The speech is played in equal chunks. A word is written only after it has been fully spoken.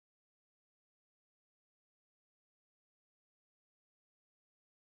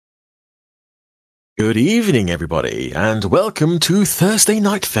Good evening, everybody, and welcome to Thursday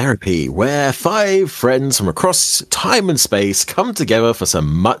Night Therapy, where 5 friends from across time and space come together for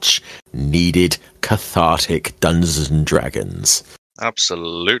some much-needed cathartic Dungeons & Dragons.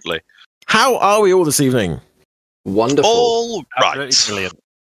 Absolutely. How are we all this evening? Wonderful. All right. Brilliant.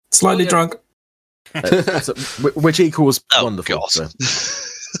 Slightly drunk. Which equals Oh, wonderful. God. So.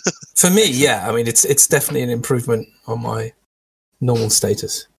 For me, yeah. I mean, it's definitely an improvement on my normal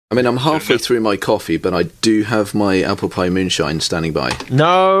status. I mean, I'm halfway through my coffee, but I do have my apple pie moonshine standing by.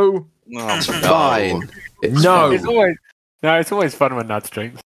 No! It's fine. No. It's always fun when Nadz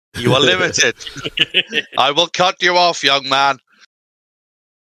drinks. You are limited. I will cut you off, young man.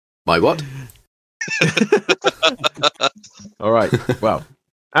 My what? All right. Well,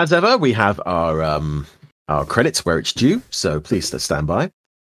 as ever, we have our credits where it's due, so please let's stand by.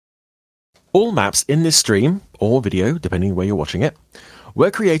 All maps in this stream, or video, depending where you're watching it, were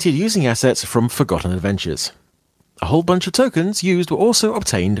created using assets from Forgotten Adventures. A whole bunch of tokens used were also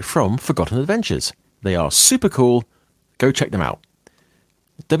obtained from Forgotten Adventures. They are super cool. Go check them out.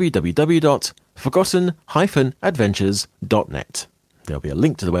 www.forgotten-adventures.net. There'll be a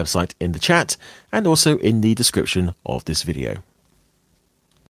link to the website in the chat and also in the description of this video.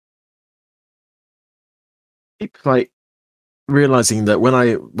 Keep realizing that when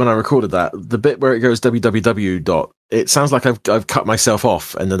I recorded that, the bit where it goes www. It sounds like I've cut myself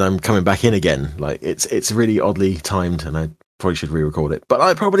off and then I'm coming back in again. Like it's really oddly timed, and I probably should re-record it, but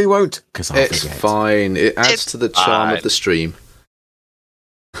I probably won't because I'll It's forget. Fine. It adds to the charm fine. of the stream.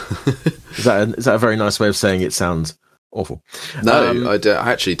 Is that a very nice way of saying it sounds awful? No, I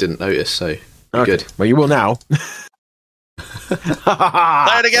actually didn't notice. So Okay. good. Well, you will now. Say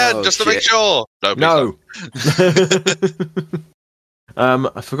it again, Oh, just to make shit. sure. No. No.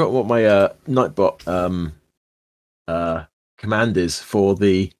 I forgot what my Nightbot command is for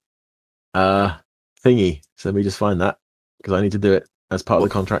the thingy. So let me just find that because I need to do it as part of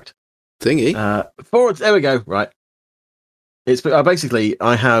the contract. Thingy. Forward. There we go. Right. It's basically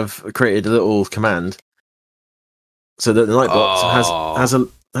I have created a little command so that the Nightbot has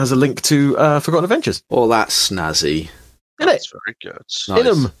a link to Forgotten Adventures. Oh, that's snazzy. In it. That's very good. Nice. In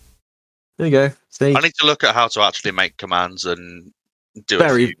them. There you go. See. I need to look at how to actually make commands and do a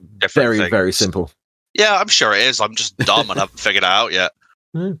Very, few different things. very simple. Yeah, I'm sure it is. I'm just dumb and haven't figured it out yet.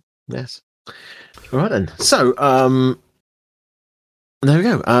 Yes. All right then. So, there we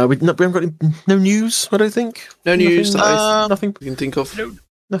go. We haven't got no news. I don't think. No news that I Nothing. can think of.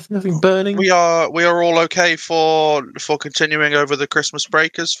 Nothing burning. We are all okay for continuing over the Christmas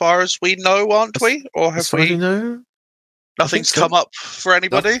break as far as we know, aren't we? Or have As far as we? we know. Nothing's so. come up for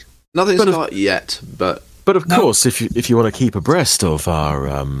anybody. Nothing's But of- got yet, but But of course, if you want to keep abreast of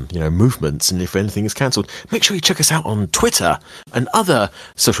our movements and if anything is cancelled, make sure you check us out on Twitter and other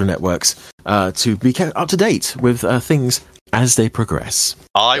social networks to be kept up to date with things as they progress.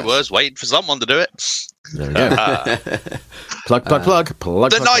 I was waiting for someone to do it. There we go. Plug.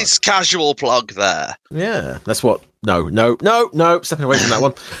 The nice casual plug there. Yeah, that's what. No. Stepping away from that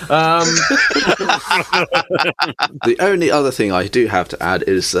one. the only other thing I do have to add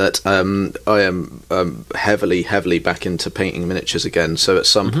is that I am heavily back into painting miniatures again. So at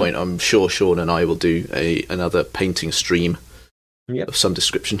some point, I'm sure Sean and I will do another painting stream of some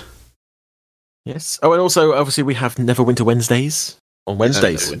description. Yes. Oh, and also, obviously, we have Neverwinter Wednesdays on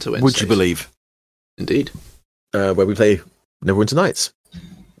Wednesdays. Neverwinter Would Wednesdays. you believe? Indeed. Where we play Neverwinter Nights.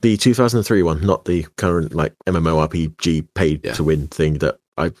 The 2003 one, not the current MMORPG paid to win thing that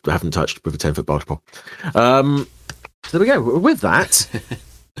I haven't touched with a 10-foot basketball. So there we go. With that,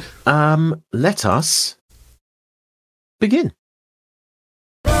 let us begin.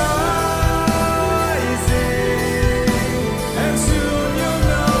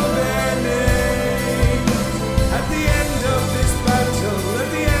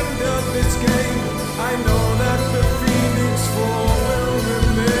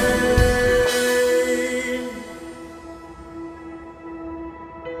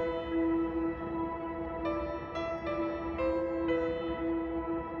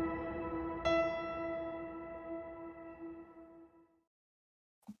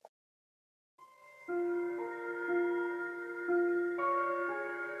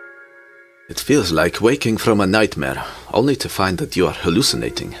 It feels like waking from a nightmare, only to find that you are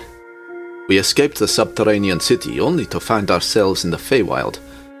hallucinating. We escaped the subterranean city only to find ourselves in the Feywild,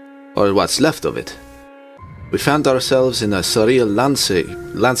 or what's left of it. We found ourselves in a surreal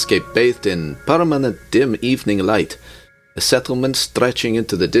landscape bathed in permanent dim evening light, a settlement stretching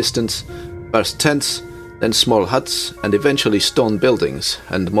into the distance, first tents, then small huts, and eventually stone buildings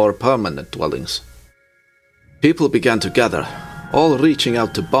and more permanent dwellings. People began to gather, all reaching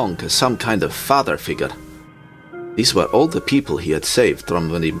out to Bonk as some kind of father figure. These were all the people he had saved from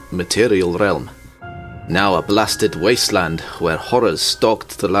the material realm. Now a blasted wasteland where horrors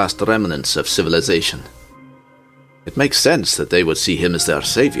stalked the last remnants of civilization. It makes sense that they would see him as their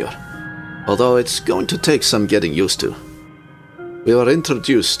savior, although it's going to take some getting used to. We were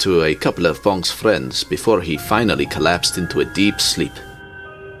introduced to a couple of Bonk's friends before he finally collapsed into a deep sleep.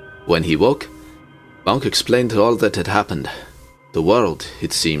 When he woke, Bonk explained all that had happened. The world,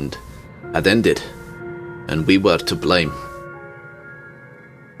 it seemed, had ended, and we were to blame.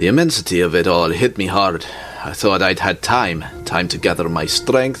 The immensity of it all hit me hard. I thought I'd had time to gather my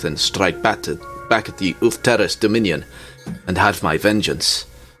strength and strike back at the Ufteris Dominion and have my vengeance.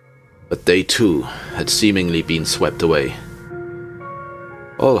 But they too had seemingly been swept away.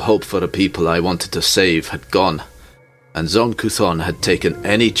 All hope for the people I wanted to save had gone, and Zon Kuthon had taken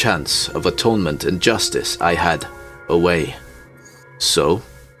any chance of atonement and justice I had away. So,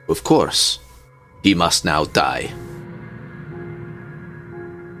 of course, he must now die.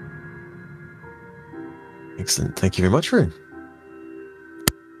 Excellent. Thank you very much, Rune.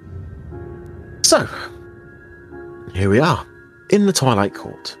 So, here we are, in the Twilight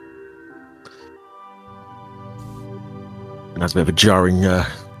Court. And that's a bit of a jarring... there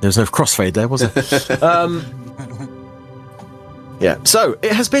was no crossfade there, was it? Yeah, so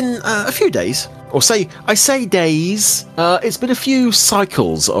it has been a few days, or I say days, it's been a few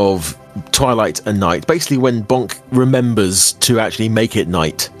cycles of twilight and night, basically when Bonk remembers to actually make it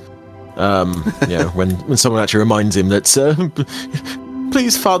night. When someone actually reminds him that,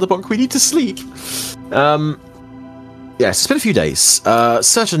 please, Father Bonk, we need to sleep. Yes, it's been a few days.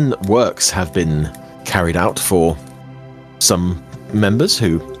 Certain works have been carried out for some members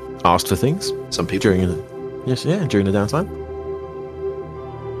who asked for things. Some people. During the downtime.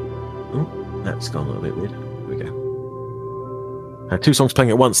 Oh, that's gone a little bit weird. Here we go. Had two songs playing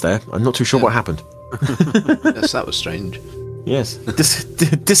at once there. I'm not too sure what happened. Yes, that was strange. Yes,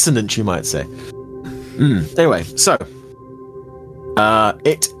 dissonant, you might say. Anyway, so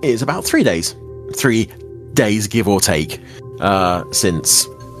it is about 3 days. 3 days, give or take, since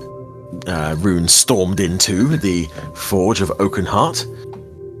Rune stormed into the Forge of Oakenheart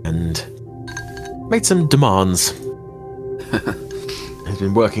and made some demands. Has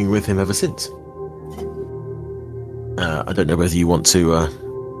been working with him ever since. I don't know whether you want to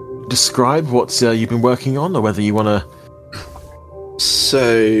describe what you've been working on, or whether you want to...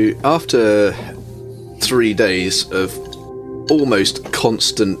 So, after 3 days of almost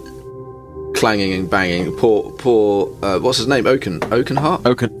constant clanging and banging, poor what's his name? Oakenheart?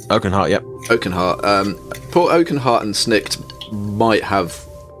 Oakenheart, yep. Oakenheart. Poor Oakenheart and Snikt might have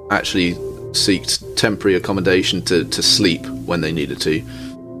actually sought temporary accommodation to sleep when they needed to.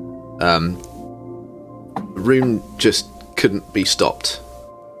 Rune just couldn't be stopped.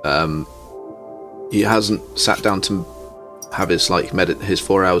 He hasn't sat down to have his his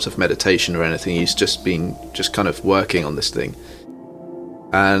 4 hours of meditation or anything. He's just been kind of working on this thing.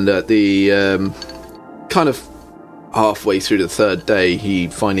 And at the kind of halfway through the 3rd day, he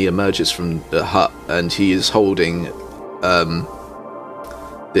finally emerges from the hut, and he is holding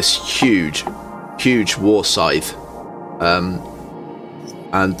this huge war scythe,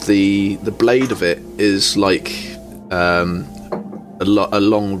 and the blade of it is like a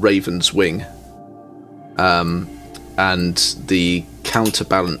long raven's wing, and the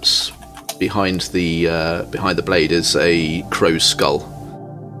counterbalance behind the blade is a crow's skull,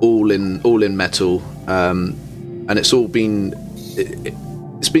 all in metal, and it's all been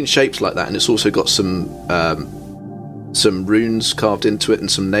it's been shaped like that, and it's also got some runes carved into it and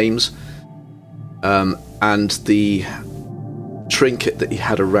some names, and the trinket that he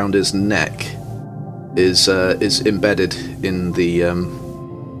had around his neck is embedded in the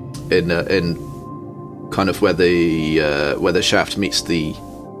in kind of where the shaft meets the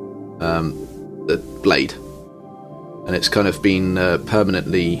blade, and it's kind of been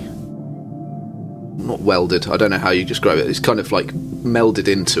permanently not welded. I don't know how you describe it. It's kind of like melded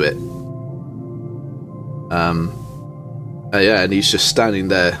into it. And he's just standing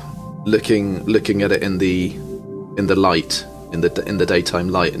there, looking at it in the light, in the daytime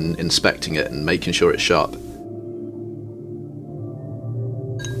light, and inspecting it and making sure it's sharp.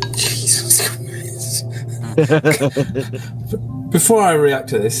 Jesus Christ! Before I react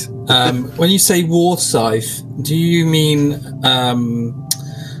to this, when you say war scythe, do you mean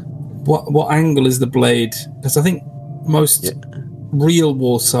what angle is the blade? Because I think most real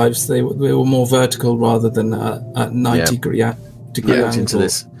war scythes they were more vertical rather than at 90 degree angle. Into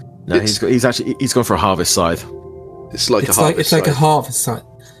this. No, he's gone for a harvest scythe. It's like a harvest scythe. Like a harvest scythe.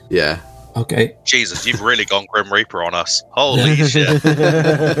 Yeah. Okay. Jesus, you've really gone Grim Reaper on us. Holy shit.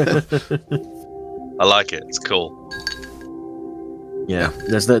 I like it. It's cool. Yeah,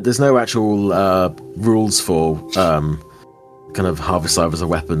 there's no actual rules for kind of harvest scythe as a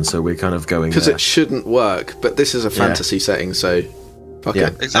weapon, so we're kind of going because it shouldn't work. But this is a fantasy setting, so fuck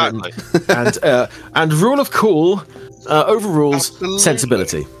it. Exactly. And rule of cool overrules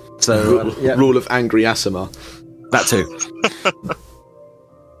sensibility. So rule of angry Asimar. That too.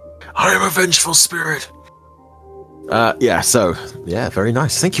 I am a vengeful spirit. So very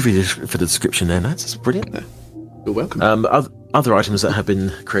nice. Thank you for the description there, Nadz. That's brilliant. You're welcome. Other items that have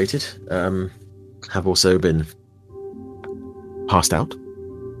been created have also been passed out.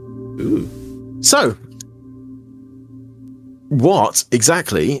 Ooh. So, what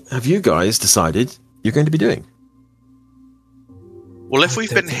exactly have you guys decided you're going to be doing? Well, if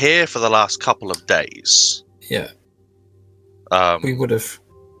we've been here for the last couple of days... Yeah. We would have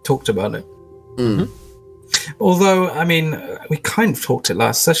talked about it. Mm. Although, I mean, we kind of talked it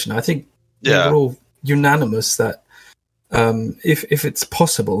last session. I think we were all unanimous that if it's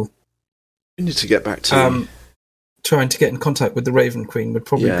possible... We need to get back to... trying to get in contact with the Raven Queen would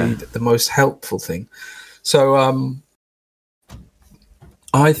probably be the most helpful thing. So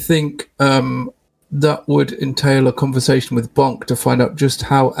I think that would entail a conversation with Bonk to find out just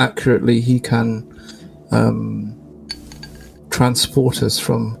how accurately he can transport us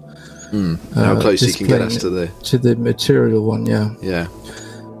from how close he can get us to the material one. Yeah.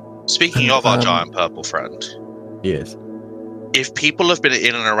 Speaking of our giant purple friend, yes. If people have been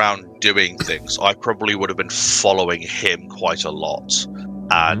in and around doing things, I probably would have been following him quite a lot.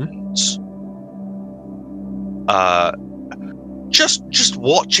 And just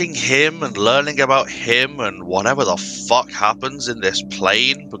watching him and learning about him and whatever the fuck happens in this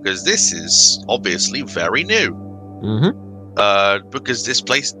plane, because this is obviously very new. Because this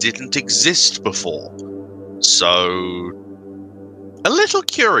place didn't exist before. So, a little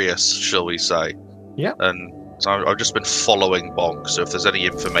curious, shall we say. Yeah. And so I've just been following Bonk, so if there's any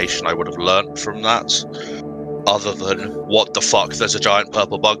information I would have learnt from that, other than, what the fuck, there's a giant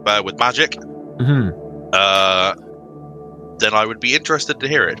purple bugbear with magic, then I would be interested to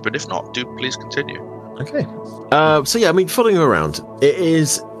hear it, but if not, do please continue. Okay. Following him around, it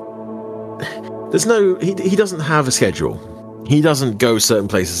is... He doesn't have a schedule. He doesn't go certain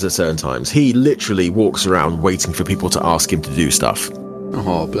places at certain times. He literally walks around waiting for people to ask him to do stuff.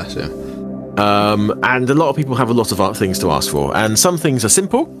 Oh, bless him. And a lot of people have a lot of things to ask for, and some things are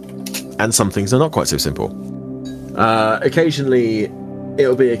simple, and some things are not quite so simple. Occasionally,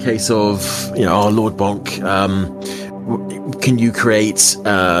 it'll be a case of, Lord Bonk, can you create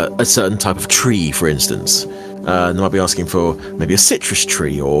a certain type of tree, for instance? They might be asking for maybe a citrus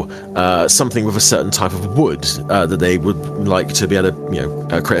tree or something with a certain type of wood that they would like to be able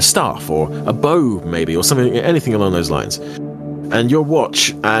to, create a staff or a bow, maybe, or something, anything along those lines. And you'll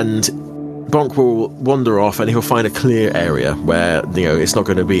watch, and Bonk will wander off, and he'll find a clear area where it's not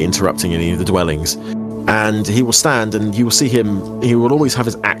going to be interrupting any of the dwellings. And he will stand, and you will see him. He will always have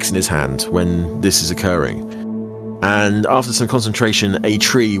his axe in his hand when this is occurring. And after some concentration, a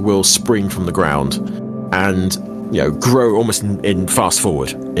tree will spring from the ground and grow almost in fast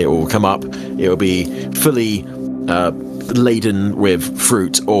forward. It will come up. It will be fully laden with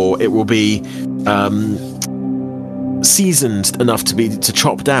fruit, or it will be seasoned enough to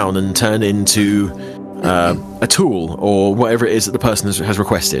chop down and turn into a tool or whatever it is that the person has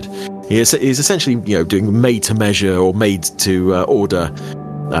requested. He is essentially doing made to measure or made to order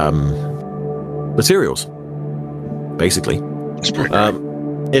materials, basically.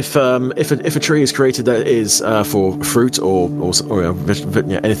 If a tree is created that is for fruit or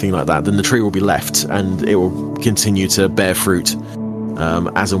anything like that, then the tree will be left and it will continue to bear fruit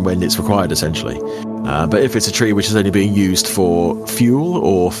as and when it's required, essentially. But if it's a tree which is only being used for fuel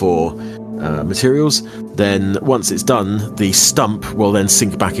or for materials, then once it's done, the stump will then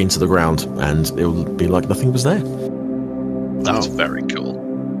sink back into the ground and it will be like nothing was there. That's very cool.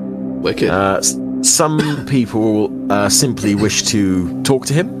 Wicked. Some people simply wish to talk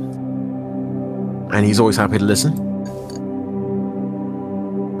to him, and he's always happy to listen.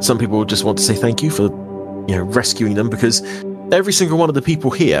 Some people just want to say thank you for, rescuing them, because every single one of the people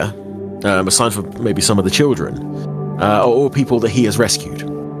here, aside from maybe some of the children, are all people that he has rescued.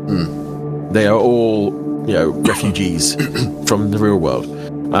 They are all, refugees from the real world.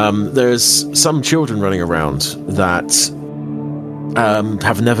 There's some children running around that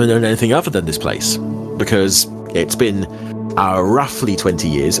have never known anything other than this place, because it's been roughly 20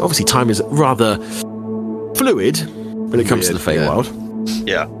 years. Obviously, time is rather fluid when it comes to the Feywild.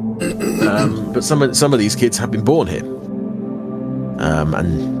 Yeah. But some of these kids have been born here.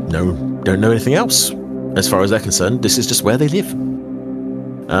 and don't know anything else. As far as they're concerned, this is just where they live.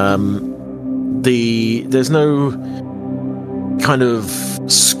 There's no kind of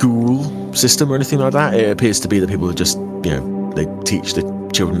school system or anything like that. It appears to be that people are just, they teach the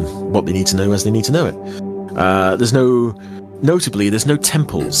children what they need to know as they need to know it. Notably, there's no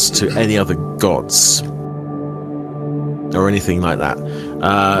temples to any other gods or anything like that.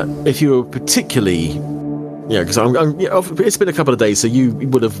 If you were particularly, because it's been a couple of days, so you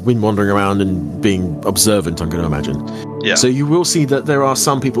would have been wandering around and being observant, I'm going to imagine. Yeah. So you will see that there are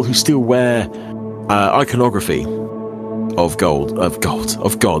some people who still wear iconography of gods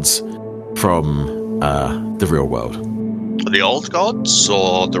from the real world. The old gods,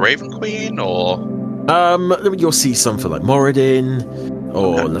 or the Raven Queen, or you'll see some for like Moradin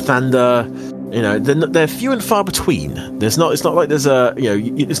or Lathander. They're few and far between. It's not like there's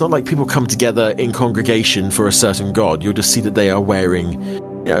it's not like people come together in congregation for a certain god. You'll just see that they are wearing,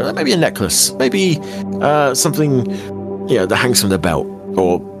 maybe a necklace, maybe something, that hangs from their belt,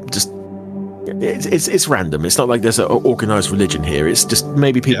 or just it's random. It's not like there's an organized religion here. It's just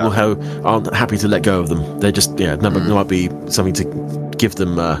maybe people who aren't happy to let go of them. They're just there might be something to give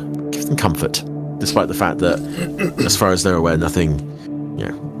them comfort, despite the fact that, as far as they're aware, nothing.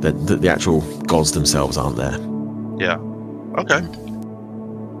 The actual gods themselves aren't there. Yeah. Okay.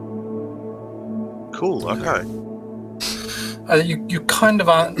 Cool. Okay. You kind of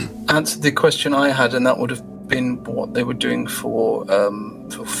answered the question I had, and that would have been what they were doing for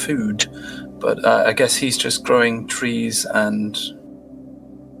food. But I guess he's just growing trees and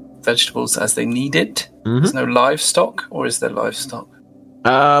vegetables as they need it. Mm-hmm. There's no livestock, or is there livestock?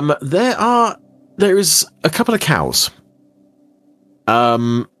 There is a couple of cows.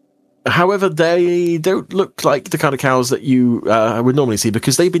 However, they don't look like the kind of cows that you would normally see,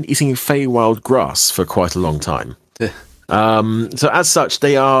 because they've been eating Feywild grass for quite a long time. So as such,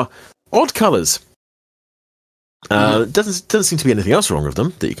 they are odd colours. Doesn't seem to be anything else wrong with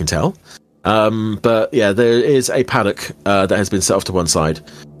them that you can tell. But yeah, there is a paddock that has been set off to one side.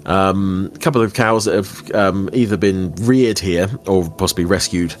 A couple of cows that have either been reared here or possibly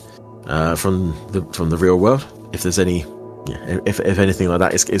rescued from the real world. If there's any. Yeah, if anything like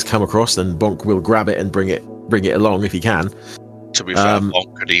that is come across, then Bonk will grab it and bring it along if he can. To be fair,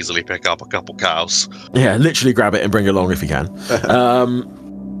 Bonk could easily pick up a couple cows. Yeah, literally grab it and bring it along if he can.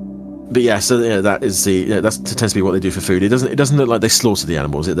 But yeah, so that is that tends to be what they do for food. It doesn't look like they slaughter the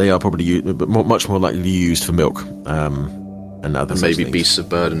animals. They are probably much more likely used for milk and other and maybe things. Beasts of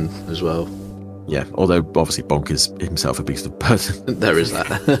Burden as well. Yeah, although obviously Bonk is himself a beast of burden. There is that.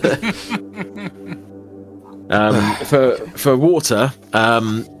 For water,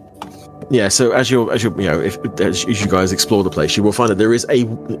 so as you guys explore the place, you will find that there is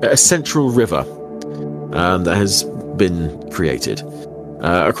a central river that has been created.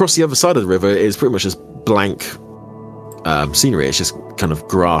 Across the other side of the river is pretty much just blank scenery. It's just kind of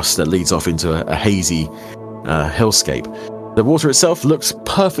grass that leads off into a hazy hillscape. The water itself looks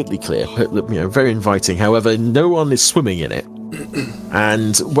perfectly clear, very inviting. However, no one is swimming in it.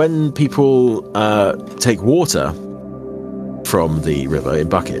 And when people take water from the river in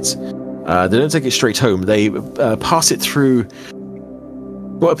buckets, they don't take it straight home. They pass it through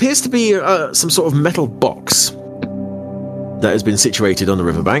what appears to be some sort of metal box that has been situated on the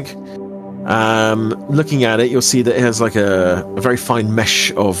riverbank. Looking at it, you'll see that it has like a very fine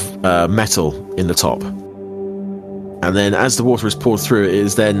mesh of metal in the top. And then as the water is poured through, it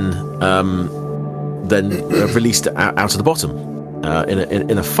is then released out of the bottom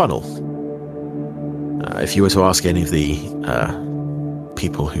in a funnel. If you were to ask any of the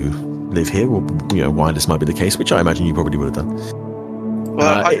people who live here, why this might be the case, which I imagine you probably would have done.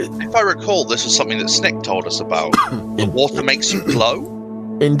 Well, if I recall, this was something that Snick told us about. The water makes you glow?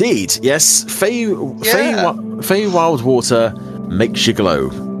 Indeed, yes. Feywild water makes you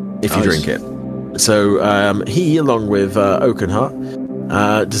glow if you drink it. So he, along with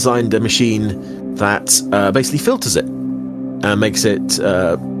Oakenheart, designed a machine that basically filters it and makes it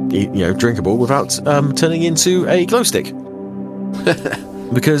drinkable without turning into a glow stick.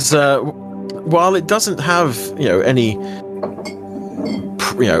 Because while it doesn't have any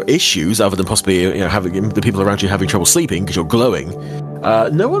issues other than possibly having the people around you having trouble sleeping because you're glowing,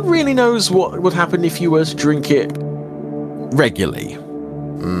 no one really knows what would happen if you were to drink it regularly.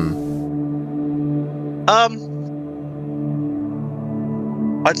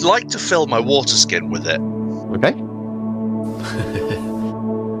 I'd like to fill my water skin with it. Okay.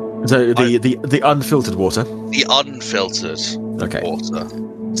 So the unfiltered water. The unfiltered water.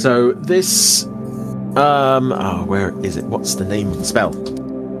 So this where is it? What's the name of the spell?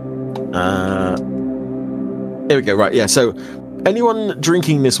 Here we go. Right, yeah. So anyone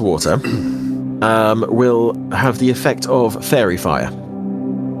drinking this water will have the effect of fairy fire.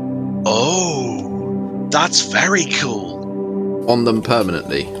 Oh, that's very cool. On them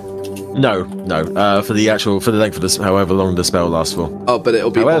permanently? No. For the length of this, however long the spell lasts for. Oh, but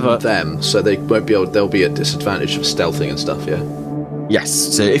it'll be on them, so they won't be able. They'll be at disadvantage of stealthing and stuff. Yeah. Yes.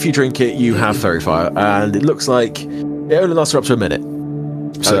 So if you drink it, you have fairy fire, and it looks like it only lasts for up to a minute,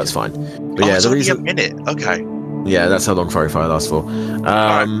 so that's fine. But yeah, it's the only reason. a minute. Okay. Yeah, that's how long fairy fire lasts for.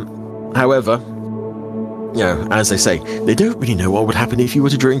 However, as they say, they don't really know what would happen if you were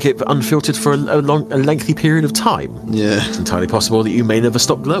to drink it unfiltered for a lengthy period of time. Yeah. It's entirely possible that you may never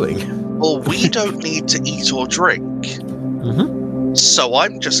stop glowing. Well, we don't need to eat or drink. Mm-hmm. So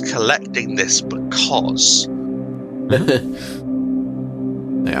I'm just collecting this because...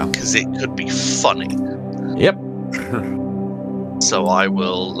 Yeah. Because it could be funny. Yep. So I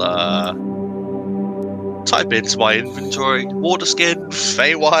will type into my inventory, Waterskin,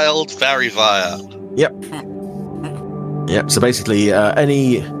 Feywild, Fairy Fire. Yep. So basically,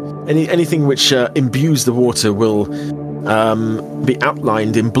 anything which imbues the water will be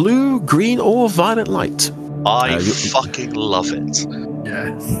outlined in blue, green, or violet light. I fucking love it.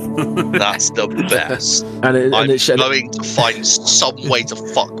 Yes. That's the best. I'm going to find some way to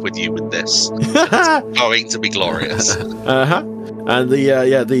fuck with you with this. It's going to be glorious. And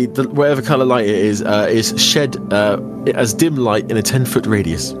the whatever color light it is shed as dim light in a 10-foot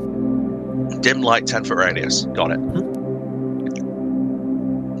radius. Dim light, 10-foot radius. Got it.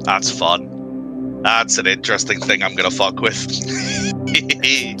 That's fun. That's an interesting thing I'm going to fuck with.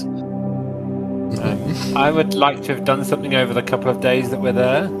 I would like to have done something over the couple of days that we're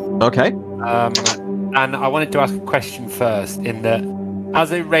there. Okay. And I wanted to ask a question first. In that,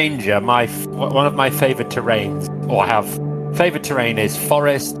 as a ranger, one of my favorite terrains, or favorite terrain, is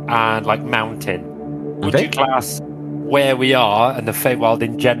forest and like mountain. Would you class where we are and the Feywild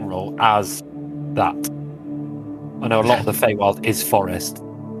in general as that? I know a lot of the Feywild is forest.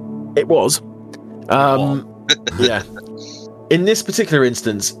 It was. Yeah. In this particular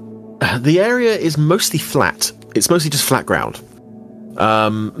instance, the area is mostly flat. It's mostly just flat ground.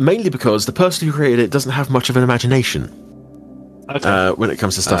 Mainly because the person who created it doesn't have much of an imagination. Okay. When it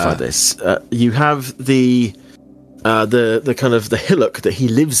comes to stuff like this, you have the kind of the hillock that he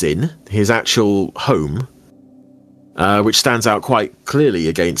lives in, his actual home, which stands out quite clearly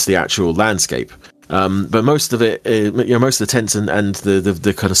against the actual landscape. But most of it, most of the tents and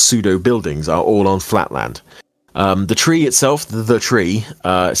the kind of pseudo buildings are all on flat land. The tree itself, the tree,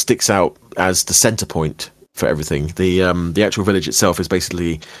 sticks out as the center point for everything. The actual village itself is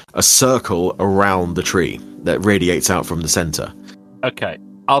basically a circle around the tree that radiates out from the center. Okay,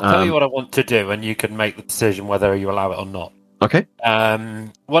 I'll tell you what I want to do, and you can make the decision whether you allow it or not. Okay.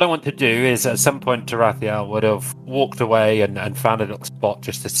 What I want to do is, at some point, Tarathiel would have walked away and found a little spot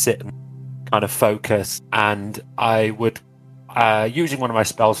just to sit and kind of focus, and I would, using one of my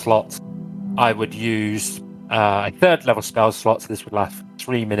spell slots, I would use a third level spell slot, so this would last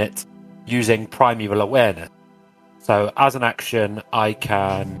 3 minutes, using primeval awareness. So as an action, I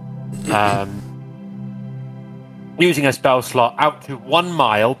can, using a spell slot out to 1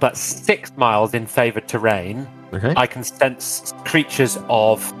 mile, but 6 miles in favoured terrain, I can sense creatures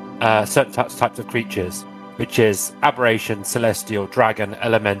of certain types of creatures, which is aberration, celestial, dragon,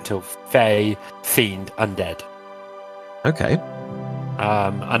 elemental, fey, fiend, undead. Okay.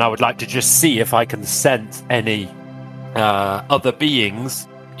 And I would like to just see if I can sense any other beings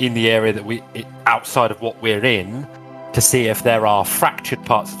in the area that outside of what we're in, to see if there are fractured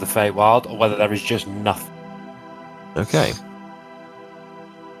parts of the Feywild or whether there is just nothing. Okay.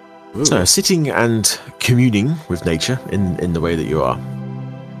 Ooh. So, sitting and communing with nature in the way that you are,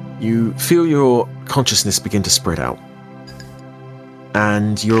 you feel your consciousness begin to spread out.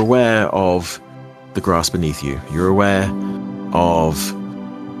 And you're aware of the grass beneath you. You're aware of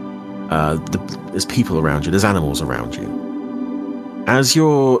there's people around you, there's animals around you. As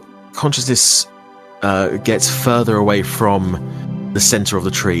your consciousness gets further away from the center of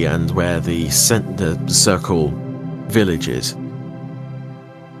the tree and where the circle village is,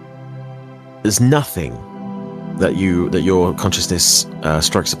 there's nothing that your consciousness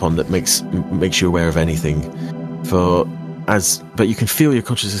strikes upon that makes you aware of anything. But you can feel your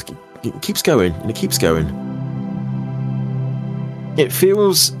consciousness keeps going and it keeps going.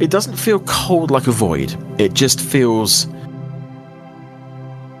 It doesn't feel cold like a void. It just feels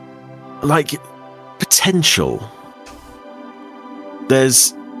like potential.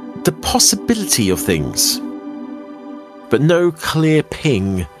 There's the possibility of things, but no clear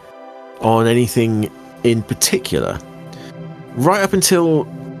ping on anything in particular. Right up until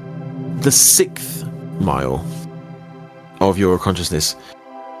the 6th mile, of your consciousness,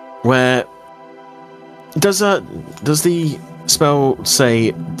 where does the spell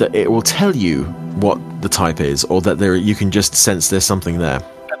say that it will tell you what the type is, or that you can just sense there's something there?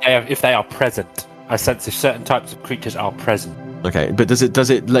 If they are present, I sense if certain types of creatures are present. Okay, but does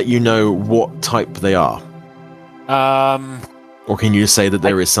it let you know what type they are? Or can you just say that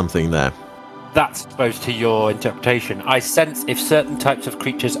there is something there? That's exposed to your interpretation. I sense if certain types of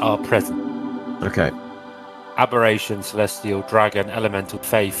creatures are present. Okay. Aberration, celestial, dragon, elemental,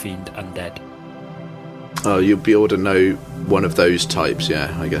 fey, fiend, undead. Oh, you'll be able to know one of those types,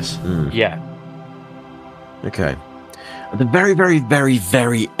 yeah, I guess. Yeah. Okay. At the very, very, very,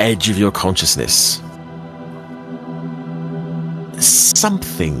 very edge of your consciousness,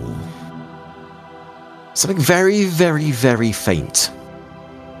 something very, very, very faint.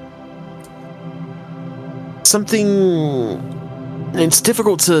 Something. It's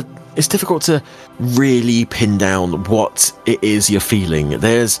difficult to really pin down what it is you're feeling.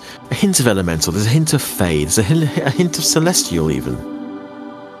 There's a hint of elemental, there's a hint of fey, there's a hint of celestial even.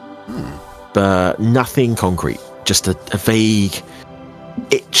 But nothing concrete. Just a vague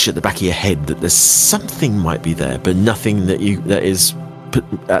itch at the back of your head that there's something might be there, but nothing that is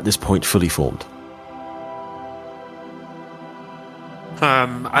at this point fully formed.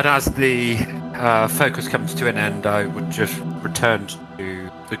 And as the focus comes to an end, I would just return to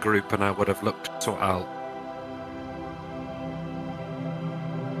the group and I would have looked to sort out.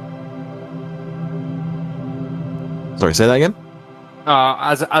 Sorry, say that again?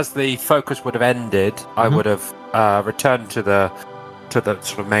 As the focus would have ended, I would have returned to the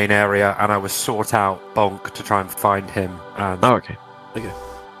sort of main area, and I would sort out Bonk to try and find him. And okay.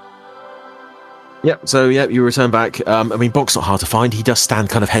 Yep. So you return back. I mean, Bonk's not hard to find. He does stand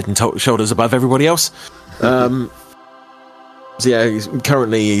kind of head and shoulders above everybody else. So yeah, he's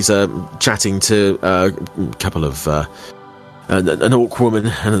chatting to a couple of an orc woman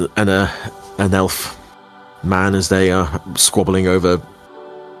and an elf man as they are squabbling over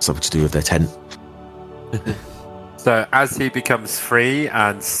something to do with their tent. So as he becomes free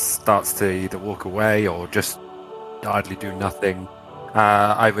and starts to either walk away or just idly do nothing,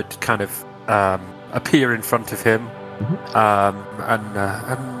 I would kind of appear in front of him.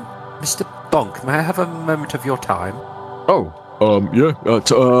 Mr. Bonk, may I have a moment of your time? Yeah.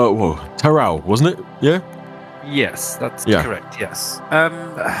 Taral, wasn't it? Yeah? Yes, that's correct, yes.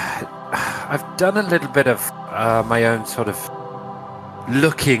 I've done a little bit of my own sort of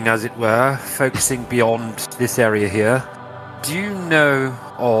looking, as it were, focusing beyond this area here. Do you know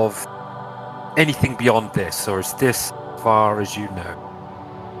of anything beyond this, or is this as far as you know?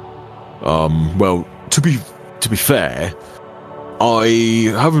 Well, to be fair,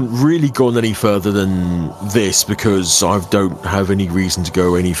 I haven't really gone any further than this because I don't have any reason to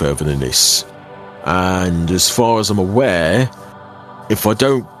go any further than this. And as far as I'm aware, if I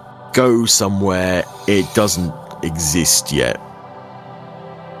don't go somewhere, it doesn't exist yet.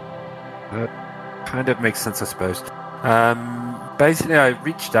 That kind of makes sense, I suppose. Basically, I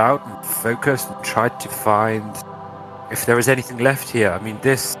reached out and focused and tried to find if there was anything left here. I mean,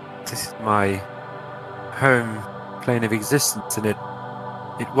 this is my home plane of existence, and it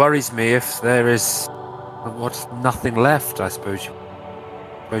worries me if there is what's nothing left, I suppose you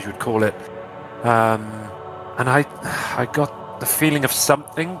would call it. And I got the feeling of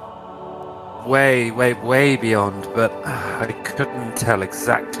something way, way, way beyond, but I couldn't tell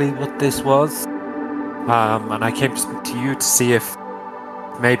exactly what this was. And I came to speak to you to see if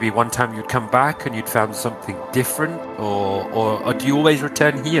maybe one time you'd come back and you'd found something different, or do you always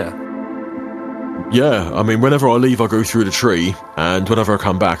return here? Yeah, I mean, whenever I leave, I go through the tree, and whenever I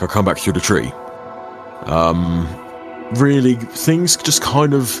come back through the tree. Really, things just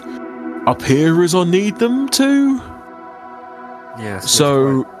kind of appear as I need them to. Yes.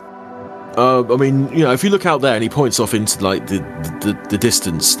 So, I mean, you know, if you look out there, and he points off into like the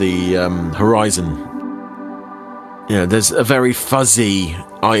distance, the horizon. You know, there's a very fuzzy,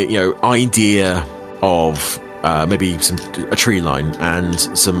 idea of maybe a tree line and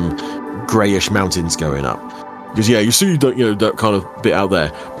some greyish mountains going up. Because you see that kind of bit out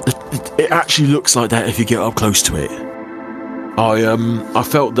there. It actually looks like that if you get up close to it. I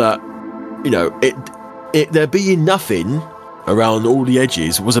felt that there being nothing around all the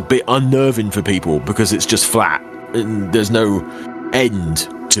edges was a bit unnerving for people because it's just flat and there's no end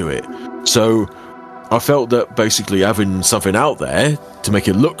to it. So I felt that basically having something out there to make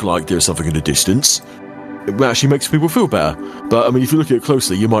it look like there's something in the distance, it actually makes people feel better. But I mean, if you look at it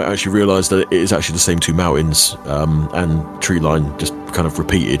closely, you might actually realise that it is actually the same two mountains and tree line just kind of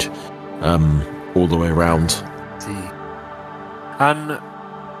repeated all the way around. And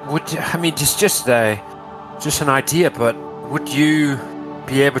just an idea, but would you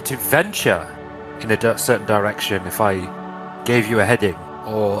be able to venture in a certain direction if I gave you a heading?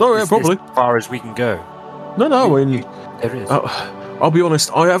 Or is probably. this as far as we can go? No, I mean... There is. I'll be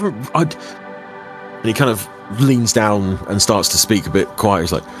honest, I haven't... And he kind of leans down and starts to speak a bit quiet.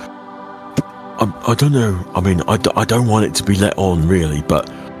 He's like, I don't know. I mean, I don't want it to be let on, really, but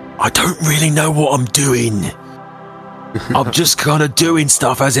I don't really know what I'm doing. I'm just kind of doing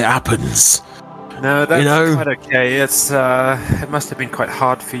stuff as it happens. No, that's quite okay. It's it must have been quite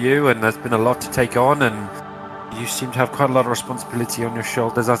hard for you, and there's been a lot to take on, and you seem to have quite a lot of responsibility on your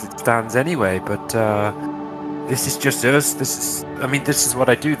shoulders as it stands anyway. But this is just us. This is what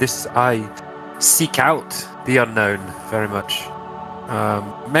I do. I seek out the unknown very much.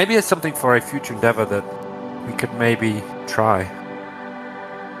 Maybe it's something for a future endeavor that we could maybe try.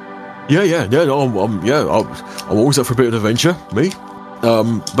 Yeah. I'm always up for a bit of adventure, me.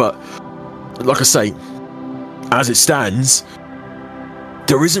 But like I say, as it stands,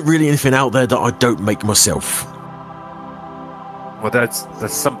 there isn't really anything out there that I don't make myself. Well, that's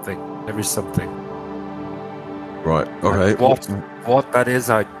something. There is something. Right. Okay. What that is,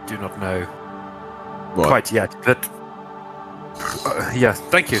 I do not know quite yet. But yeah,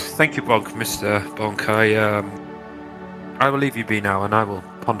 thank you, Bonk, Mr. Bonk. I will leave you be now, and I will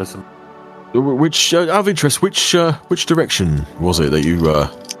ponder some. Which, out of interest, which direction was it that you?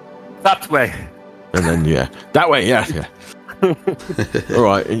 That way. And then that way. Yeah. All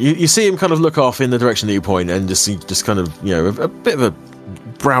right. You see him kind of look off in the direction that you point, and just kind of a bit of a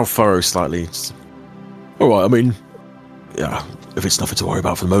brow furrow slightly. All right. I mean, yeah. If it's nothing to worry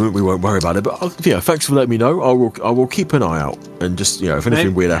about for the moment, we won't worry about it. But thanks for letting me know. I will keep an eye out, and just if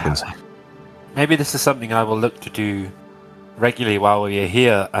anything weird happens. Maybe this is something I will look to do regularly while we are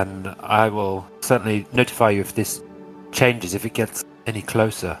here, and I will certainly notify you if this changes, if it gets any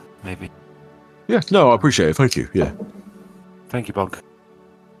closer, maybe. Yeah, no, I appreciate it. Thank you. Yeah. Thank you, Bonk.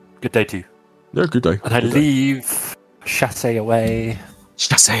 Good day to you. No, good day. And I leave. Chasse away.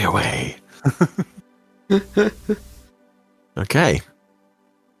 Chasse away. Okay.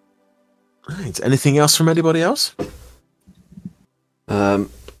 Right. Anything else from anybody else? The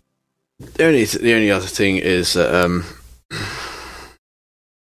only other thing is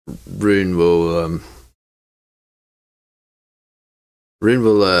Rune will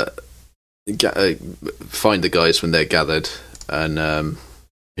find the guys when they're gathered, and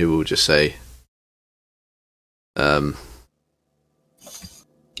he will just say,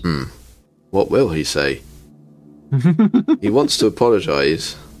 what will he say? He wants to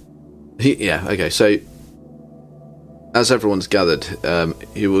apologize. So as everyone's gathered,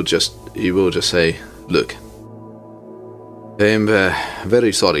 he will just say, look, I'm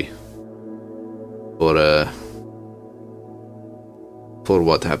very sorry for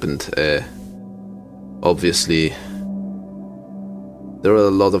what happened. Obviously, there are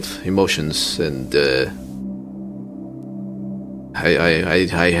a lot of emotions, and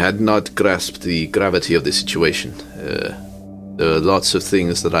I had not grasped the gravity of the situation. There are lots of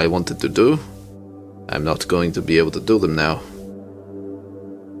things that I wanted to do. I'm not going to be able to do them now.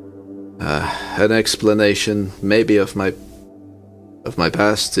 An explanation, maybe, of my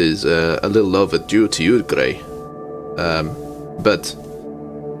past is a little overdue to you, Grey. But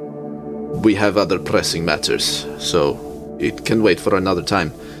we have other pressing matters, so it can wait for another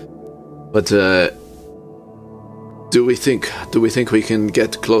time. But do we think we can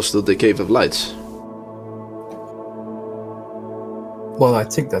get close to the Cave of Lights? Well, I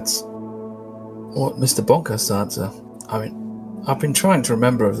think that's what Mr. Bonk has to answer. I mean, I've been trying to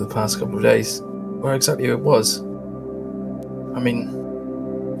remember over the past couple of days where exactly it was. I mean,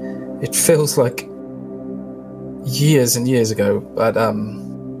 it feels like years and years ago, but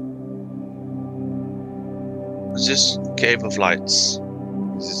Is this Cave of Lights?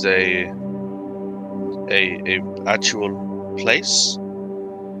 Is this a actual place?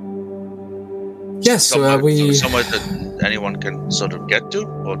 yes, somewhere we that anyone can sort of get to,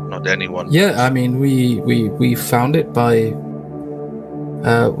 or not anyone? Yeah, I mean, we found it by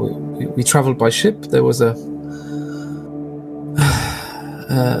we travelled by ship. There was an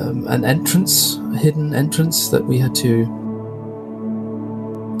entrance, a hidden entrance that we had to,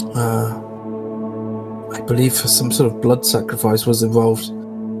 I believe, for some sort of blood sacrifice was involved.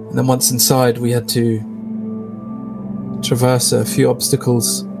 And then once inside, we had to traverse a few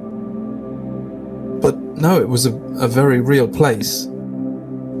obstacles. But no, it was a very real place.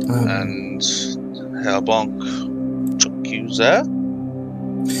 And Herr Bonk took you there?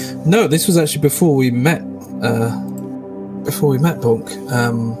 No, this was actually before we met. Bonk.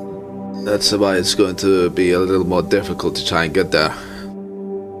 That's why it's going to be a little more difficult to try and get there.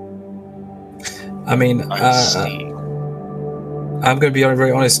 I mean, I see. I'm going to be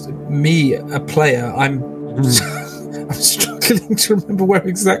very honest. Me, a player, I'm struggling to remember where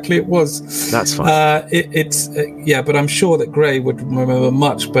exactly it was. That's fine. It's but I'm sure that Gray would remember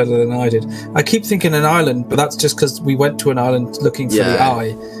much better than I did. I keep thinking an island, but that's just because we went to an island looking for the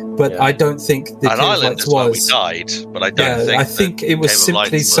eye. But I don't think the Cave An of island Lights is where we was. died, but I don't think. I think it was Cave of simply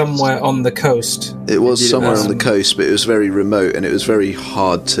Lights was. somewhere on the coast. It was somewhere on the coast, but it was very remote, and it was very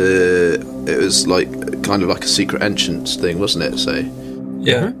hard to. It was like kind of like a secret entrance thing, wasn't it? So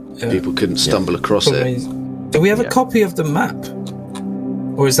Yeah. people couldn't stumble across Probably. it. Do we have a copy of the map,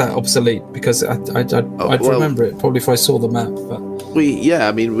 or is that obsolete? Because I'd remember it probably if I saw the map. But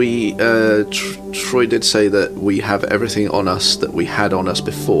Troy did say that we have everything on us that we had on us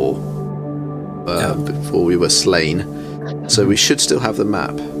before before we were slain, so we should still have the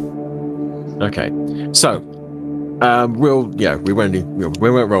map. Okay, so we won't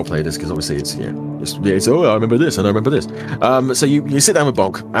roleplay this because obviously it's I remember this and I remember this. So you sit down with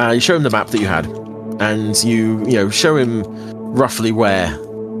Bonk, you show him the map that you had, and you show him roughly where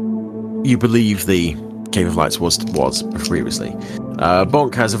you believe the Cave of Lights was previously.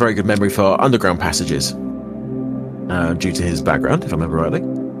 Bonk has a very good memory for underground passages due to his background, if I remember rightly.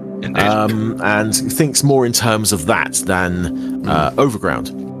 And thinks more in terms of that than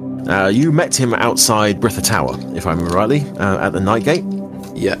overground. You met him outside Britha Tower, if I remember rightly, at the Night Gate.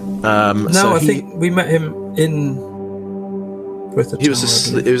 Yeah. I think we met him in Britha Tower. He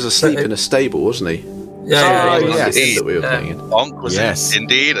was asleep in a stable, wasn't he? Yes. That we were playing in. Bonk was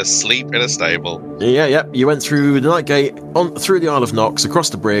indeed asleep in a stable. Yeah. You went through the Night Gate, through the Isle of Nox, across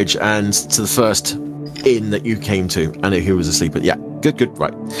the bridge, and to the first inn that you came to, and he was asleep. But good,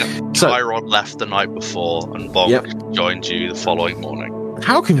 right. So Chiron left the night before, and Bonk joined you the following morning.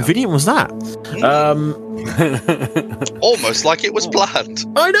 How convenient was that? Almost like it was planned.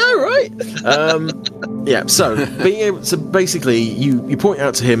 I know, right? So being able to basically, you point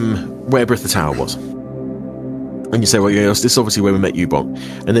out to him where Britha Tower was, and you say, "Well, this is obviously where we met you, Bonk,"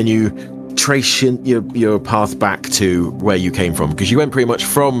 and then you trace your path back to where you came from, because you went pretty much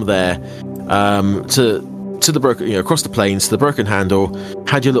from there to the broken, across the plains to the Broken Handle,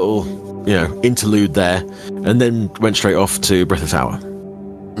 had your little interlude there, and then went straight off to Britha Tower.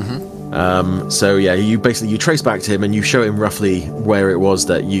 You trace back to him and you show him roughly where it was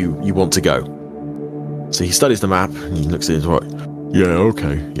that you want to go. So he studies the map and he looks at it, right? Yeah,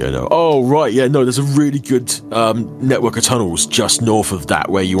 okay. Yeah, no. Oh, right. Yeah, no, there's a really good network of tunnels just north of that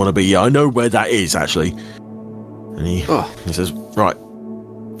where you want to be. Yeah, I know where that is, actually. And he says, right,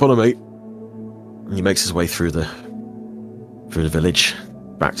 follow me. And he makes his way through the village,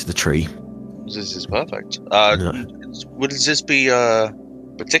 back to the tree. This is perfect. Would this be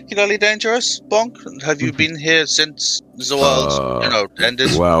particularly dangerous, Bonk? Have you been here since the world,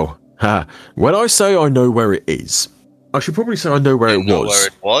 ended? Well, when I say I know where it is, I should probably say I know where it was. Where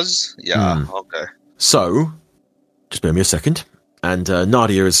it was? Yeah. Okay. So, just bear me a second. And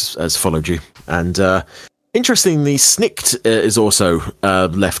Nadia has followed you. And interestingly, Snikt is also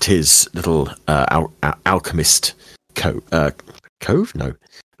left his little alchemist cove? No.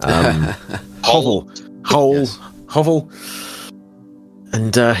 Hovel.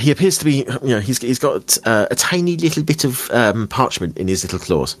 And he appears to be, he's got a tiny little bit of parchment in his little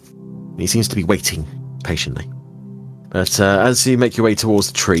claws. He seems to be waiting patiently. But as you make your way towards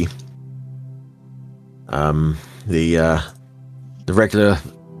the tree, the regular,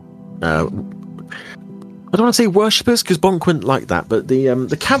 I don't want to say worshippers because Bonk wouldn't like that, but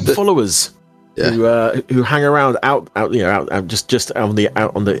the camp followers who hang around out just on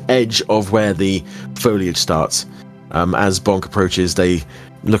the edge of where the foliage starts. As Bonk approaches, they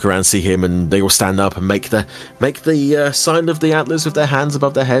look around, see him, and they all stand up and make the sign of the antlers with their hands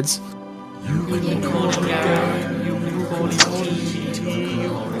above their heads.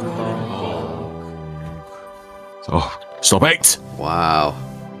 Oh, stop it! Wow.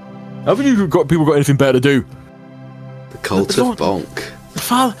 Haven't you people got anything better to do? The cult of Bonk.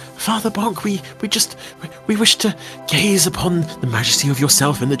 Father Bonk, we wish to gaze upon the majesty of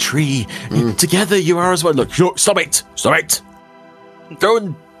yourself in the tree. Together you are as well. Look, stop it! Go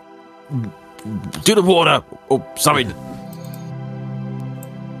and do the water or something.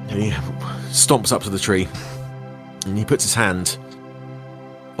 And he stomps up to the tree and he puts his hand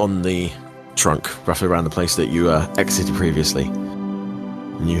on the trunk, roughly around the place that you exited previously.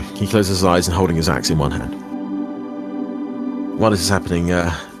 And he closes his eyes and holding his axe in one hand. While this is happening,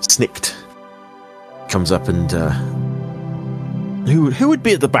 Snikt comes up and who would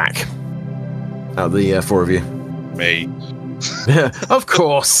be at the back out of the four of you? Me. Of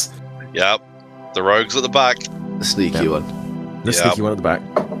course. Yep. The rogue's at the back. The sneaky one. The sneaky one at the back.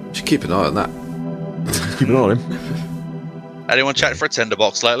 Should keep an eye on that. Keep an eye on him. Anyone checked for a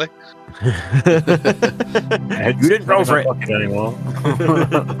tinderbox lately? You didn't roll for it anymore.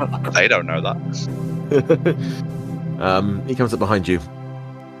 They don't know that. He comes up behind you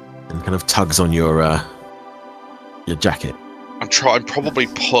and kind of tugs on your jacket. I'm probably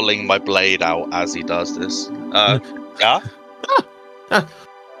pulling my blade out as he does this. Yeah? I'm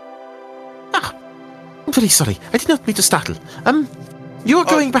very sorry. I did not mean to startle. You are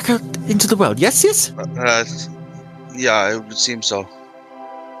going back out into the world, yes? Yeah, it would seem so.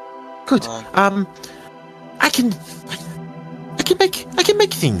 Good. I can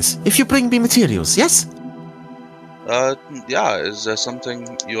make things if you bring me materials, yes? Yeah, is there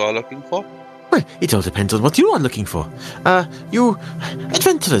something you are looking for? Well, it all depends on what you are looking for. You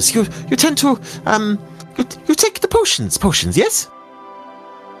adventurers, you tend to you take the potions, yes?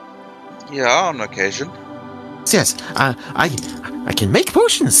 Yeah, on occasion. Yes. I can make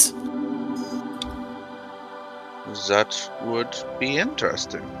potions. That would be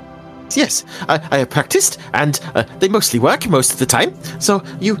interesting. Yes, I have practiced, and they mostly work most of the time. So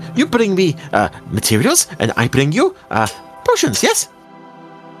you bring me materials, and I bring you potions, yes?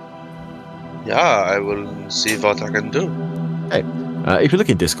 Yeah, I will see what I can do. Hey, if you look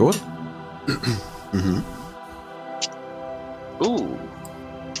in Discord. Ooh.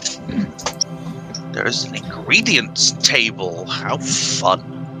 There's an ingredients table. How fun.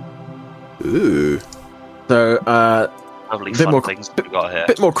 Ooh. So, Lovely bit fun more, things we got here.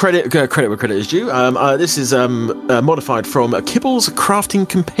 bit more credit where credit is due. This is modified from Kibble's Crafting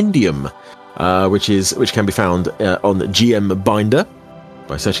Compendium, which can be found on GM Binder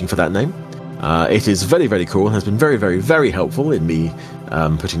by searching for that name. It is very, very cool and has been very, very, very helpful in me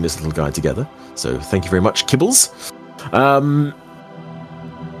putting this little guide together. So thank you very much, Kibbles.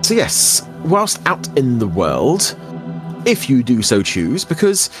 So yes, whilst out in the world, if you do so choose,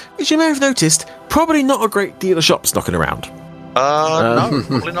 because as you may have noticed, probably not a great deal of shops knocking around. No,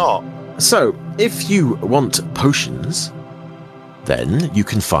 probably not. So, if you want potions, then you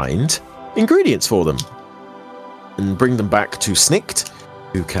can find ingredients for them and bring them back to Snikt,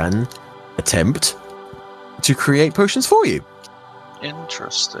 who can attempt to create potions for you.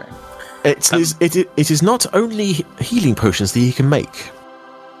 Interesting. It is not only healing potions that he can make.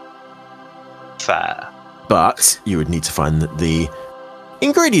 Fair. But you would need to find the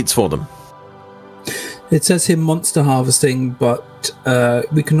ingredients for them. It says here monster harvesting, but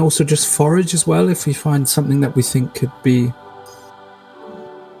we can also just forage as well if we find something that we think could be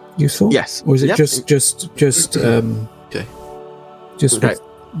useful. Yes. Or is it just Okay. with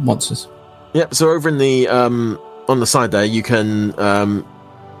monsters? Yep. So over in the on the side there, you can.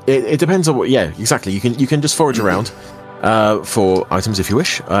 It depends on what. Yeah, exactly. You can just forage around for items if you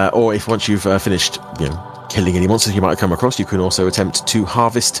wish, or if once you've finished, killing any monsters you might come across, you can also attempt to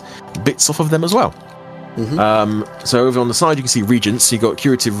harvest bits off of them as well. So over on the side you can see regents. So you've got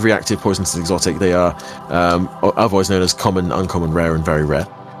curative, reactive, poisonous, and exotic. They are otherwise known as common, uncommon, rare, and very rare.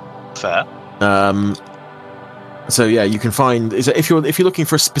 Fair. So yeah, you can find if you're looking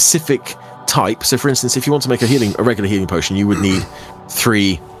for a specific type. So for instance, if you want to make a regular healing potion, you would need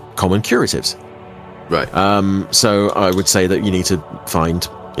 3 common curatives. Right. So I would say that you need to find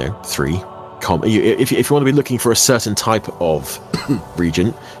 3 if you want to be looking for a certain type of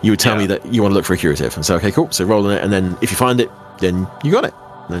regent, you would tell me that you want to look for a curative, and so okay, cool. So roll on it, and then if you find it, then you got it.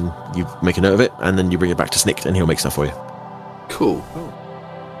 Then you make a note of it, and then you bring it back to Snikt, and he'll make stuff for you. Cool.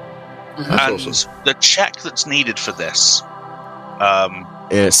 And awesome. the check that's needed for this,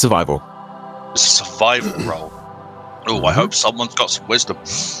 Survival. survival roll. Oh, I hope someone's got some wisdom.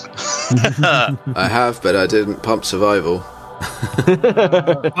 I have, but I didn't pump survival.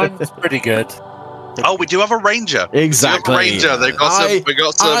 Mine's pretty good. Oh, we do have a ranger. Exactly. We have a ranger. We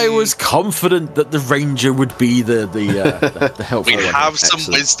got some. I was confident that the ranger would be the helpful. We have some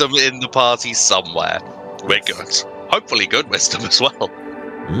Excellent. wisdom in the party somewhere. We're good. Hopefully, good wisdom as well.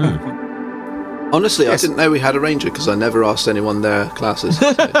 Honestly, Yes. I didn't know we had a ranger because I never asked anyone their classes.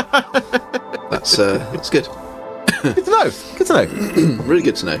 So that's good. Good to know. Good to know. Really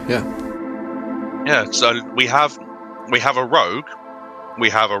good to know. Yeah. Yeah. So we have a rogue, we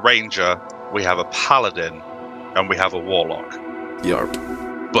have a ranger, we have a paladin, and we have a warlock. Yarp.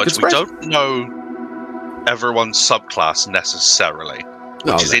 But Good we spread. don't know everyone's subclass necessarily,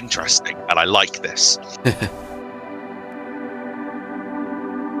 which is interesting, and I like this.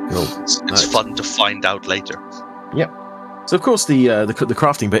 Cool. It's Nice. fun to find out later. So of course the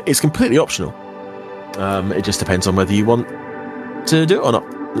crafting bit is completely optional. It just depends on whether you want to do it or not.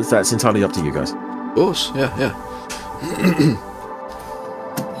 That's entirely up to you guys. Of course. Yeah.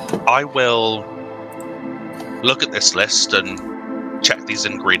 I will look at this list and check these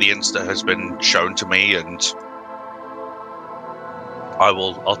ingredients that has been shown to me, and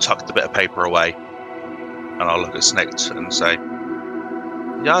I'll tuck the bit of paper away, and I'll look at Snikt and say,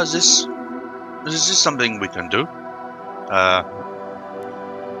 "Yeah, is this something we can do?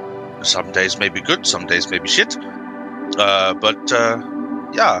 Some days may be good, some days may be shit. But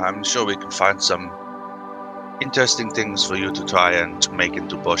I'm sure we can find some interesting things for you to try and make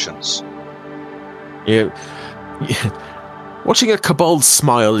into potions." Watching a kobold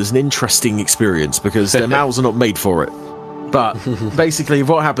smile is an interesting experience because their mouths are not made for it. But basically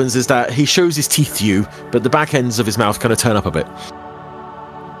what happens is that he shows his teeth to you, but the back ends of his mouth kind of turn up a bit.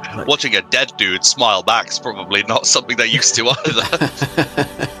 Watching a dead dude smile back is probably not something they're used to either.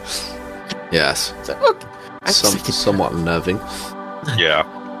 Yes. So, look, somewhat unnerving. Yeah.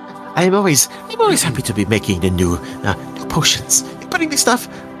 I'm always happy to be making the new potions. Putting this stuff,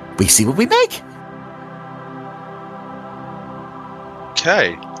 we see what we make.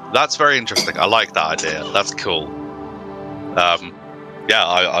 Okay, that's very interesting. I like that idea. That's cool. I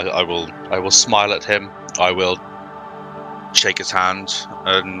will smile at him. I will shake his hand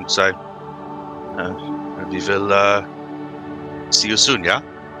and say, "We will see you soon." Yeah.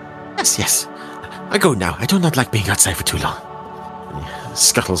 Yes. I go now. I do not like being outside for too long. And he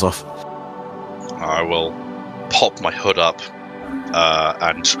scuttles off. I will pop my hood up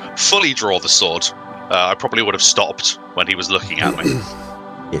and fully draw the sword. I probably would have stopped when he was looking at me.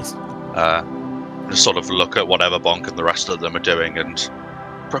 Yes. Just sort of look at whatever Bonk and the rest of them are doing and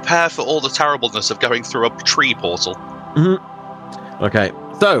prepare for all the terribleness of going through a tree portal. Mm-hmm. Okay,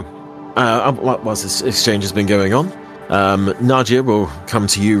 so whilst this exchange has been going on, Nadia will come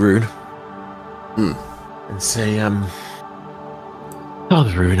to you, Rune, and say, "Oh,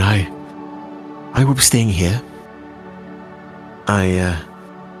 Rune, I will be staying here.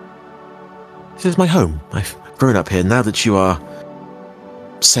 This is my home. I've grown up here. Now that you are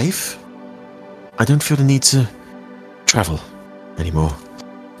safe, I don't feel the need to travel anymore.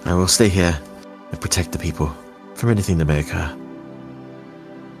 I will stay here and protect the people from anything that may occur."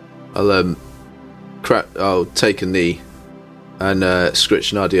 I'll take a knee and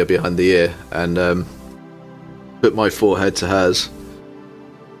scritch Nadia behind the ear and put my forehead to hers,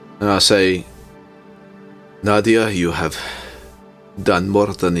 and I'll say, "Nadia, you have done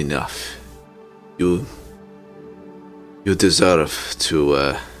more than enough. You deserve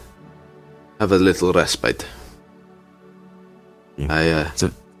to have a little respite. Yeah.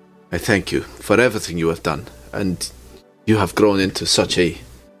 I thank you for everything you have done, and you have grown into such a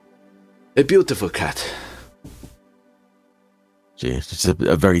beautiful cat." It's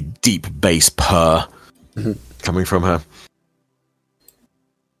a very deep bass purr coming from her.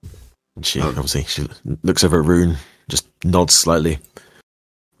 And she looks over at Rune, just nods slightly.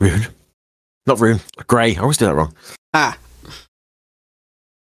 Rune? Not Rune. Grey. I always do that wrong. Ah.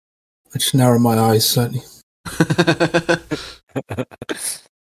 I just narrow my eyes slightly.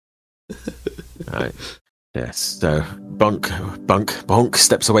 Right. Yes. So Bonk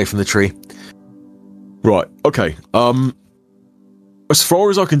steps away from the tree. Right. Okay. As far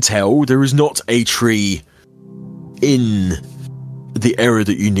as I can tell, there is not a tree in the area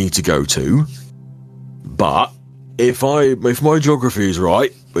that you need to go to. But if my geography is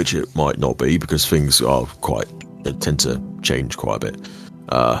right, which it might not be because things tend to change quite a bit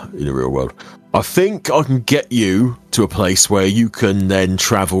in the real world, I think I can get you to a place where you can then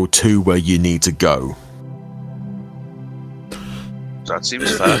travel to where you need to go. That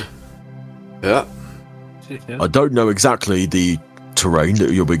seems fair. Yeah. I don't know exactly the terrain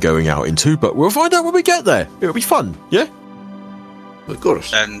that you'll be going out into, but we'll find out when we get there. It'll be fun, yeah? Of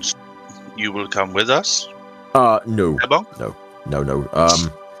course. And you will come with us? No. Bonk? No.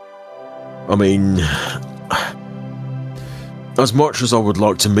 I mean, as much as I would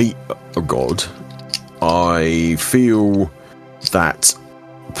like to meet a god, I feel that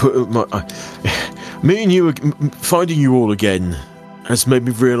me and you, finding you all again, has made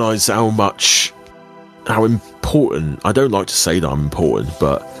me realise how important, I don't like to say that I'm important,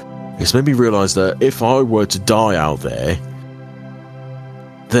 but it's made me realise that if I were to die out there,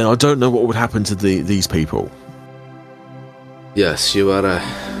 then I don't know what would happen to these people. Yes, you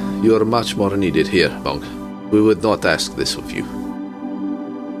are much more needed here, Bonk. We would not ask this of you.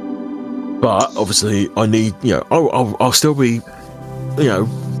 But obviously, I need, I'll still be,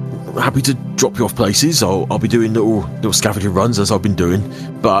 happy to drop you off places. I'll be doing little scavenging runs as I've been doing.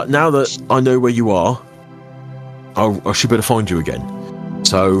 But now that I know where you are, I should be able to find you again.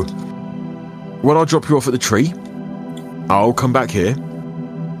 So when I drop you off at the tree, I'll come back here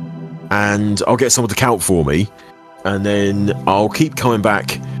and I'll get someone to count for me, and then I'll keep coming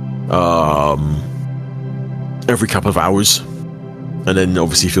back every couple of hours. And then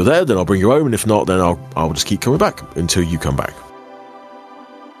obviously if you're there, then I'll bring you home, and if not, then I'll just keep coming back until you come back.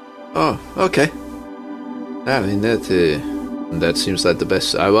 Oh, okay. I mean, that seems like the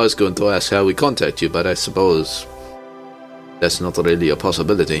best. I was going to ask how we contact you, but I suppose that's not really a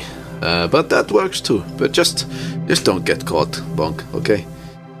possibility. But that works too. But just don't get caught, Bonk, okay?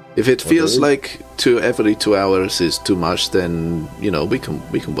 If it feels like every 2 hours is too much, then, we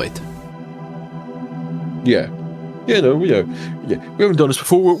can wait. Yeah. Yeah, no, we haven't done this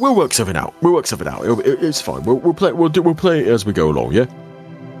before. We'll work something out. It's fine. We'll play it as we go along. Yeah.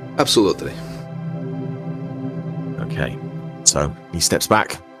 Absolutely. Okay. So he steps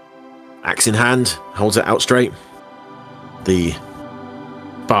back, axe in hand, holds it out straight. The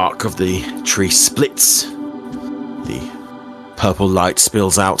bark of the tree splits. The purple light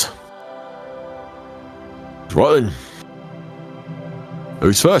spills out. Right then.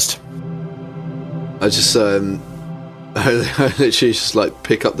 Who's first? I just I literally just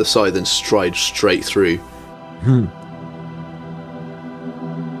pick up the scythe and stride straight through.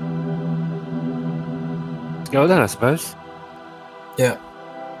 Go then, I suppose. Yeah.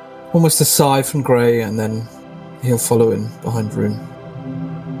 Almost aside from Grey, and then he'll follow in behind Rune.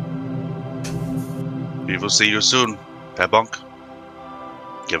 We will see you soon, Herr Bonk.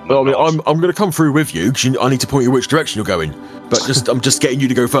 Well, I'm going to come through with you because I need to point you which direction you're going. But I'm just getting you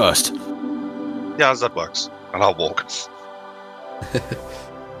to go first. Yeah, that works. And I'll walk.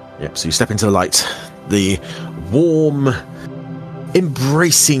 Yep, so you step into the light. The warm,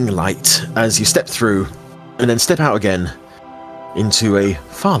 embracing light as you step through and then step out again into a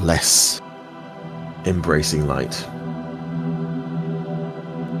far less embracing light.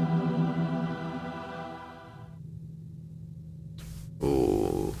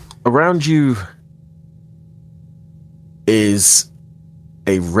 Ooh. Around you is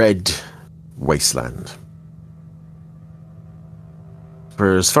a red wasteland.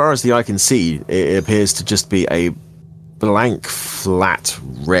 For as far as the eye can see, it appears to just be a blank, flat,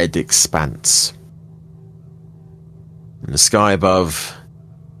 red expanse. And the sky above,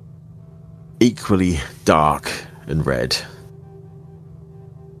 equally dark and red.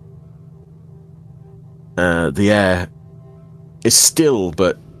 The air is still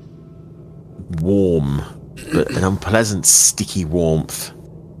but warm, but an unpleasant, sticky warmth.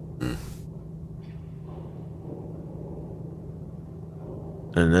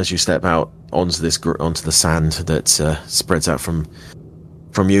 And as you step out onto the sand that spreads out from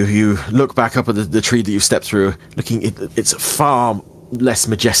you, you look back up at the tree that you've stepped through. It's far less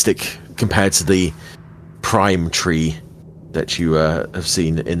majestic compared to the prime tree that you have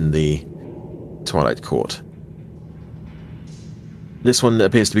seen in the Twilight Court. This one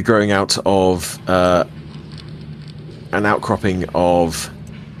appears to be growing out of an outcropping of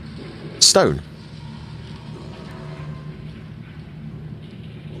stone.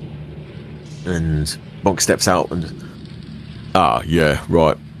 And Bonk steps out and... yeah,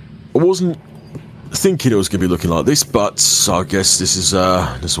 right. I wasn't thinking it was going to be looking like this, but I guess this is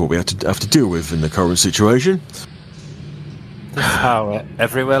what we have to deal with in the current situation. This is how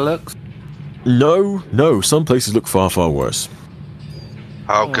everywhere looks? No. Some places look far, far worse.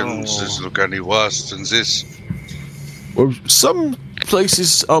 How can this look any worse than this? Well, some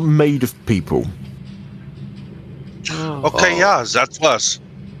places are made of people. Okay, yeah, that's worse.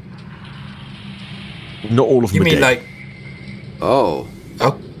 Not all of them You are mean dead. like... Oh.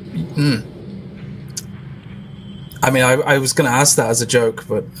 I mean, I was going to ask that as a joke,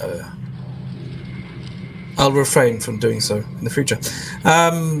 but I'll refrain from doing so in the future.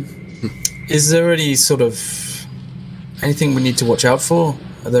 Is there any sort of... anything we need to watch out for?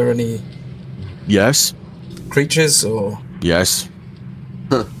 Are there any... Yes. creatures or... Yes.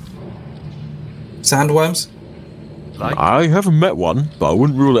 sandworms? I haven't met one, but I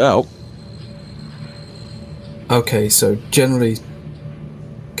wouldn't rule it out. Okay, so generally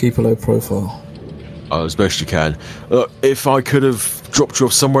keep a low profile. As best you can. If I could have dropped you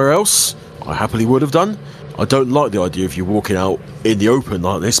off somewhere else, I happily would have done. I don't like the idea of you walking out in the open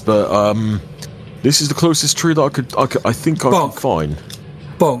like this, but this is the closest tree that I think I can find.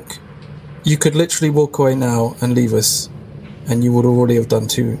 Bonk, you could literally walk away now and leave us, and you would already have done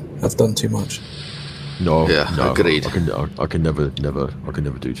too much. No, agreed. I can never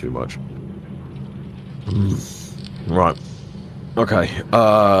do too much. Right. Okay.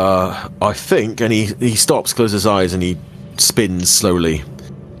 I think, and he stops, closes his eyes, and he spins slowly.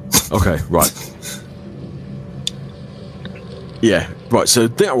 Okay, right. Yeah, right, so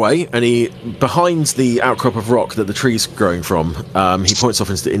that way, and he, behind the outcrop of rock that the tree's growing from, he points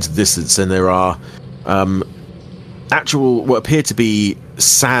off into the distance, and there are actual, what appear to be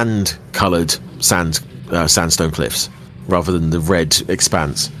sand-coloured sandstone cliffs, rather than the red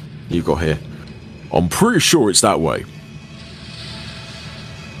expanse you've got here. I'm pretty sure it's that way.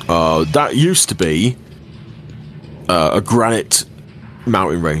 That used to be a granite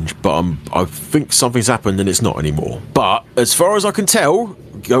mountain range, but I think something's happened and it's not anymore. But as far as I can tell,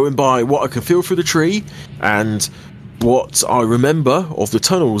 going by what I can feel through the tree and what I remember of the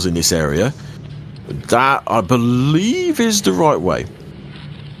tunnels in this area, that I believe is the right way.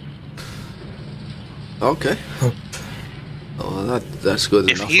 Okay. Oh, that's good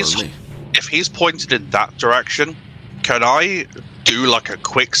enough for me. If he's pointed in that direction, can I do like a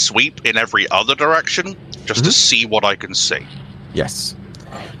quick sweep in every other direction just to see what I can see? Yes.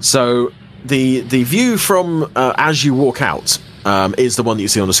 So the view from as you walk out is the one that you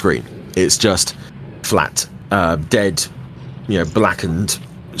see on the screen. It's just flat, dead, blackened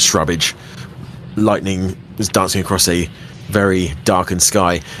shrubbage. Lightning is dancing across a very darkened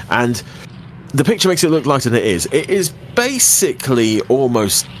sky, and the picture makes it look lighter than it is. It is basically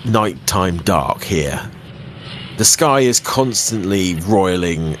almost nighttime dark here. The sky is constantly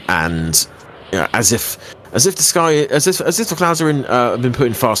roiling, and as if the clouds are have been put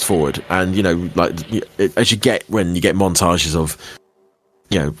in fast forward, and as you get when you get montages of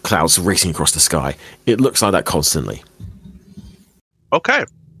clouds racing across the sky, it looks like that constantly. Okay,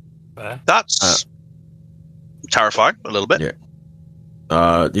 that's terrifying a little bit. Yeah.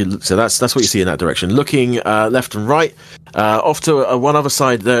 So that's what you see in that direction. Looking left and right, off to one other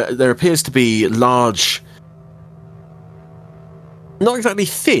side, there appears to be large, not exactly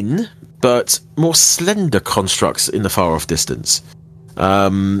thin, but more slender constructs in the far off distance.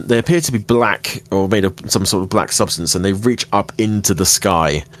 They appear to be black or made of some sort of black substance, and they reach up into the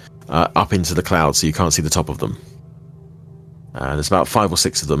sky, up into the clouds, so you can't see the top of them. There's about 5 or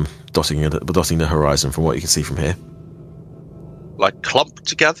 6 of them dotting the horizon from what you can see from here. Like clumped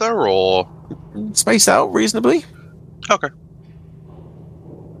together, or spaced out reasonably. Okay.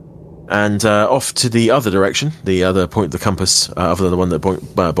 And off to the other direction, the other point of the compass, other than the one that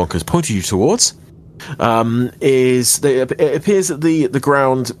Bonkers pointed you towards, it appears that the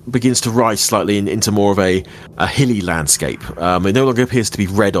ground begins to rise slightly into more of a hilly landscape. It no longer appears to be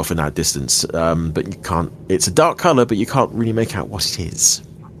red off in that distance, but you can't. It's a dark colour, but you can't really make out what it is.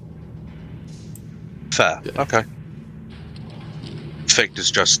 Fair. Okay. Fichte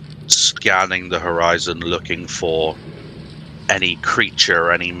is just scanning the horizon, looking for any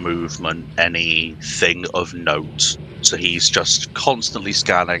creature, any movement, anything of note. So he's just constantly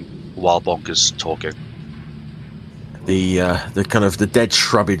scanning while Bonkers talking. The kind of the dead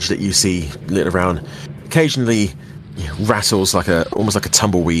shrubbage that you see lit around occasionally rattles almost like a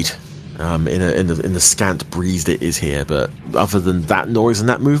tumbleweed in the scant breeze that is here. But other than that noise and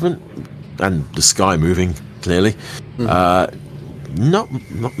that movement, and the sky moving clearly, not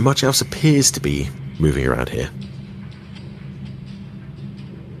much else appears to be moving around here.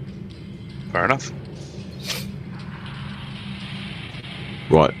 Fair enough.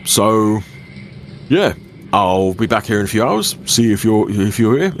 Right, so yeah, I'll be back here in a few hours. See if you're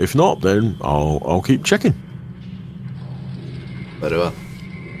here. If not, then I'll keep checking. Very well.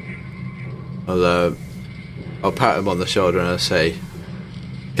 I'll pat him on the shoulder and I'll say,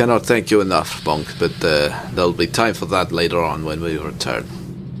 "Cannot thank you enough, Bonk, but there'll be time for that later on when we return."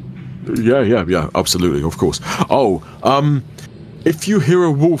 Yeah, absolutely, of course. Oh, if you hear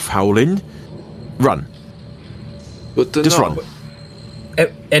a wolf howling, run. Good to Just know. run.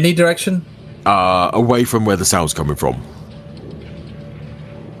 Any direction? Away from where the sound's coming from.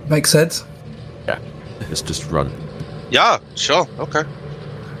 Makes sense. Yeah, let's just run. Yeah, sure. Okay.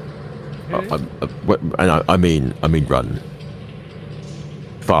 I mean run.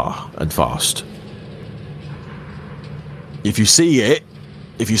 Far and fast. If you see it,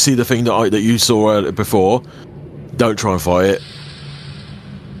 if you see the thing that you saw before, don't try and fight it.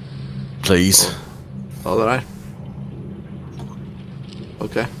 Please. All right.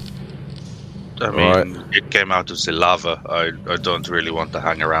 Okay. I mean, it came out of the lava. I don't really want to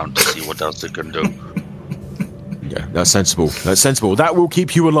hang around to see what else it can do. Yeah, that's sensible. That will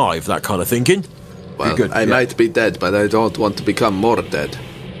keep you alive, that kind of thinking. Well, good. I might be dead, but I don't want to become more dead.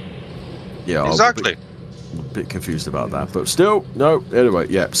 Yeah, exactly. I'm a bit confused about that, but still, no. Anyway,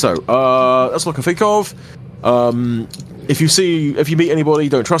 yeah. So, that's what I can think of. If you meet anybody,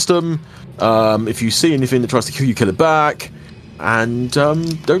 don't trust them. If you see anything that tries to kill you, kill it back, and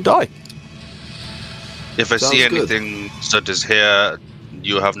don't die. If I Sounds see good. anything that is here,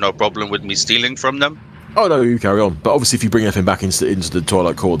 you have no problem with me stealing from them? Oh no, you carry on. But obviously, if you bring anything back into the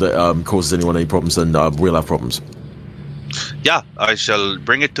Twilight Core that causes anyone any problems, then we'll have problems. Yeah, I shall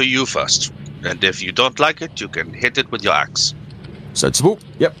bring it to you first. And if you don't like it, you can hit it with your axe. Sensible.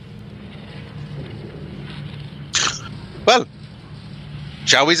 Yep. Well,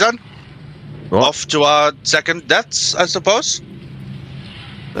 shall we, son? Right. Off to our second deaths, I suppose?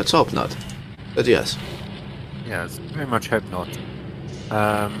 Let's hope not. But yes. Yes, very much hope not.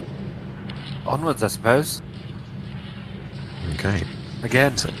 Onwards, I suppose. Okay.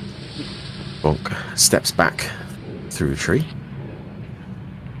 Again. So, Bonk steps back through a tree.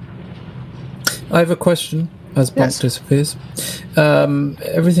 I have a question as Bonk Yes. disappears.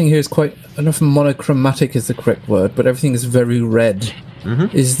 Everything here is quite... I don't know if monochromatic is the correct word, but everything is very red.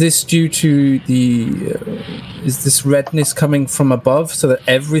 Mm-hmm. Is this due to the... is this redness coming from above so that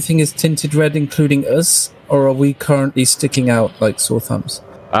everything is tinted red, including us? Or are we currently sticking out like sore thumbs?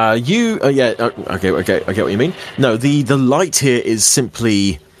 I get what you mean. No, the light here is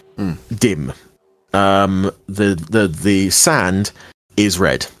simply dim. The sand is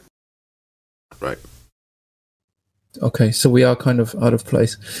red. Right. Okay, so we are kind of out of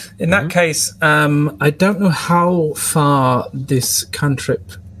place. In that case, I don't know how far this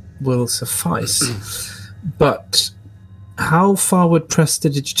cantrip will suffice, but how far would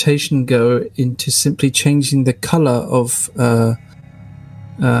prestidigitation go into simply changing the colour of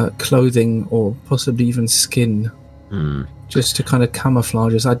clothing or possibly even skin, just to kind of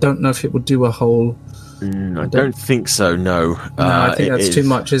camouflage us? I don't know if it would do a whole... I don't think so, no. I think that's too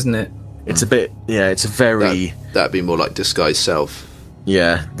much, isn't it? It's a bit... Yeah, it's a very... That'd be more like disguise self.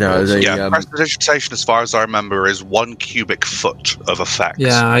 Yeah. No, prestidigitation, as far as I remember, is 1 cubic foot of effect.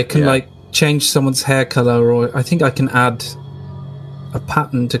 Yeah, I can change someone's hair color, or I think I can add a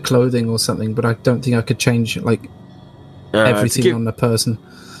pattern to clothing or something, but I don't think I could change everything on the person.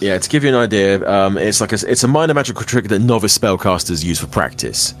 Yeah, to give you an idea, it's a minor magical trick that novice spellcasters use for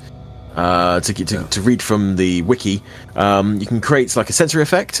practice. To read from the wiki, you can create like a sensory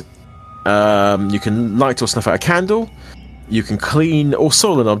effect. You can light or snuff out a candle. You can clean or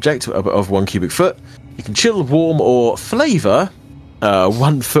soil an object of 1 cubic foot. You can chill, warm, or flavour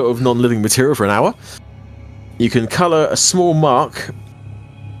 1 foot of non-living material for an hour. You can colour a small mark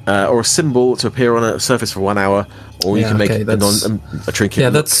or a symbol to appear on a surface for 1 hour, or you can make a trinket. Yeah,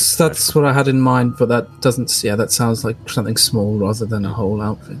 that's what I had in mind, but that doesn't. Yeah, that sounds like something small rather than a whole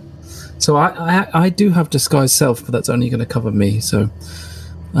outfit. So I do have disguise self, but that's only going to cover me. So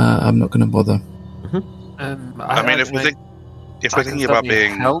I'm not going to bother. I mean, if we're thinking about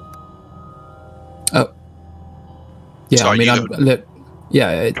being help. Oh, yeah. Sorry, I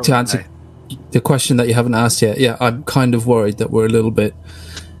mean, to answer the question that you haven't asked yet, yeah, I'm kind of worried that we're a little bit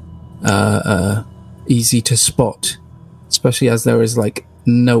easy to spot, especially as there is like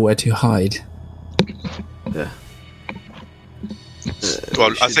nowhere to hide. Yeah.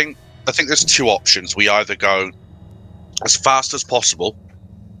 Well, I think there's 2 options. We either go as fast as possible,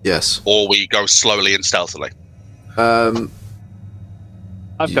 yes, or we go slowly and stealthily. I've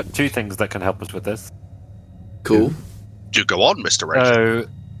got 2 things that can help us with this. Cool. Do go on, Mr. Ranger. So,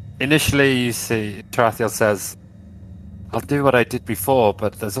 initially, you see, Tarathiel says, I'll do what I did before,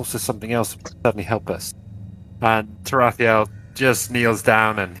 but there's also something else that will certainly help us. And Tarathiel just kneels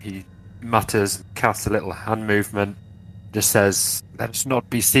down and he mutters, casts a little hand movement, just says, let us not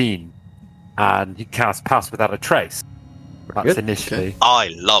be seen. And he casts Pass Without a Trace. That's Good. initially. Okay.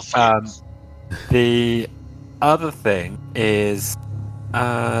 I love you. The other thing is,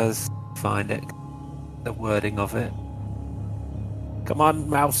 find it, the wording of it. Come on,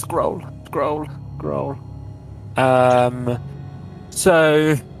 mouse, scroll.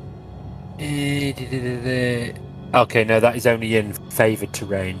 So, okay, no, that is only in favoured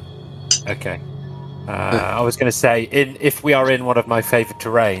terrain. Okay. I was going to say, if we are in one of my favoured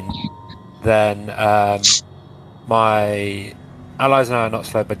terrain, then my allies and I are not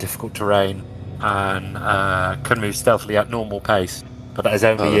slowed by difficult terrain and can move stealthily at normal pace, but that is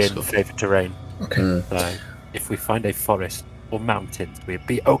only in favoured terrain. Okay. So, if we find a forest or mountains, we'll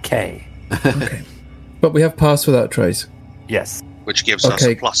be okay. Okay. But we have Pass Without Trace. Yes. Which gives us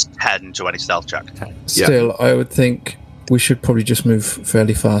a plus 10 to any stealth check. Still, I would think we should probably just move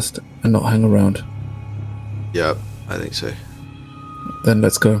fairly fast and not hang around. Yeah, I think so. Then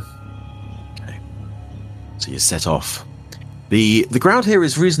let's go. Okay. So you set off. The ground here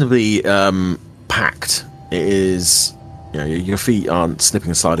is reasonably packed. It is, your feet aren't slipping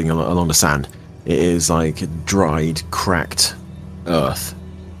and sliding along the sand. It is like dried, cracked earth,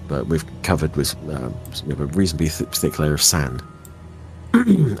 but we've covered with a reasonably thick layer of sand.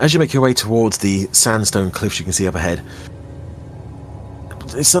 As you make your way towards the sandstone cliffs you can see up ahead,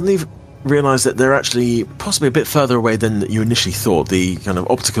 you suddenly realise that they're actually possibly a bit further away than you initially thought. The kind of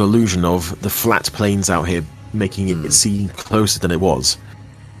optical illusion of the flat plains out here making it seem closer than it was.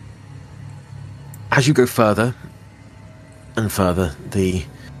 As you go further and further, the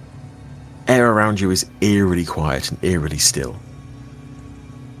air around you is eerily quiet and eerily still.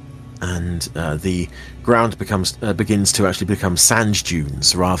 and the ground begins to actually become sand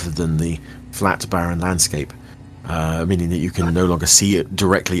dunes rather than the flat, barren landscape, meaning that you can no longer see it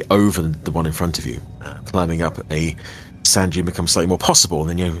directly over the one in front of you. Climbing up a sand dune becomes slightly more possible, and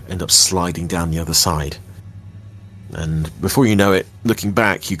then you end up sliding down the other side. And before you know it, looking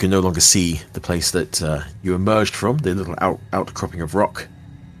back, you can no longer see the place that you emerged from, the little outcropping of rock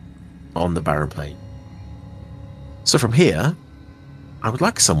on the barren plain. So from here, I would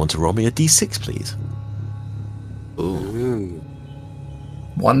like someone to roll me a d6, please. Ooh.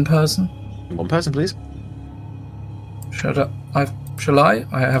 One person? One person, please. Shut up. Shall I?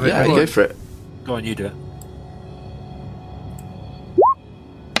 I have it. Yeah, go for it. Go on, you do it.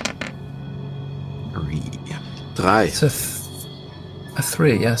 3. 3. It's a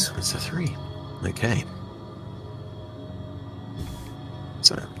 3, yes. It's a 3. Okay.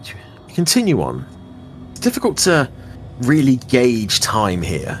 So, you continue on. It's difficult to really gauge time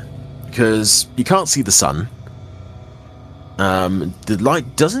here, because you can't see the sun. The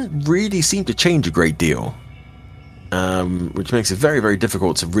light doesn't really seem to change a great deal, which makes it very, very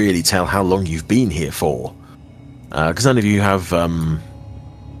difficult to really tell how long you've been here for. Because none of you have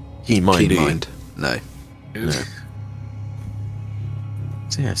keen mind, do you? Mind. No. No.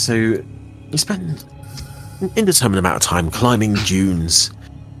 So yeah, so you spend an indeterminate amount of time climbing dunes,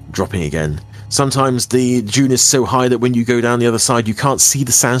 dropping again. Sometimes the dune is so high that when you go down the other side, you can't see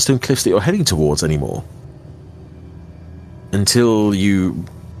the sandstone cliffs that you're heading towards anymore. Until you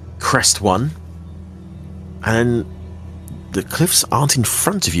crest one, and the cliffs aren't in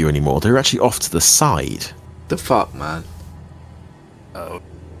front of you anymore. They're actually off to the side. The fuck, man? Oh.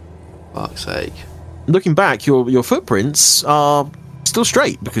 Fuck's sake. Looking back, your footprints are still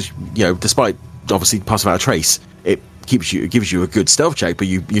straight, because, you know, despite obviously pass without a trace, it gives you a good stealth check, but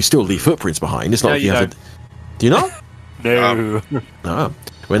you still leave footprints behind. It's not like you have. Do you not? No. No.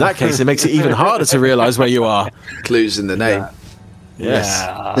 Well, in that case, it makes it even harder to realise where you are. Clues in the name. Yes.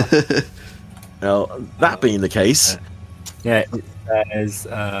 Yeah. Well, that being the case, Yeah, it says,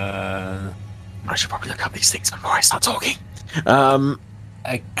 I should probably look up these things before I start talking.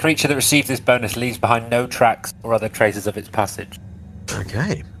 a creature that receives this bonus leaves behind no tracks or other traces of its passage.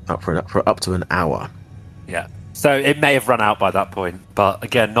 Okay, up to an hour. Yeah. So it may have run out by that point, but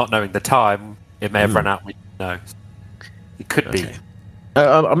again, not knowing the time, it may have run out. We don't know. It could be.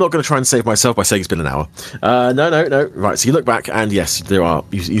 I'm not going to try and save myself by saying it's been an hour. No. Right, so you look back, and yes, there are.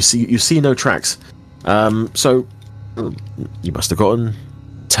 You see no tracks. So you must have gotten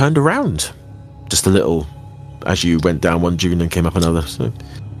turned around just a little as you went down one dune and came up another. So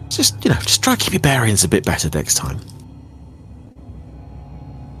just try to keep your bearings a bit better next time.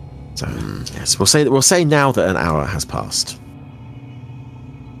 So yes, we'll say now that an hour has passed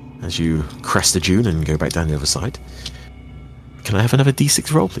as you crest the dune and go back down the other side. Can I have another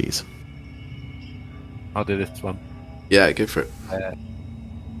d6 roll, please? I'll do this one. Yeah, go for it.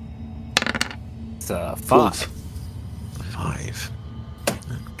 It's 5. 5.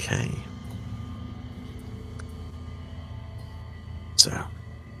 Okay. So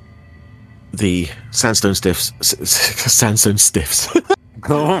the sandstone stiffs.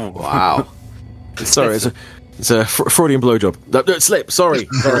 Oh Wow. Sorry, it's a Freudian blowjob. No, slip. Sorry.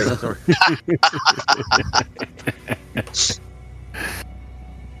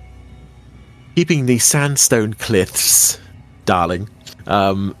 Keeping the sandstone cliffs, darling,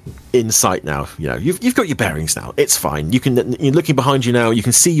 in sight now. You know, you've got your bearings now. It's fine. You're looking behind you now. You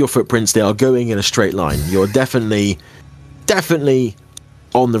can see your footprints. They are going in a straight line. You're definitely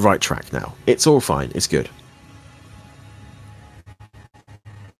on the right track now. It's all fine. It's good.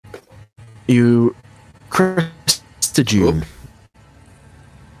 You crest the dune.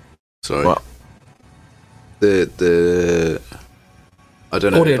 Sorry. What? The I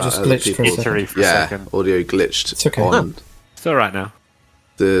don't know. Audio about just other glitched for a people. second. for a Yeah, second. audio glitched. It's okay. On It's all right now.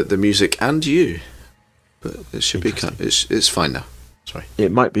 the music and you, but it should be. Interesting. It's fine now. Sorry.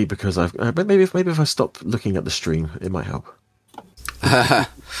 It might be because I've. But maybe if I stop looking at the stream, it might help.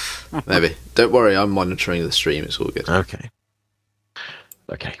 Maybe. Don't worry. I'm monitoring the stream. It's all good. Okay.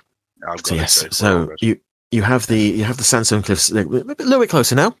 I've got So it yes. saved So already. you have the sandstone cliffs a little bit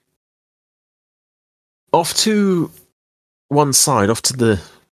closer now. Off to one side, off to the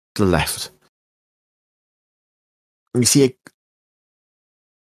left. You see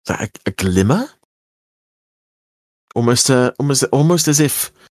a glimmer, almost as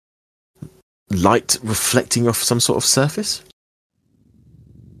if light reflecting off some sort of surface.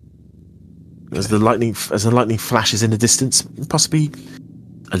 As the lightning flashes in the distance, possibly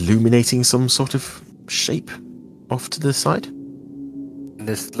illuminating some sort of shape off to the side.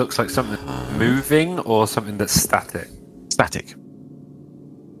 This looks like something moving or something that's static. Static.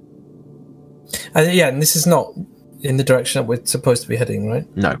 And this is not in the direction that we're supposed to be heading, right?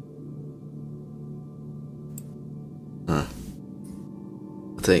 No. I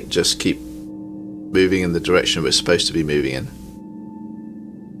think just keep moving in the direction we're supposed to be moving in.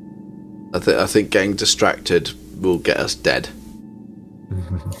 I think getting distracted will get us dead.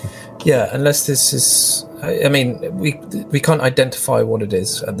 Yeah, unless this is... I mean, we can't identify what it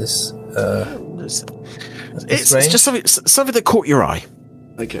is at this... It's just something that caught your eye.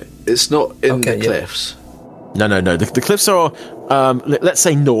 Okay. It's not in the cliffs. No. The cliffs are, let's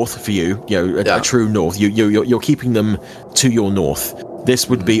say, north for you. A true north. You're keeping them to your north. This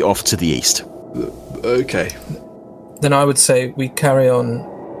would be off to the east. Okay. Then I would say we carry on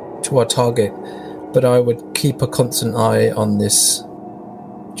to our target, but I would keep a constant eye on this,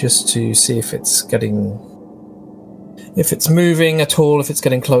 just to see if it's moving at all, if it's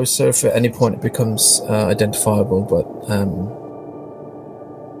getting closer, if at any point it becomes identifiable. But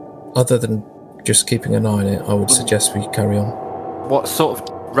other than just keeping an eye on it, I would suggest we carry on. What sort of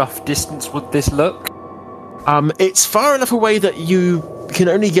rough distance would this look? It's far enough away that you can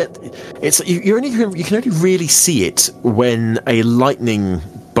only get... You can only really see it when a lightning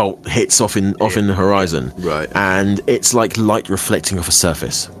bolt hits off in the horizon. Right. And it's like light reflecting off a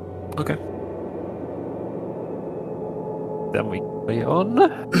surface. Okay. Then we on.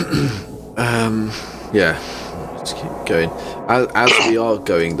 Yeah. Let's keep going. As we are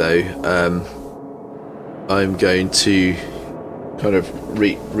going, though, I'm going to kind of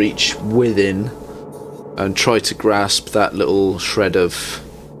reach within and try to grasp that little shred of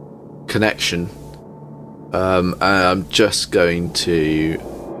connection. And I'm just going to,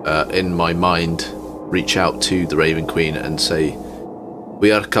 in my mind, reach out to the Raven Queen and say,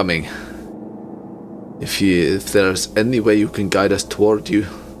 "We are coming. If there's any way you can guide us toward you,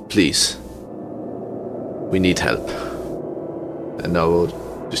 please. We need help." And I will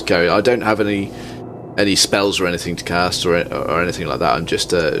just carry. I don't have any spells or anything to cast or anything like that. I'm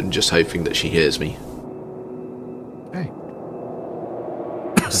just hoping that she hears me. Okay.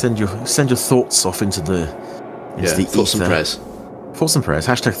 Send your thoughts off into the thoughts and prayers. Thoughts and prayers.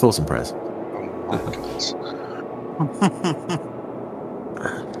 Hashtag thoughts and prayers.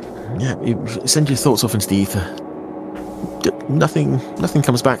 Yeah, you send your thoughts off into the ether. Nothing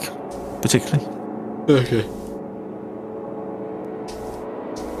comes back, particularly. Okay.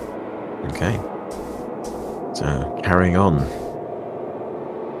 Okay. So, carrying on.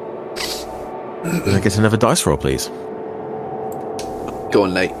 Can I get another dice roll, please? Go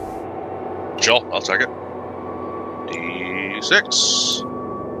on, Nate. Sure, I'll take it. D6.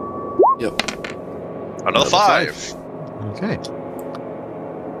 Yep. Another 5. Okay.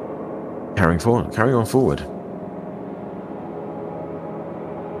 Carrying on forward.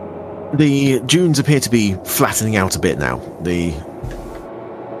 The dunes appear to be flattening out a bit now. The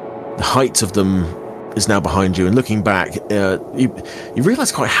height of them is now behind you, and looking back, you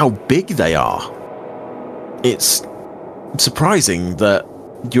realise quite how big they are. It's surprising that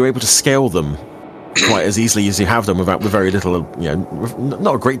you're able to scale them quite as easily as you have them with very little,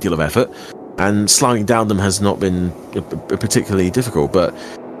 not a great deal of effort, and sliding down them has not been particularly difficult, but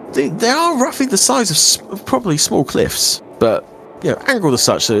they are roughly the size of probably small cliffs, but angled as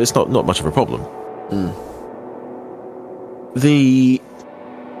such, so it's not much of a problem. The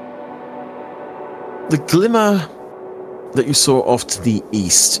glimmer that you saw off to the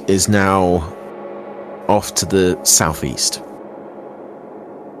east is now off to the southeast.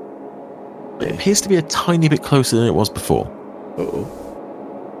 It appears to be a tiny bit closer than it was before.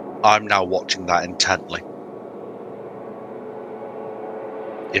 Uh-oh. I'm now watching that intently.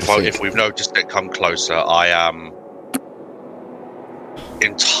 If we've noticed it come closer, I am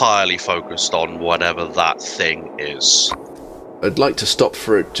entirely focused on whatever that thing is. I'd like to stop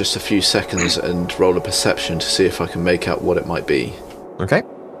for just a few seconds and roll a perception to see if I can make out what it might be. Okay.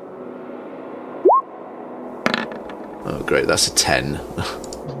 Oh, great, that's a 10.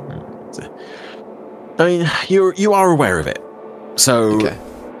 I mean, you are aware of it, so okay.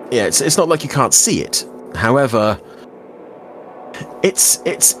 Yeah, it's not like you can't see it. However, it's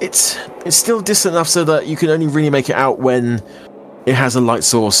still distant enough so that you can only really make it out when it has a light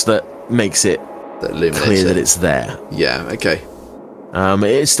source that makes it clear that it's there. Yeah, okay. It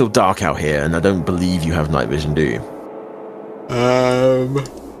is still dark out here, and I don't believe you have night vision, do you?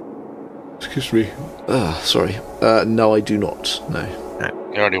 Excuse me. Sorry. No, I do not. No.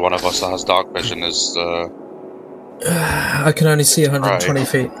 The only one of us that has dark vision is... I can only see 120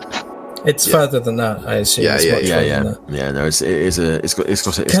 feet. It's further than that, I assume. Yeah. Yeah, no, it's got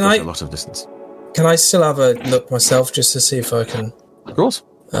a lot of distance. Can I still have a look myself, just to see if I can... Of course.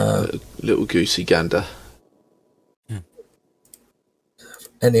 Little goosey gander.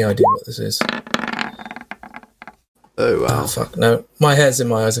 Any idea what this is? Oh, wow. Oh, fuck, no. My hair's in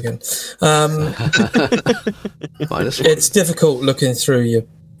my eyes again. -1. It's difficult looking through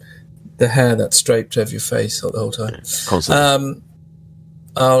the hair that's draped over your face the whole time. Constantly.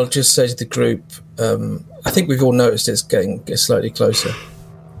 I'll just say to the group, I think we've all noticed it's getting slightly closer.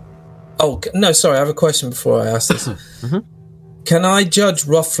 Oh, no, sorry, I have a question before I ask this. Can I judge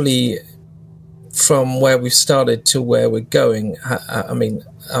roughly from where we've started to where we're going? I mean,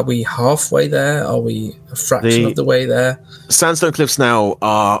 are we halfway there? Are we a fraction of the way there? Sandstone cliffs now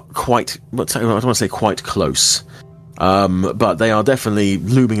are quite, I don't want to say quite close, but they are definitely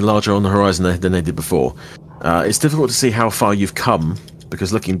looming larger on the horizon than they did before. It's difficult to see how far you've come,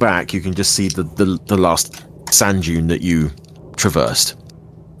 because looking back, you can just see the last sand dune that you traversed.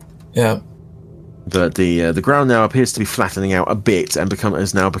 Yeah. But the ground now appears to be flattening out a bit and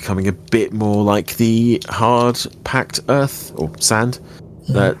is now becoming a bit more like the hard packed earth or sand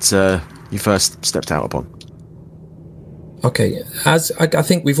that you first stepped out upon. Okay, as I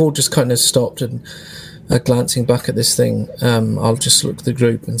think we've all just kind of stopped and glancing back at this thing, I'll just look at the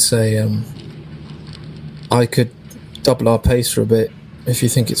group and say, I could double our pace for a bit if you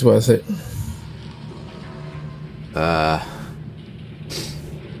think it's worth it.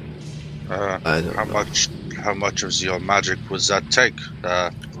 How much of your magic was that take?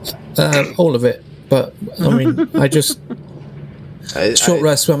 All of it, but I mean, short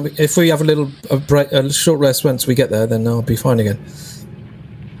rest if we have a short rest once we get there, then I'll be fine again.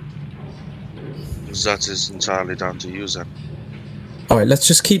 That is entirely down to you, then. All right, let's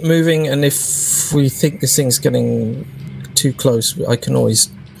just keep moving, and if we think this thing's getting too close, I can always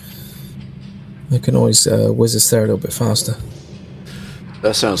whiz us there a little bit faster.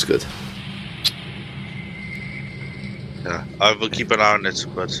 That sounds good. Yeah, I will keep an eye on it,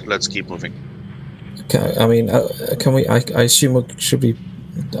 but let's keep moving. Okay, I mean, can we? I assume we should be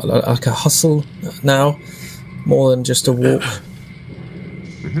like a hustle now, more than just a walk,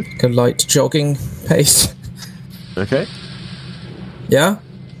 like a light jogging pace. Okay. Yeah.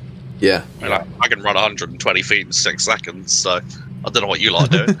 Yeah. I mean, I can run 120 feet in 6 seconds, so I don't know what you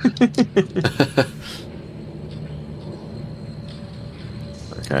like doing.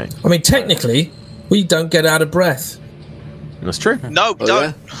 Okay. I mean, technically, we don't get out of breath. That's true. No, we don't.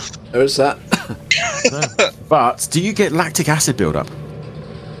 Yeah. There is that. But do you get lactic acid buildup?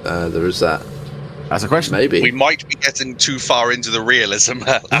 There is that. That's a question. Maybe. We might be getting too far into the realism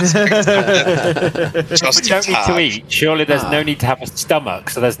aspect. Just We don't need to eat. Surely there's no need to have a stomach,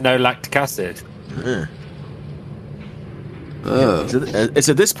 so there's no lactic acid. Yeah. It's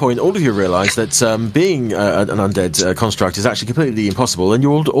at this point all of you realise that being an undead construct is actually completely impossible, and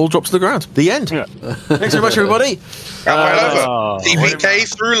you all drop to the ground. The end. Yeah. Thanks very much, everybody. TPK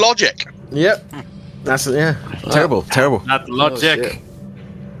through logic. Yep. That's terrible. That logic. Oh,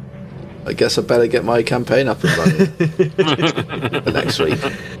 I guess I better get my campaign up and running for next week.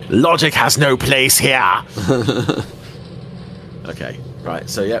 Logic has no place here. Okay. Right.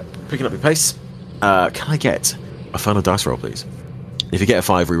 So picking up your pace. Can I get a final dice roll, please? If you get a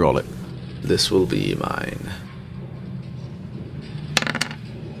 5, re-roll it. This will be mine.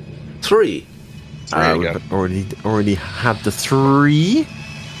 3. We've already had the 3.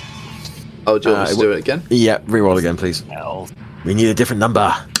 Oh, do you want me to do it again? Yeah, re-roll again, please. We need a different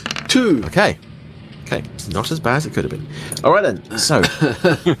number. 2. Okay. Not as bad as it could have been. All right then. So.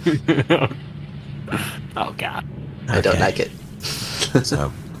 Oh God. I don't like it.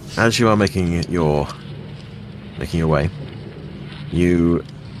 So, as you are making your way, you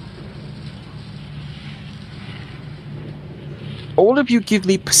all of you give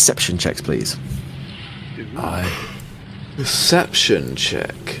me perception checks, please. Perception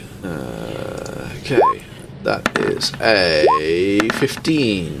check. Okay, that is a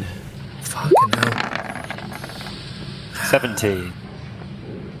 15. Fucking hell. 17.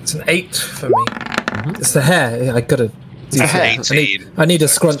 It's an 8 for me. It's the hair. I gotta. It's the hair. I need a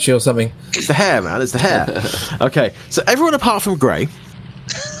scrunchie or something. It's the hair, man. It's the hair. Okay, so everyone apart from Grey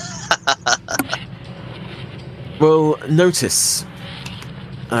will notice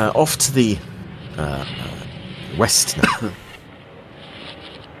off to the west now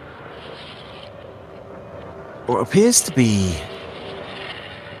what appears to be,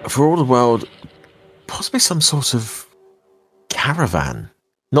 for all the world, possibly some sort of caravan.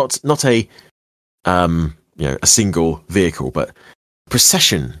 Not a a single vehicle, but a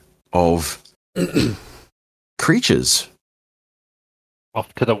procession of creatures.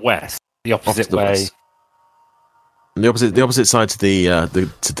 Off to the west, the opposite way. West. The opposite side to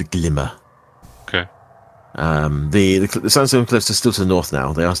the glimmer. Okay. The sandstone cliffs are still to the north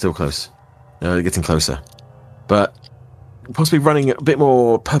now. They are still close. They're getting closer, but possibly running a bit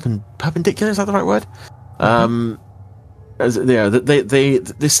more perpendicular. Is that the right word? as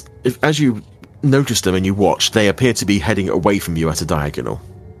you notice them and you watch, they appear to be heading away from you at a diagonal.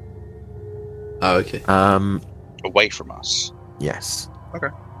 Oh, okay. Away from us. Yes. Okay.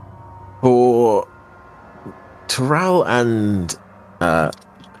 For Taral and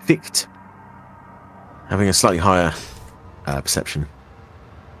Fichte, having a slightly higher perception,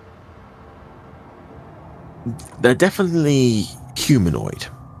 they're definitely humanoid.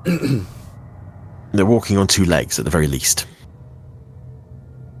 They're walking on two legs at the very least.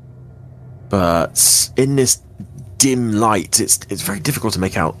 But in this dim light, it's very difficult to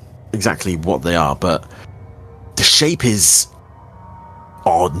make out exactly what they are, but the shape is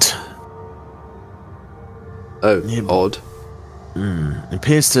odd. Oh, odd. It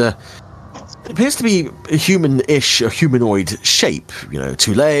appears to be a human-ish, a humanoid shape. You know,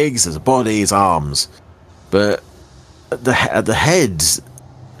 two legs, there's a body, there's arms, but at the head,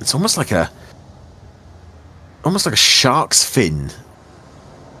 it's almost like a shark's fin.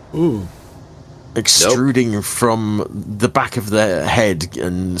 Ooh. Extruding from the back of their head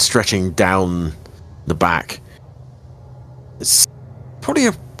and stretching down the back. It's probably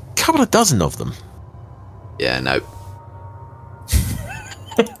a couple of dozen of them. Yeah, no.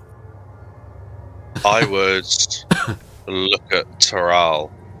 I would look at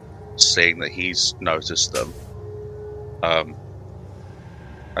Taral, seeing that he's noticed them.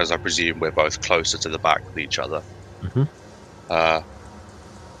 As I presume we're both closer to the back of each other. Mm-hmm.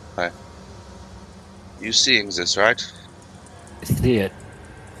 You seeing this, right? I see it.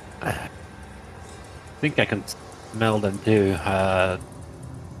 I think I can smell them too. I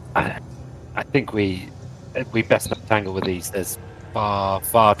think we best not tangle with these. There's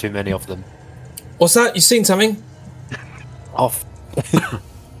far too many of them. What's that? You seen something? Off.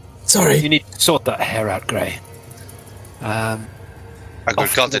 Sorry. You need to sort that hair out, Grey. I could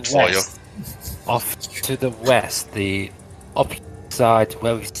cut it for you. Off to the west, the opposite side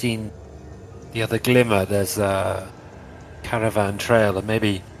where we've seen the other glimmer, there's a caravan trail of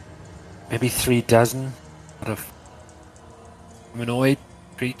maybe 3 dozen sort of humanoid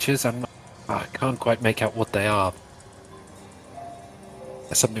creatures. I can't quite make out what they are.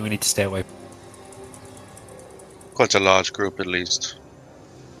 That's something we need to stay away from. Quite a large group, at least.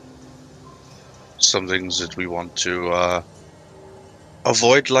 Some things that we want to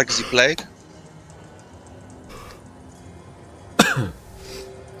avoid, like the plague.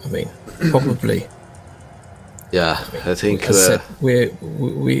 I mean, probably. Yeah, I think As I said, we're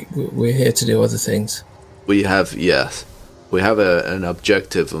here to do other things. we have an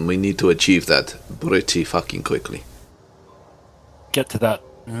objective, and we need to achieve that pretty fucking quickly. Get to that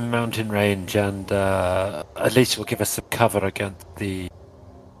mountain range, and at least it will give us some cover against the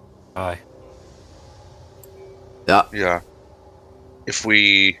eye. Yeah. Yeah. If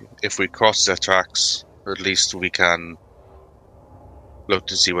we cross their tracks, at least we can look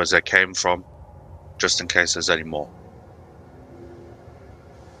to see where they came from, just in case there's any more.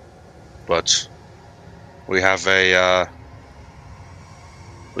 But we have an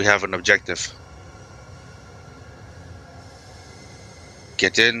objective.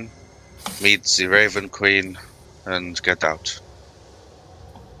 Get in, meet the Raven Queen, and get out.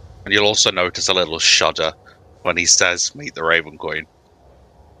 And you'll also notice a little shudder when he says, meet the Raven Queen.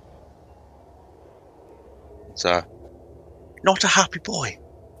 It's not a happy boy.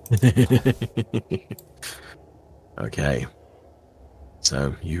 Okay.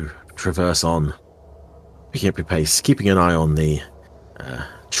 So you traverse on, picking up your pace, keeping an eye on the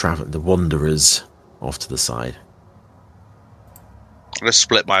the wanderers off to the side. I'm going to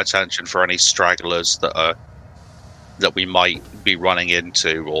split my attention for any stragglers that we might be running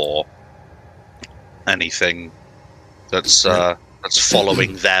into, or anything that's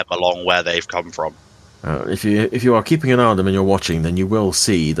following them along where they've come from. If you are keeping an eye on them and you're watching, then you will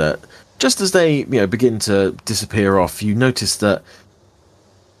see that just as they begin to disappear off, you notice that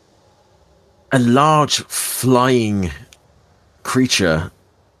a large flying creature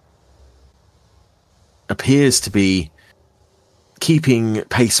appears to be keeping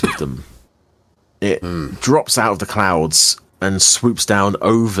pace with them. It drops out of the clouds and swoops down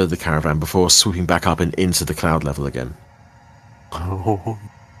over the caravan before swooping back up and into the cloud level again. Oh,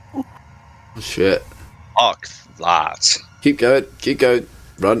 shit. Fuck that. Keep going.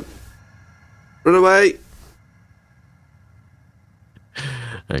 Run away.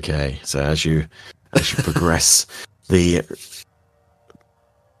 Okay, so as you progress, the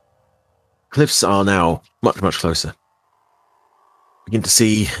cliffs are now much, much closer. Begin to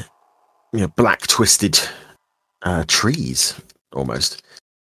see, black twisted trees, almost.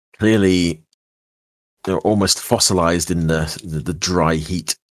 Clearly, they're almost fossilized in the dry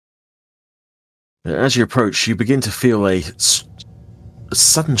heat. As you approach, you begin to feel a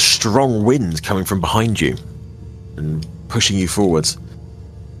sudden strong wind coming from behind you and pushing you forwards.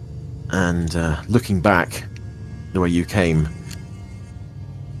 And looking back the way you came,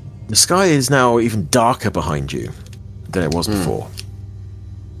 the sky is now even darker behind you than it was before.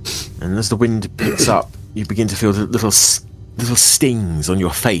 And as the wind picks up, you begin to feel the little stings on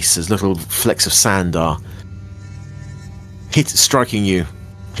your face as little flecks of sand are striking you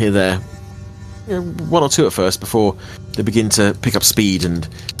here, there. One or two at first before they begin to pick up speed and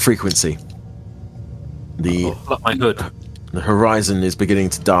frequency. The horizon is beginning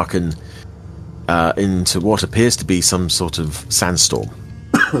to darken into what appears to be some sort of sandstorm.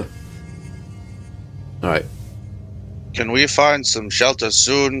 Alright. Can we find some shelter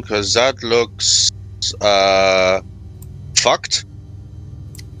soon? Because that looks fucked.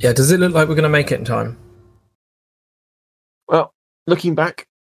 Yeah, does it look like we're going to make it in time? Well, looking back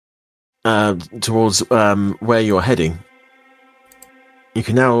towards where you're heading, you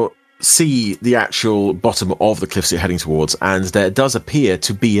can now see the actual bottom of the cliffs you're heading towards, and there does appear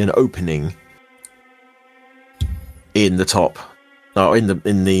to be an opening in the top, or in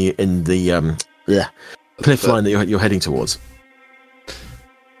the cliff line that you're heading towards.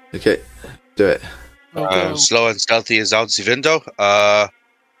 Okay, do it. Slow and stealthy is out the window.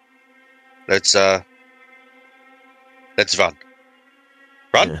 Let's run.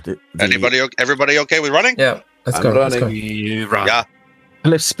 Run. Yeah, everybody okay with running? Yeah, let's go. Running. Let's go. You run. Yeah.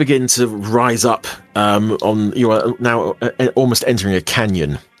 Cliffs begin to rise up. You are now almost entering a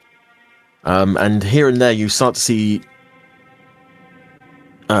canyon, and here and there you start to see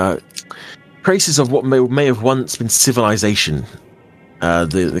traces of what may have once been civilization.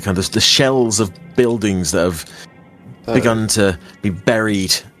 The kind of the shells of buildings that have begun to be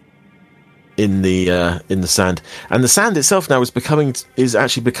buried in the sand, and the sand itself now is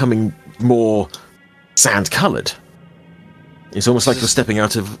actually becoming more sand coloured. It's almost like you're stepping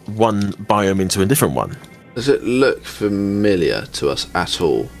out of one biome into a different one. Does it look familiar to us at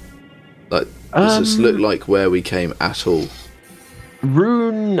all? Like, does this look like where we came at all?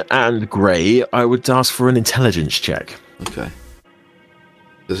 Rune and Grey, I would ask for an intelligence check. Okay.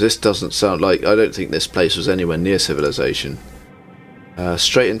 Because this doesn't sound like... I don't think this place was anywhere near civilization.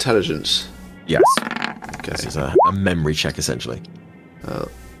 Straight intelligence. Yes. Okay. This is a memory check, essentially.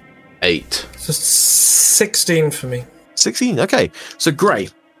 8. So 16 for me. 16, okay. So, Grey.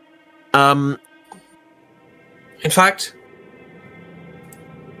 In fact...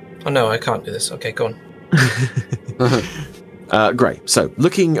 Oh, no, I can't do this. Okay, go on. Grey, so,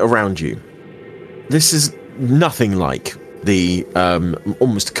 looking around you, this is nothing like the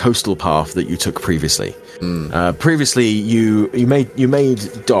almost coastal path that you took previously. Previously, you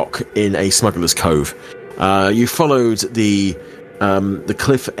made dock in a smuggler's cove. You followed the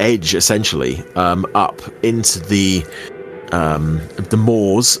cliff edge, essentially, up into the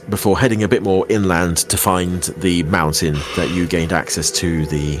moors before heading a bit more inland to find the mountain that you gained access to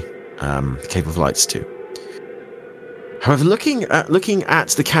the Cape of Lights to. However, looking at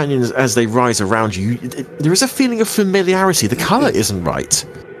the canyons as they rise around you, there is a feeling of familiarity. The colour isn't right,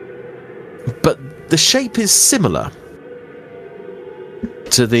 but the shape is similar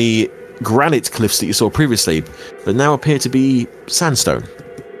to the granite cliffs that you saw previously, but now appear to be sandstone.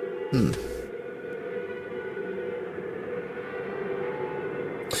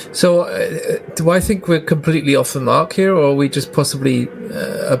 So, do I think we're completely off the mark here, or are we just possibly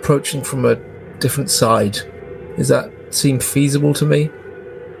approaching from a different side? Does that seem feasible to me?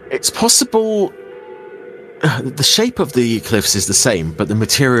 It's possible. The shape of the cliffs is the same, but the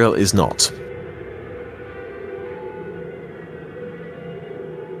material is not.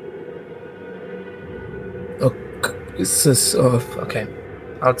 Okay.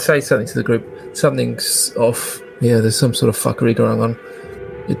 I'll say something to the group. Something's off. Yeah, there's some sort of fuckery going on.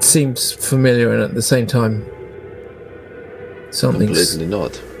 It seems familiar, and at the same time, something's... Completely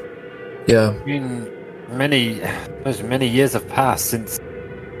not. Yeah. I mean, many years have passed since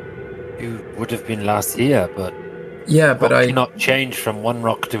you would have been last here, but yeah, but I cannot change from one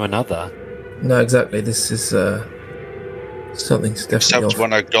rock to another. No, exactly. This is something's definitely Except off.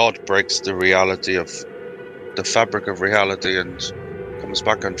 when a god breaks the reality of the fabric of reality and comes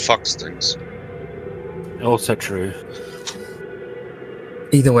back and fucks things. Also true.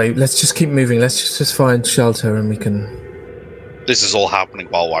 Either way, let's just keep moving. Let's just find shelter, and we can. This is all happening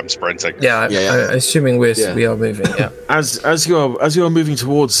while I'm sprinting. Yeah. Assuming we are moving. Yeah. As you are moving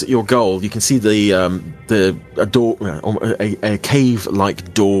towards your goal, you can see a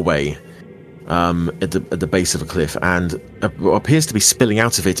cave-like doorway at the base of a cliff, and what appears to be spilling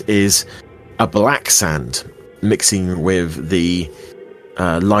out of it is a black sand mixing with the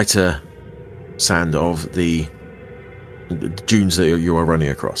lighter sand of the dunes that you are running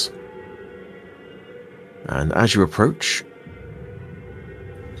across. And as you approach...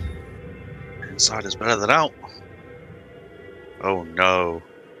 Inside is better than out. Oh no.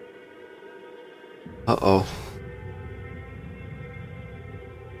 Uh-oh.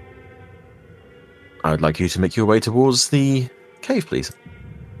 I would like you to make your way towards the cave, please.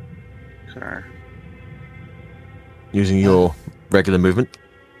 Okay. Using your regular movement.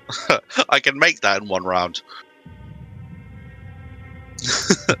 I can make that in one round.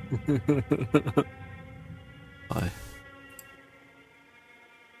 Hi.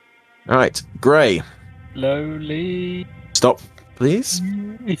 Alright, Grey. Slowly. Stop, please.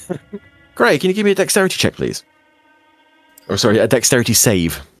 Grey, can you give me a dexterity check, please? Or sorry, a dexterity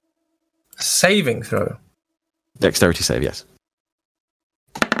save. Saving throw. Dexterity save, yes.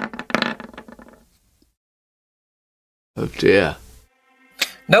 Oh dear.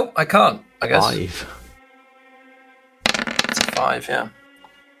 No, I can't, I guess. 5. It's a 5, yeah.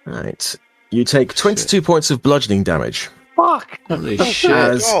 Alright. You take 22 points of bludgeoning damage. Fuck! Holy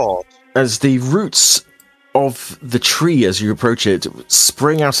shit. As the roots of the tree, as you approach it,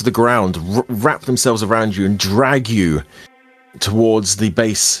 spring out of the ground, wrap themselves around you and drag you towards the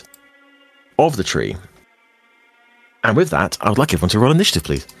base of the tree. And with that, I would like everyone to roll initiative,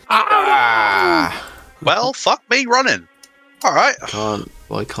 please. Well, fuck me running. Alright.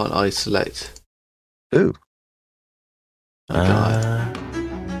 Why can't I select? Ooh. Do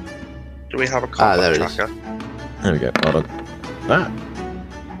we have a combat there it is. tracker? There we go. Hold on. That.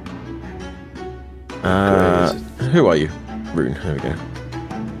 Where is Who are you? Rune. There we go.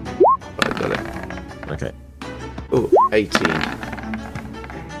 I got it. Okay. Oh, 18.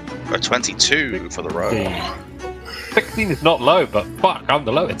 A 22 for the row. 16 is not low, but fuck, I'm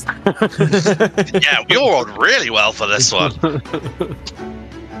the lowest. Yeah, you're on really well for this one.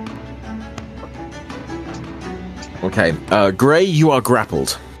 Okay. Grey, you are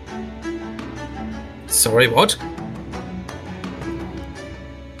grappled. Sorry, what?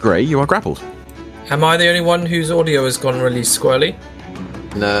 Grey, you are grappled. Am I the only one whose audio has gone really squirrely?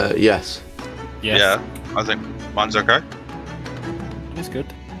 No, yes. Yes. Yeah, I think mine's okay. It's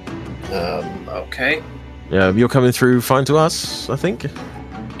good. Okay. Yeah, you're coming through fine to us, I think.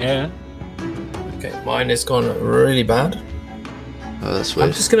 Yeah. Okay, mine has gone really bad. Oh, that's I'm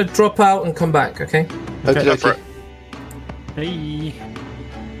weird. just going to drop out and come back, okay? Okay, Go for it. Hey.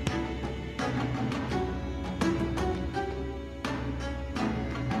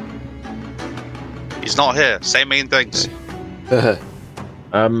 He's not here. Say mean things. I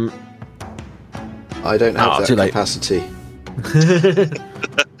don't have that too late. capacity.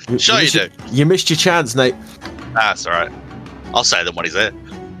 Sure you do. You missed your chance, Nate. That's alright. I'll say them when he's here.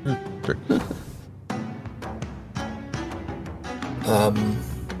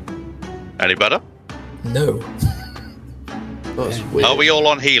 Any better? No. That's weird. Are we all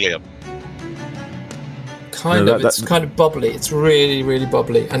on helium? Kind No, of. It's kind of bubbly. It's really, really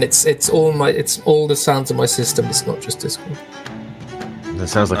bubbly, and it's all the sounds of my system. It's not just Discord. That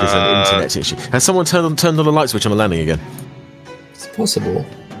sounds like it's an internet issue. Has someone turned on the light switch on the landing again? It's possible,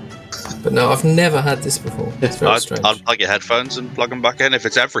 but no, I've never had this before. It's very strange. I'll plug your headphones and plug them back in. If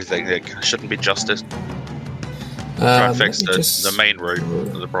it's everything, it shouldn't be justice. Try and fix the main root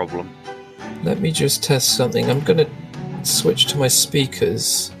of the problem. Let me just test something. I'm going to switch to my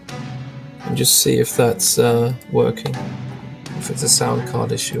speakers and just see if that's working. If it's a sound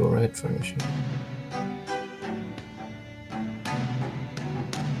card issue or a headphone issue.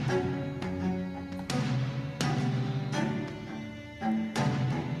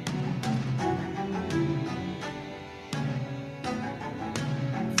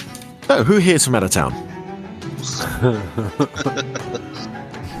 Oh, who here's from out of town?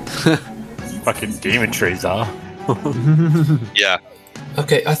 Fucking demon trees are. Yeah.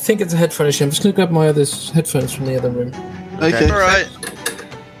 Okay, I think it's a headphone issue. I'm just going to grab my other headphones from the other room. Okay. Alright.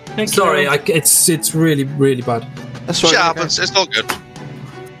 Sorry, it's really, really bad. That's right. Shit happens. It's all good.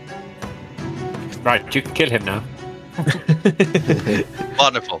 Right, you can kill him now.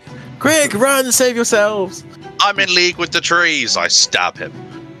 Wonderful. Quick, run, save yourselves! I'm in league with the trees. I stab him.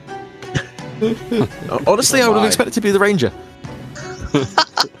 Honestly, I would have expected to be the ranger.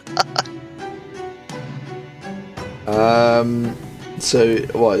 So,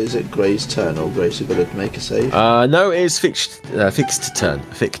 what, is it Grey's turn, or Grey's got to make a save? No, it is fixed turn.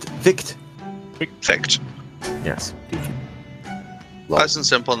 Fichte. Fichte. Yes. Nice and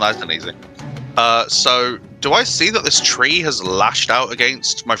simple, nice and easy. So, do I see that this tree has lashed out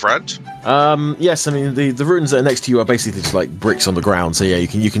against my friend? Yes, I mean, the runes that are next to you are basically just like bricks on the ground, so yeah,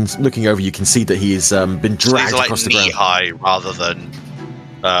 you can looking over, you can see that he has been dragged These are like across the ground. knee-high rather than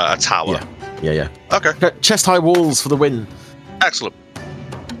a tower. Yeah. Okay. Chest high walls for the win. Excellent.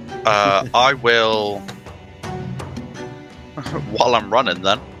 I will, while I'm running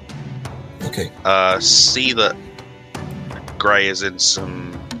then, Okay. see that Grey is in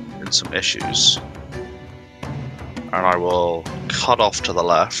some issues. And I will cut off to the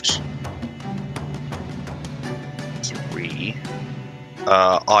left. 3.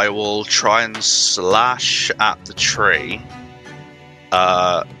 I will try and slash at the tree.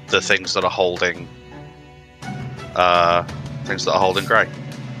 The things that are holding Grey.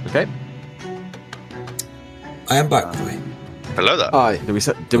 Okay. I am back, by the way. Hello there. Hi. Do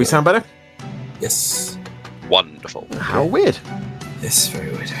we sound better? Yes. Wonderful. How weird. Yes,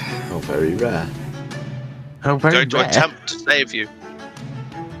 very weird. Oh, very rare. How very Going to rare. attempt to save you.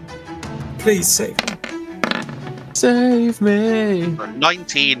 Please save me. Save me.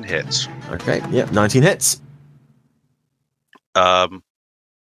 19 hits. Okay. Yep. 19 hits. And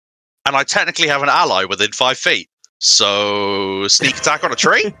I technically have an ally within 5 feet. So sneak attack on a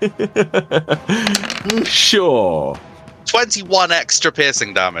tree. Sure. 21 extra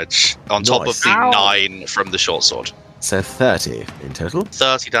piercing damage on top of Nice. the Ow. 9 from the short sword. So 30 in total.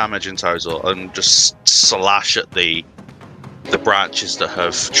 30 damage in total, and just slash at the branches that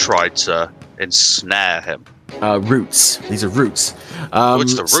have tried to ensnare him. Roots. These are roots.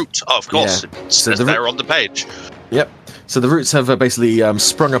 It's the root. Oh, of course. yeah. It So says the there on the page. Yep. So the roots have basically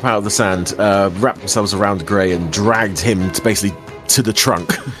sprung up out of the sand, wrapped themselves around Grey, and dragged him to the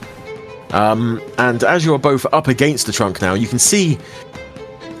trunk. And as you're both up against the trunk now, you can see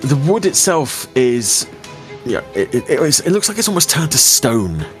the wood itself is. Yeah, it looks like it's almost turned to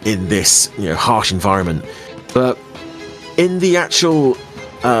stone in this harsh environment, but in the actual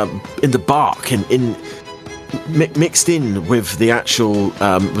in the bark and mixed in with the actual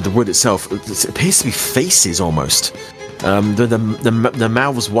with the wood itself, it appears to be faces almost. The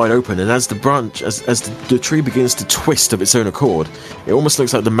mouths wide open, and as the branch, as the tree begins to twist of its own accord, it almost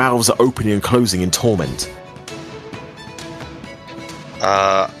looks like the mouths are opening and closing in torment.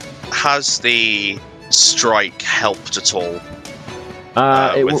 Has the strike helped at all?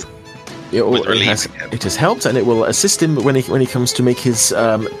 It relieving him? has helped, and it will assist him when he comes to make his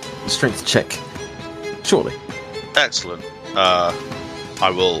strength check shortly. Excellent. I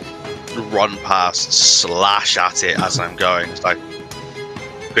will run past, slash at it as I'm going. It's like,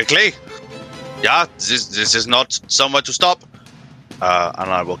 quickly! Yeah, this is not somewhere to stop.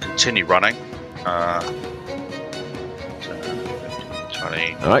 And I will continue running.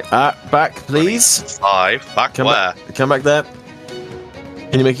 20. All right, back, please. 5. Back Come where? Come back there.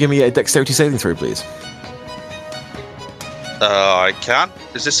 Can you give me a dexterity saving throw, please? I can.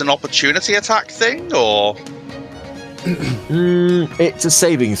 Is this an opportunity attack thing, or? It's a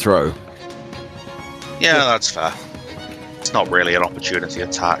saving throw. Yeah, that's fair. It's not really an opportunity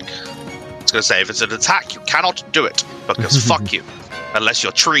attack. I was going to say, if it's an attack, you cannot do it, because fuck you. Unless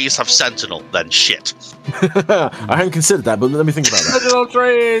your trees have sentinel, then shit. I hadn't considered that, but let me think about that. Sentinel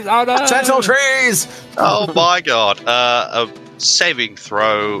trees! Oh no! Sentinel trees! Oh my god. A saving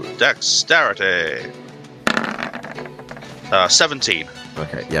throw, dexterity. 17.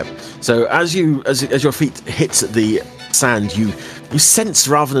 Okay, yep. So as your feet hit the sand, you sense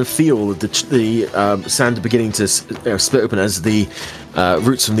rather than feel the sand beginning to split open as the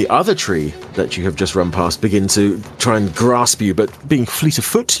roots from the other tree that you have just run past begin to try and grasp you. But being fleet of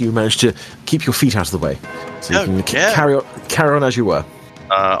foot, you manage to keep your feet out of the way, so you can carry on as you were.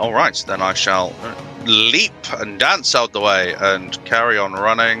 All right, then I shall leap and dance out the way and carry on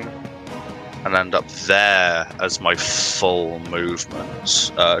running. And end up there as my full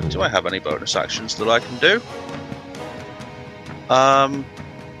movement. Do I have any bonus actions that I can do?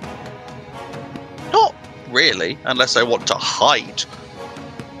 Not really, unless I want to hide.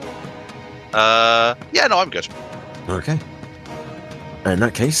 Yeah, no, I'm good. Okay. In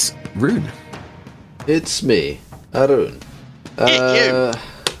that case, Rune. It's me, Rune. You.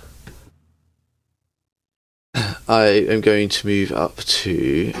 I am going to move up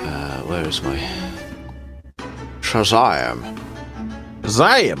to where is my Taral?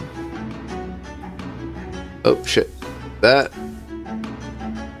 Zayam. Oh shit! There.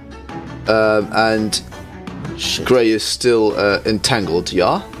 And Shit. Grey is still entangled.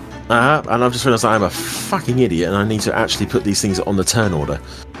 Yeah. And I've just realised I'm a fucking idiot, and I need to actually put these things on the turn order.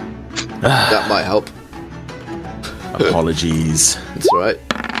 That might help. Apologies. That's all right.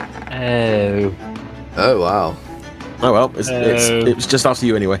 Oh. Oh wow. Oh well, it was just after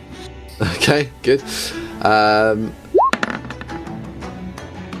you anyway. Okay, good. I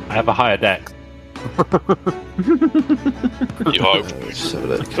have a higher dex. You hope. Let's have a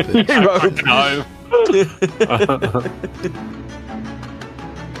look. No.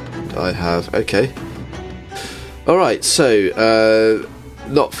 And I have... Okay. Alright, so,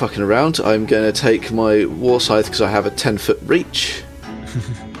 not fucking around. I'm going to take my war scythe because I have a 10-foot reach.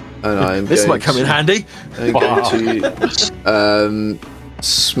 And I'm this might come in handy. I'm going to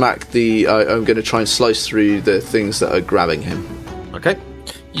smack the... I'm going to try and slice through the things that are grabbing him. Okay.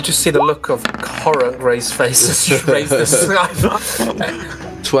 You just see the look of horror on Gray's face as you raise the scythe.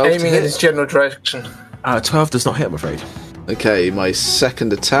 12 aiming in his general direction. 12 does not hit, I'm afraid. Okay, my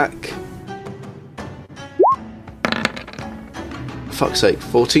second attack. Fuck's sake,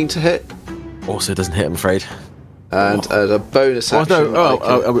 14 to hit. Also doesn't hit, I'm afraid. And as a bonus action...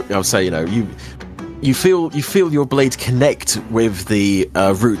 I'll say, you feel your blade connect with the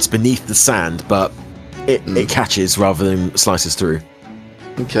roots beneath the sand, but it catches rather than slices through.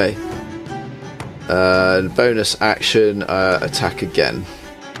 Okay. Bonus action, attack again.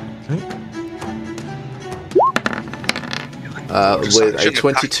 Okay. With a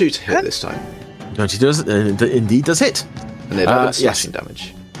 22 to hit this time. 22 indeed does hit. And 11 slashing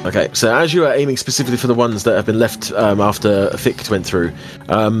damage. Okay, so as you are aiming specifically for the ones that have been left after Fichte went through,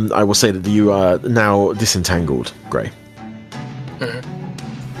 I will say that you are now disentangled, Grey.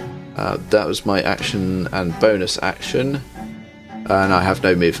 That was my action and bonus action. And I have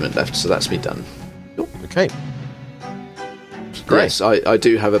no movement left, so that's me done. Okay. Grey. Yes, I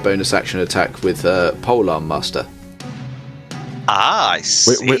do have a bonus action attack with Polearm Master. Ah, I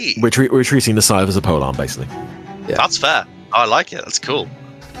see. We're treating the scythe as a polearm, basically. Yeah. That's fair. I like it. That's cool.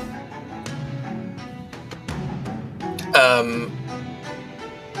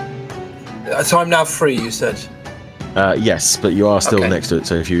 So I'm now free, you said? Yes, but you are still Okay. next to it,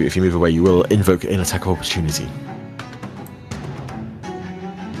 so if you move away, you will invoke an attack of opportunity.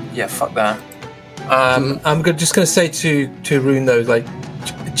 Yeah, fuck that. I'm just going to say to Rune, though, like,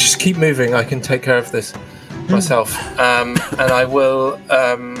 just keep moving. I can take care of this myself. And I will...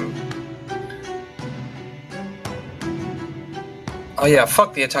 Oh, yeah,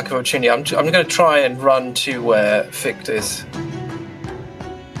 fuck the attack of opportunity. I'm going to try and run to where Fichte is.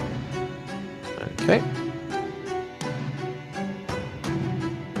 Okay.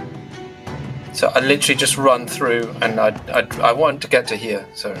 So I literally just run through, and I want to get to here.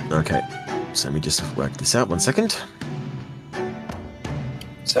 So Okay. So let me just work this out 1 second.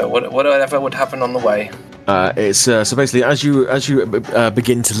 So whatever would happen on the way. It's so basically as you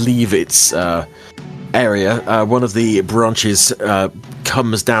begin to leave its area, one of the branches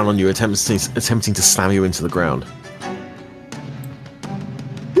comes down on you, attempting to slam you into the ground.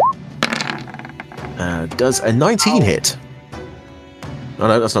 Does a 19 hit? Oh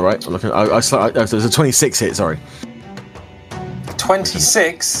no, that's not right. I'm looking. There's a 26 hit. Sorry.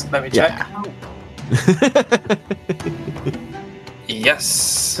 26. Let me check. Yeah.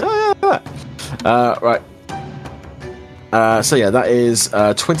 Yes. Right. So yeah, that is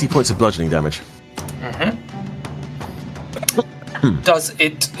 20 points of bludgeoning damage. Does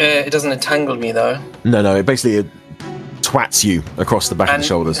it? It doesn't entangle me though. No. It basically twats you across the back of the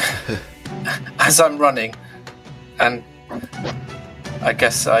shoulders. As I'm running, and I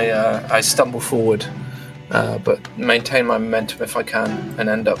guess I stumble forward, but maintain my momentum if I can, and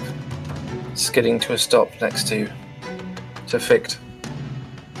end up skidding to a stop next to Fichte.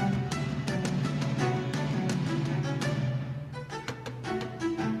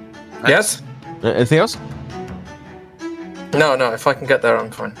 Yes? Anything else? No. If I can get there,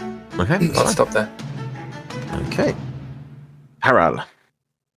 I'm fine. Okay. I'll stop there. Okay. Taral.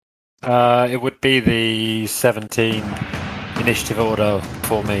 It would be the 17 initiative order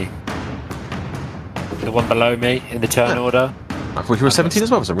for me. The one below me in the turn order. I thought you were 17 as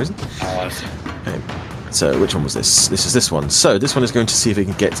well for some reason. Okay. So which one was this? This is this one. So this one is going to see if it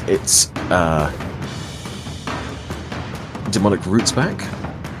can get its demonic roots back.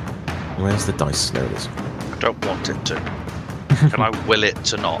 Where's the dice? There it is. I don't want it to. Can I will it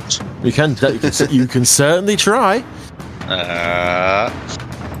to not? You can certainly try.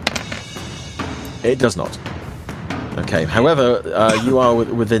 It does not. Okay. However, you are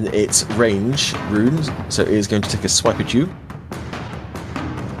within its range, Rune, so it is going to take a swipe at you.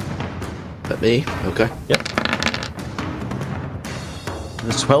 At me? Okay. Yep.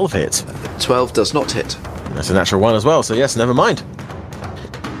 The 12 hit. 12 does not hit. That's a natural one as well, so yes, never mind.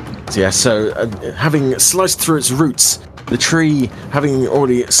 So yeah, so having sliced through its roots, the tree, having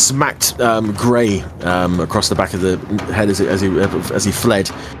already smacked Grey across the back of the head as he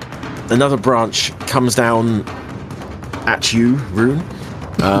fled, another branch comes down at you, Rune.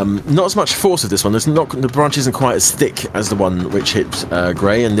 Not as much force of this one. The branch isn't quite as thick as the one which hit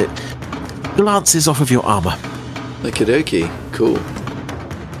Grey, and it glances off of your armour. Okie dokie. Cool.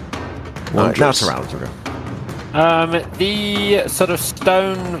 Right, now Taral. The sort of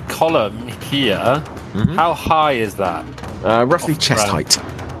stone column here, how high is that? Roughly Off the chest ground.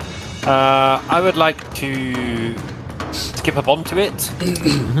 height. I would like to skip up onto it,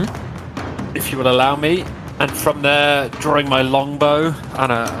 if you will allow me. And from there, drawing my longbow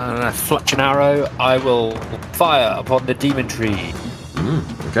and a fletch and arrow, I will fire upon the demon tree.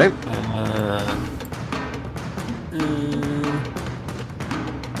 Okay.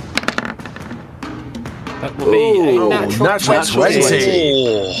 That will be a natural 20.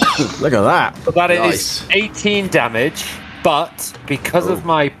 Look at that. So that Nice. is 18 damage, but because of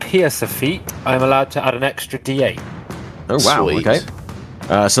my piercer feat, I'm allowed to add an extra d8. Oh, wow. Sweet.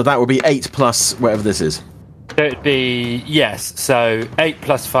 Okay. So that would be 8 plus whatever this is. So it'd be, yes, so 8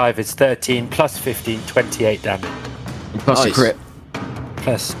 plus 5 is 13, plus 15, 28 damage. Plus a Nice. crit.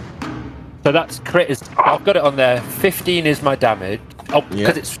 Plus. So that's crit is, I've got it on there, 15 is my damage. Oh, because Yeah.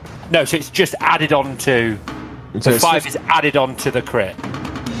 it's, no, so it's just added on to, So the it's 5 is added on to the crit.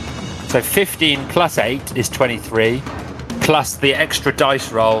 So 15 plus 8 is 23, plus the extra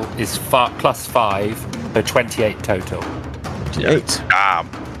dice roll is plus 5, so 28 total. 8. Damn.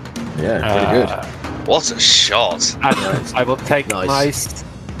 Yeah, pretty good. What a shot. And I will take Nice. my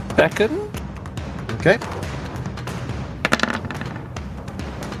second Okay.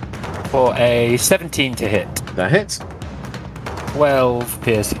 for a 17 to hit. That hits. 12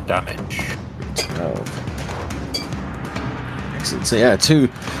 piercing damage. 12. Excellent. So yeah, two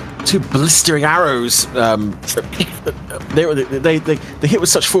blistering arrows. They hit with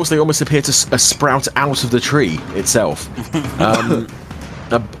such force they almost appear to sprout out of the tree itself.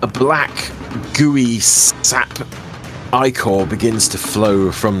 A black, gooey sap ichor begins to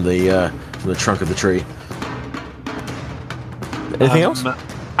flow from the trunk of the tree. Anything else?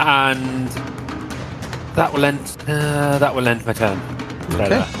 And that will end my turn.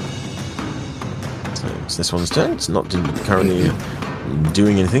 Okay. So it's this one's turn. It's not currently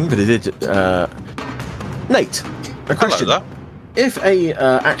doing anything, but it did. Nate, a question. Hello there. If a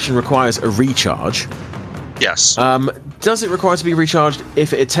action requires a recharge, Yes. does it require to be recharged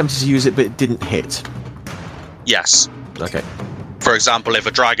if it attempted to use it but it didn't hit? Yes. Okay. For example, if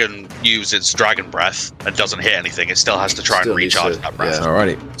a dragon uses its dragon breath and doesn't hit anything, it still has to try Still and needs recharge to- that breath. yeah.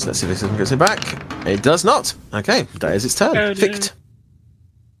 Alrighty. So let's see if this gets it back. It does not. Okay. That is its turn. Oh, no. Fichte.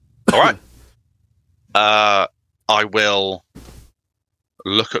 All right. I will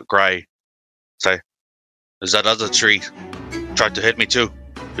look at Grey. Say, "Is that other tree tried to hit me too?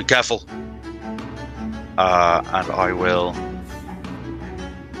 Be careful." And I will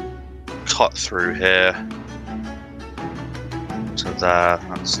cut through here. So there,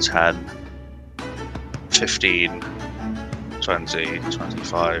 that's 10, 15, 20,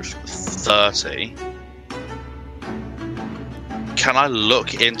 25, 30. Can I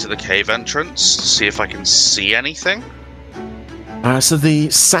look into the cave entrance, see if I can see anything? So the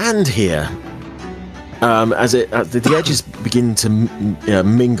sand here, as the edges begin to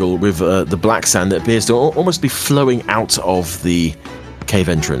mingle with the black sand that appears to almost be flowing out of the cave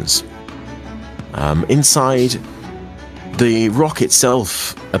entrance. Inside, the rock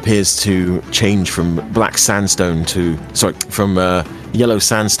itself appears to change from black sandstone from yellow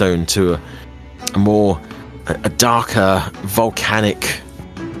sandstone to a darker volcanic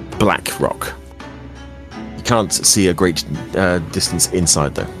black rock. You can't see a great distance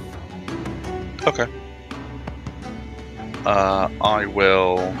inside, though. Okay. I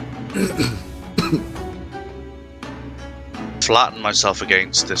will flatten myself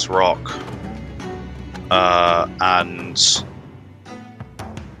against this rock and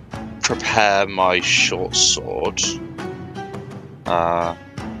prepare my short sword. I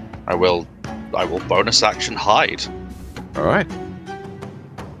will bonus action hide, All right.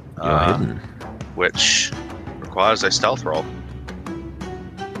 You're hidden. which requires a stealth roll.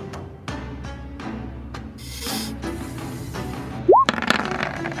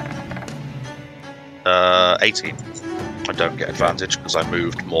 Uh, 18. I don't get advantage because I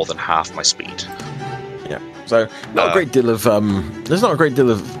moved more than half my speed. Yeah. So not a great deal of there's not a great deal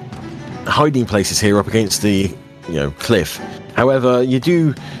of hiding places here up against the cliff. However, you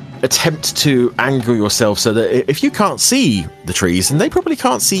do attempt to angle yourself so that if you can't see the trees, then they probably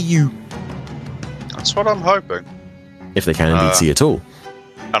can't see you, That's what I'm hoping. if they can indeed see at all.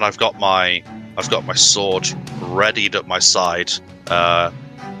 And I've got my sword readied at my side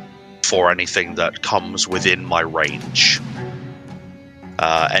for anything that comes within my range.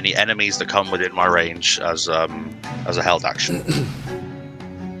 Any enemies that come within my range as a held action,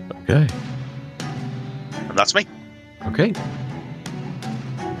 Okay. and that's me. Okay.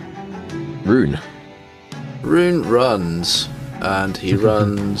 Rune. Rune runs, and he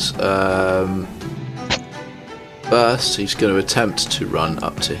runs First, he's going to attempt to run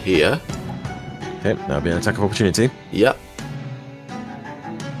up to here. Okay, that'll be an attack of opportunity. Yep.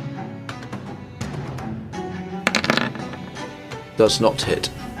 Does not hit.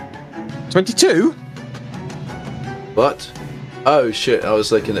 22? But, oh shit, I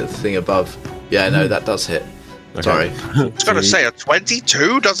was looking at the thing above. Yeah, no, that does hit. Okay. Sorry. I was going to say a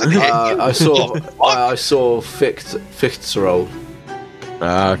 22 doesn't hit. I saw Fichte's roll.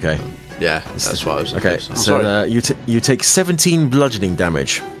 Okay. Yeah, that's what I was. Okay, I'm so sorry. you take 17 bludgeoning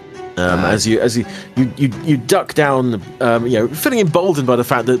damage. As you duck down, feeling emboldened by the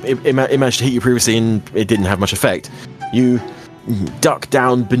fact that it managed to hit you previously and it didn't have much effect. You duck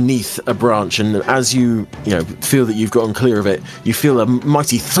down beneath a branch, and as you feel that you've gotten clear of it, you feel a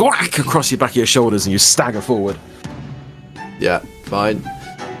mighty thwack across your back of your shoulders, and you stagger forward. Yeah, fine.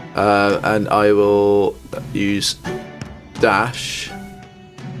 And I will use dash.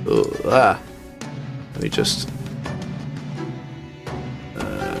 Let me just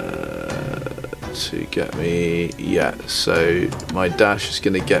to get me. Yeah, so my dash is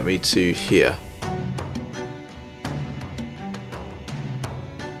going to get me to here.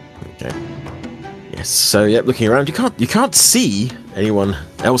 Okay. Yes. So looking around, you can't see anyone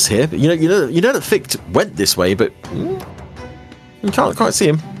else here. But you know that Fichte went this way, but you can't quite see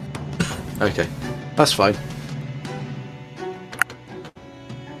him. Okay, that's fine.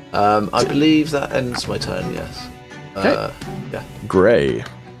 I believe that ends my turn. Yes. Okay. Yeah. Grey.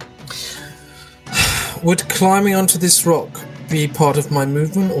 Would climbing onto this rock be part of my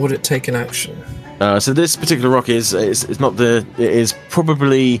movement, or would it take an action? So this particular rock is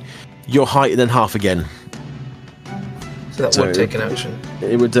probably your height and then half again. So that would take an action.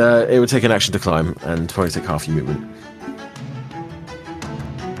 It would take an action to climb and probably take half your movement.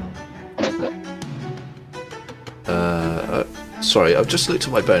 Sorry, I've just looked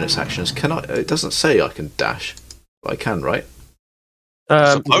at my bonus actions. Can I? It doesn't say I can dash, but I can, right?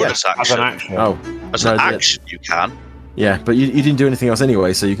 As a bonus action. As an action. As an action, you can. Yeah, but you didn't do anything else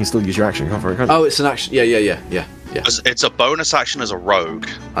anyway, so you can still use your action. Can't you? Oh, it's an action. Yeah. It's a bonus action as a rogue.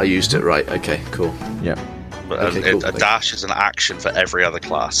 I used it right. Okay, cool. Yeah. But Okay, cool. a dash is an action for every other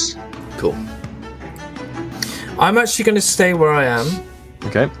class. Cool. I'm actually going to stay where I am.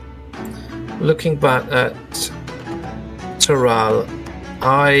 Okay. Looking back at Taral,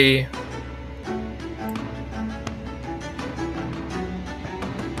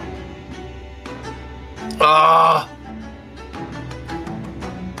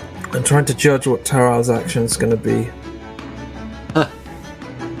 I'm trying to judge what Taral's action is going to be.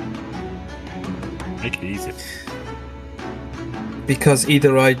 Make it easy. Because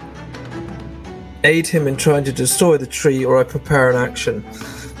either I aid him in trying to destroy the tree, or I prepare an action.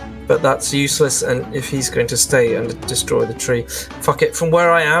 But that's useless, and if he's going to stay and destroy the tree, fuck it. From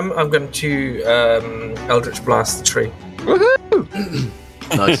where I am, I'm going to Eldritch Blast the tree. Woohoo!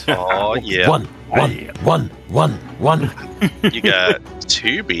 Nice. Oh yeah. One. You get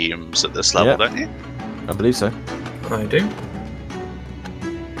 2 beams at this level, Yeah. don't you? I believe so. I do.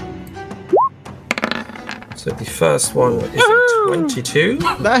 So the first one is a 22.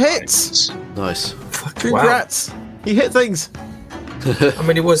 That hits. Nice. Fuck, Congrats. Wow. He hit things. I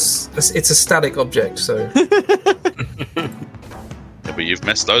mean, it's a static object, so. Yeah, but you've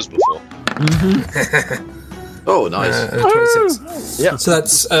missed those before. Oh, nice. 26. Yeah. So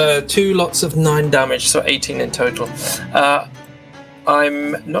that's 2 lots of 9 damage, so 18 in total.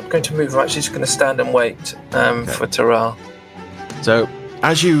 I'm not going to move. I'm actually just going to stand and wait for Taral. So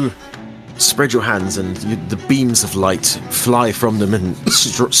as you spread your hands and the beams of light fly from them and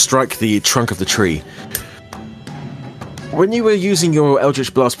strike the trunk of the tree. When you were using your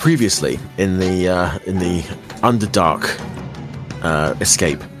Eldritch Blast previously in the Underdark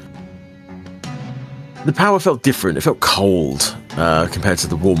escape, the power felt different. It felt cold compared to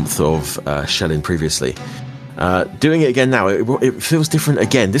the warmth of shelling previously. Doing it again now, it feels different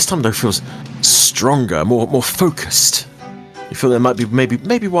again. This time, though, it feels stronger, more focused. You feel there might be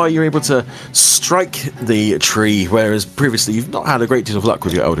maybe why you're able to strike the tree, whereas previously you've not had a great deal of luck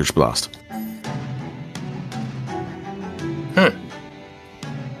with your Eldritch Blast.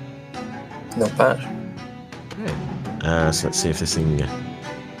 Not bad. So let's see if this thing.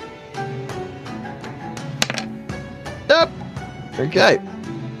 Okay.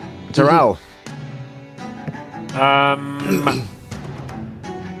 Taral.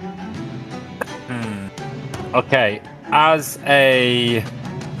 Okay. As a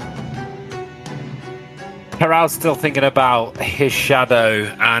Taral's still thinking about his shadow,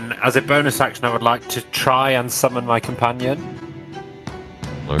 and as a bonus action, I would like to try and summon my companion.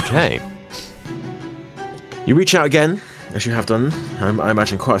 Okay. You reach out again, as you have done, I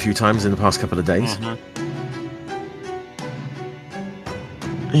imagine quite a few times in the past couple of days.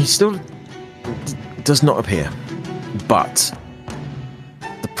 He still does not appear, but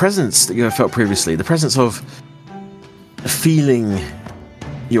the presence that you have felt previously, the presence of feeling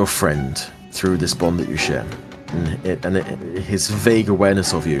your friend through this bond that you share, and his vague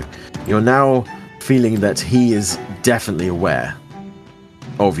awareness of you, you're now feeling that he is definitely aware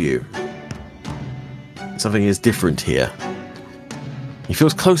of you. Something is different here. He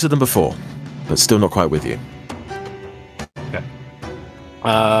feels closer than before, but still not quite with you. Okay.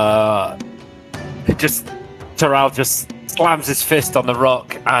 Taral just slams his fist on the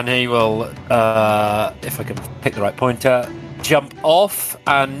rock, and he will, if I can pick the right pointer, jump off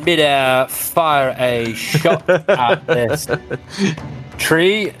and midair fire a shot at this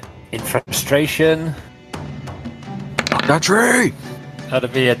tree in frustration. That tree! That'll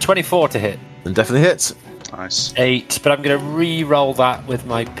be a 24 to hit. And definitely hits. Nice. 8, but I'm going to re-roll that with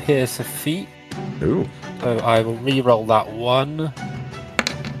my Pierce of Feet. Ooh. So I will re-roll that 1.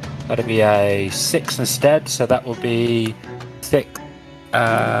 That'll be a 6 instead, so that will be 6,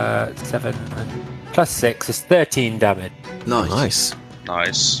 7, plus 6 is 13 damage. Nice.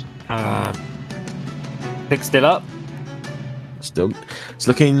 Nice. 6 still up. Still, it's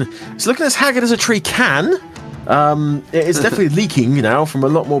looking as haggard as a tree can. It is definitely leaking now from a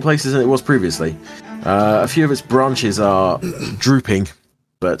lot more places than it was previously. A few of its branches are drooping,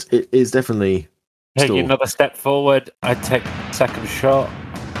 but it is definitely Taking another step forward, I take second shot.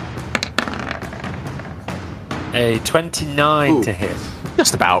 A 29 to hit.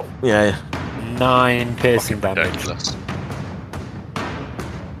 Just about, yeah. 9 piercing damage. Ridiculous.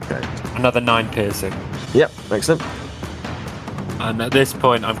 Okay. Another 9 piercing. Yep, excellent. And at this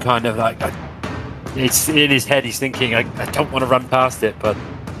point, I'm kind of like, it's in his head. He's thinking, I don't want to run past it, but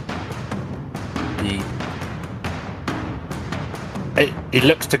he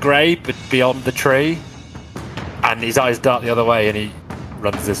looks to Grey, but beyond the tree, and his eyes dart the other way, and he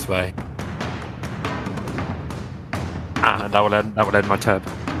runs this way. And that will end my turn.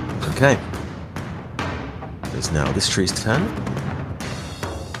 Okay. It's now this tree's turn,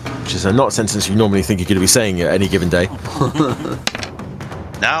 which is not a sentence you normally think you're going to be saying at any given day.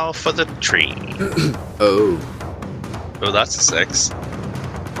 Now for the tree. Oh, that's a 6.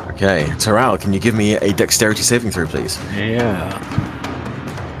 Okay, Taral, can you give me a dexterity saving throw, please? Yeah.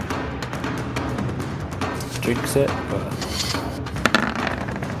 Jinx it, but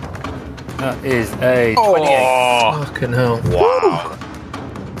that is a 28. Fucking hell. Wow.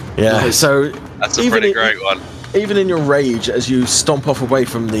 Yeah, Nice. so That's a pretty great one. even in your rage, as you stomp off away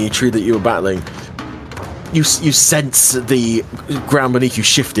from the tree that you were battling, you sense the ground beneath you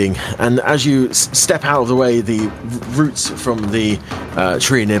shifting, and as you step out of the way, the roots from the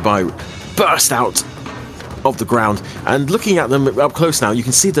tree nearby burst out of the ground. And looking at them up close now, you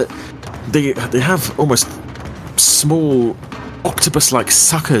can see that they have almost small octopus-like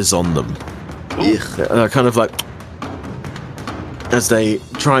suckers on them. Kind of like as they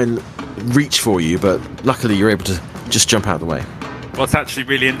try and reach for you, but luckily you're able to just jump out of the way. What's actually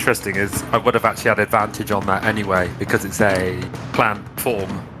really interesting is I would have actually had advantage on that anyway, because it's a plant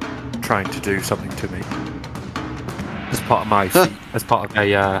form trying to do something to me. As part of my feat, as part of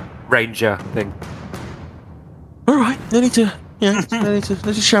a ranger thing. All right, no need to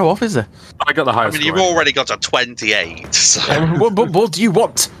show off, is there? I got the I highest mean, you've score. already got a 28, so What do you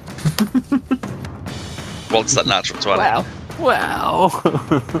want? what's that natural 20? Well.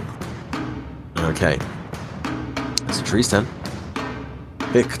 Okay. It's a tree's turn.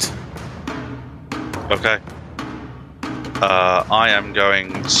 Fichte. Okay. I am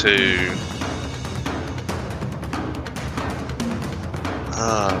going to...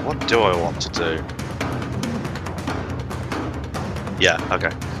 what do I want to do? Yeah,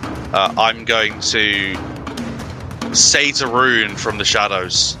 okay. I'm going to say to Rune from the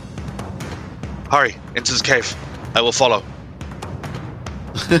shadows, hurry, into the cave. I will follow.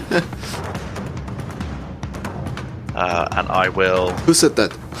 And I will... who said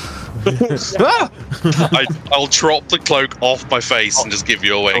that? I'll drop the cloak off my face and just give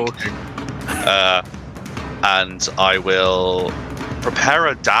you a wink. And I will prepare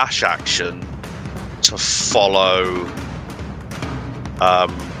a dash action to follow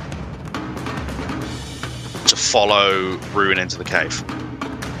Rune into the cave.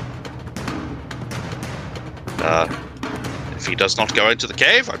 If he does not go into the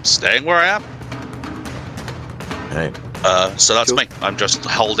cave, I'm staying where I am. Okay. So that's Cool. me. I'm just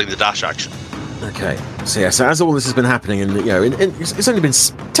holding the dash action. Okay. So as all this has been happening, and it's only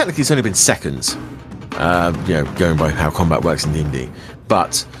been seconds. Going by how combat works in D&D,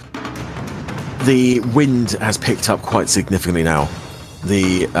 but the wind has picked up quite significantly now.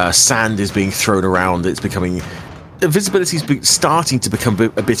 The sand is being thrown around. It's becoming visibility's starting to become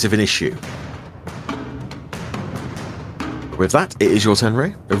a bit of an issue. With that, it is your turn,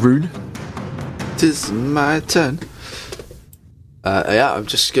 Ray. Rune. It is my turn. Yeah, I'm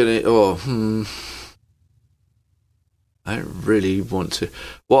just gonna. I don't really want to.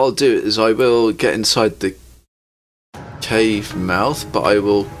 What I'll do is I will get inside the cave mouth, but I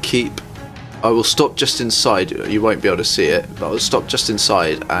will stop just inside. You won't be able to see it, but I'll stop just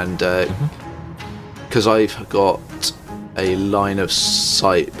inside, and because I've got a line of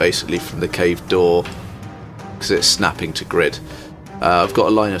sight basically from the cave door, because it's snapping to grid. I've got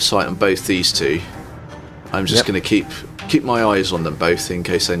a line of sight on both these two. I'm just going to keep my eyes on them both in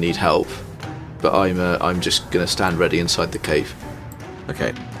case they need help. But I'm just going to stand ready inside the cave.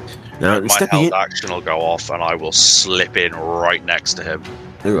 Okay. Now, my held action will go off, and I will slip in right next to him.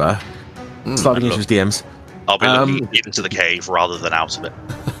 Sliding into his DMs. I'll be looking into the cave rather than out of it.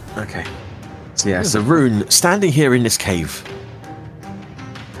 Okay. So Rune, standing here in this cave,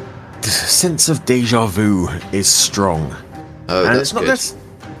 the sense of deja vu is strong. Oh, and that's it's good.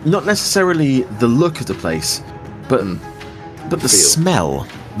 not necessarily the look of the place, but the smell.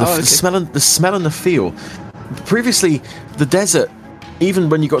 The smell and the feel. Previously, the desert, even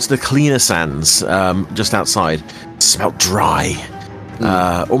when you got to the cleaner sands just outside, smelled dry,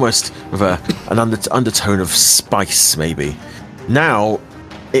 almost with an undertone of spice, maybe. Now,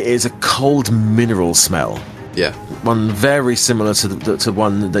 it is a cold mineral smell. Yeah, one very similar to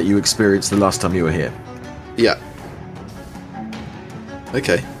one that you experienced the last time you were here. Yeah.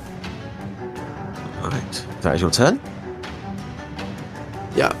 Okay. All right, that is your turn.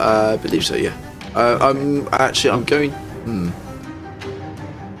 Yeah, I believe so, yeah. I'm going...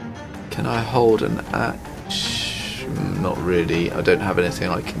 Can I hold an action? Not really. I don't have anything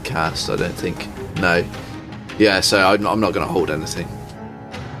I can cast, I don't think. No. Yeah, so I'm not going to hold anything.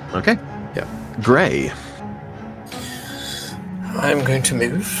 Okay. Yeah. Grey. I'm going to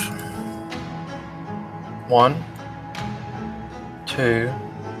move. 1, 2,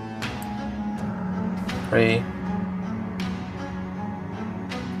 3,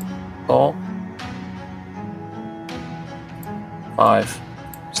 4, 5,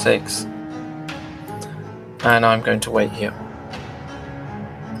 6, and I'm going to wait here.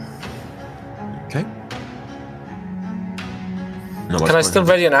 Okay. Can I still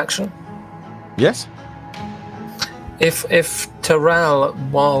ready an action? Yes. If Taral,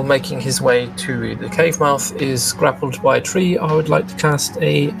 while making his way to the cave mouth, is grappled by a tree, I would like to cast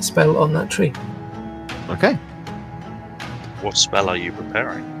a spell on that tree. Okay. What spell are you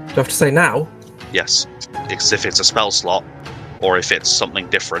preparing? Do I have to say now? Yes. Because if it's a spell slot, or if it's something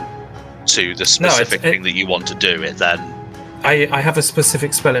different to the specific thing that you want to do, it then... I have a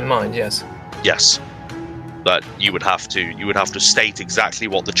specific spell in mind, yes. Yes. But you would have to state exactly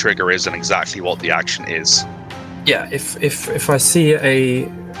what the trigger is and exactly what the action is. Yeah, if I see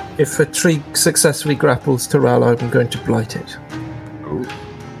if a tree successfully grapples Taral, I'm going to blight it. Ooh.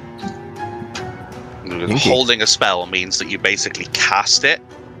 Holding a spell means that you basically cast it,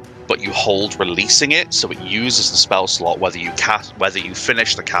 but you hold releasing it, so it uses the spell slot whether you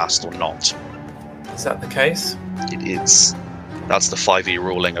finish the cast or not. Is that the case? It is. That's the 5e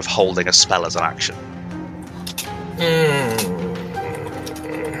ruling of holding a spell as an action.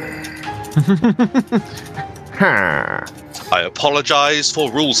 I apologise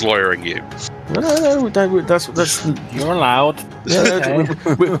for rules lawyering you. No, that's You're allowed. Yeah,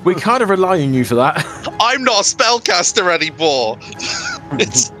 okay. we kind of rely on you for that. I'm not a spellcaster anymore.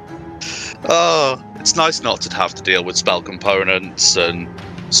 It's nice not to have to deal with spell components and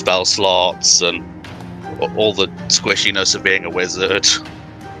spell slots and all the squishiness of being a wizard.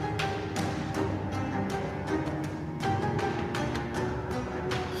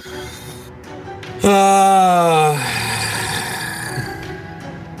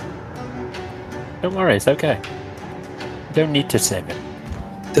 Don't worry, it's okay. You don't need to save it.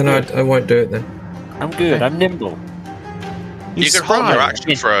 Then I won't do it then. I'm good. Okay. I'm nimble. You can hold your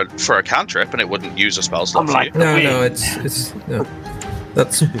action for a cantrip, and it wouldn't use a spell slot. No, it's no.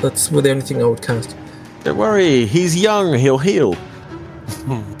 That's the only thing I would cast. Don't worry, he's young. He'll heal.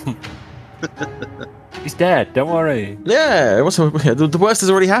 He's dead. Don't worry. Yeah, the worst has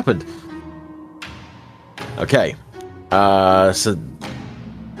already happened. Okay. So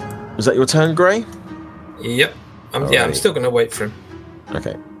was that your turn, Grey? Yep. I'm still going to wait for him.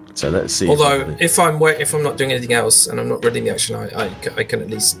 Okay. So let's see. Although, if I'm not doing anything else and I'm not reading the action, I can at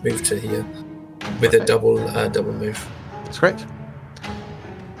least move to here with a double move. That's correct.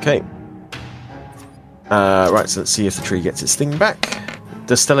 Okay. Right. So let's see if the tree gets its thing back.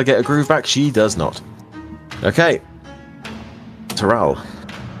 Does Stella get a groove back? She does not. Okay. Taral.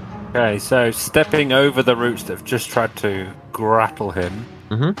 Okay, so stepping over the roots that have just tried to grapple him,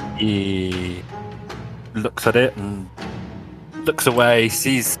 he looks at it and looks away,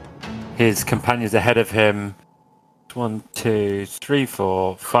 sees his companions ahead of him. 1, 2, 3,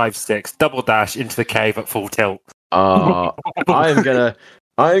 4, 5, 6. Double dash into the cave at full tilt. I am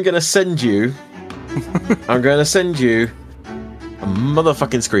gonna send you. I'm gonna send you a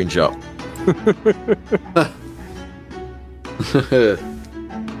motherfucking screenshot.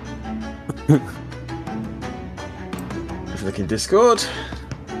 If we look in Discord.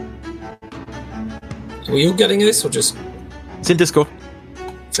 Were you getting this, or just It's in Discord.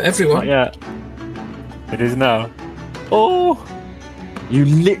 for everyone? Yeah, it is now. Oh, You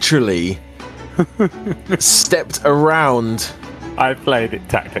literally stepped around. I played it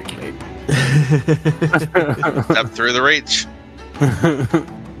tactically. Step through the reach.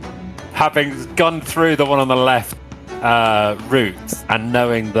 Having gone through the one on the left route and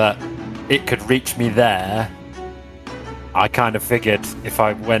knowing that it could reach me there, I kind of figured if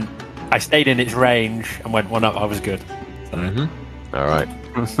I stayed in its range and went one up, I was good. So. All right.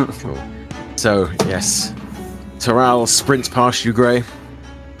 Cool. So yes, Taral sprints past you, Grey,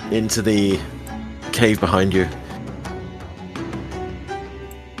 into the cave behind you.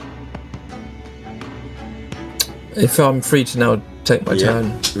 If I'm free to now take my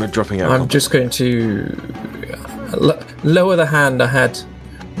turn, We're dropping out. I'm just going to lower the hand I had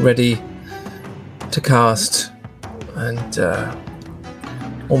ready to cast, and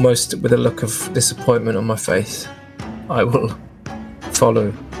almost with a look of disappointment on my face, I will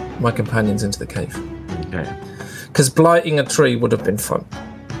follow my companions into the cave. Okay. Because blighting a tree would have been fun.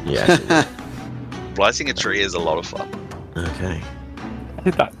 Yes. Blighting a tree is a lot of fun. Okay.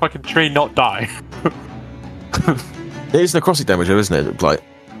 Did that fucking tree not die? It is necrotic damage, though, isn't it? Blight.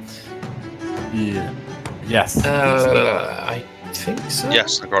 Yeah. Yes. I think so.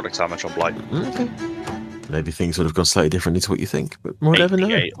 Yes, necrotic damage on blight. Okay. Maybe things would have gone slightly differently to what you think, but we'll never know.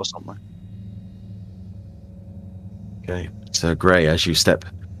 88 or something. Okay. So, Grey, as you step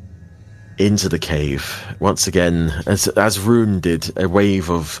into the cave, once again, as Rune did, a wave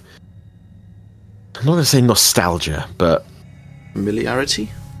of, I'm not going to say nostalgia, but Familiarity?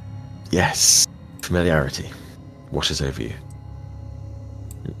 yes, familiarity washes over you.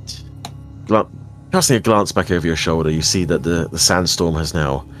 Casting a glance back over your shoulder, you see that the sandstorm has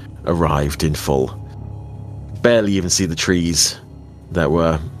now arrived in full. Barely even see the trees that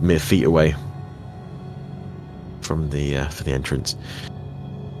were mere feet away from the for the entrance.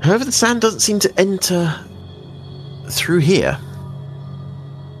 However, the sand doesn't seem to enter through here.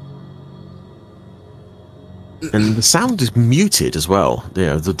 And the sound is muted as well. You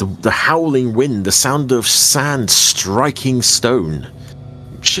know, the howling wind, the sound of sand striking stone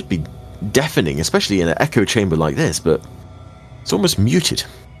should be deafening, especially in an echo chamber like this, but it's almost muted.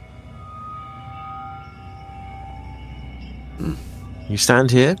 You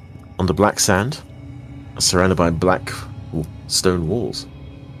stand here on the black sand, surrounded by black stone walls.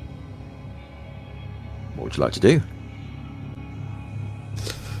 What would you like to do?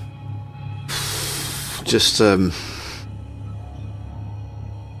 Just gonna.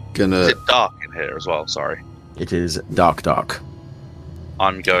 Is it dark in here as well? Sorry. It is dark.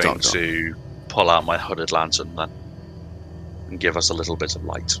 I'm going Dark. to pull out my hooded lantern then and give us a little bit of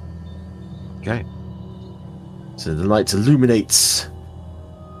light. Okay. So the light illuminates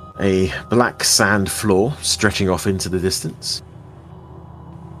a black sand floor stretching off into the distance.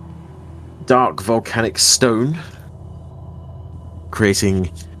 Dark volcanic stone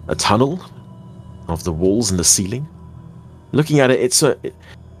creating a tunnel of the walls and the ceiling. Looking at it, it's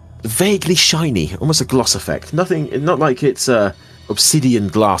vaguely shiny, almost a gloss effect. Not like it's obsidian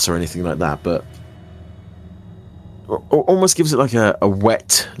glass or anything like that, but almost gives it like a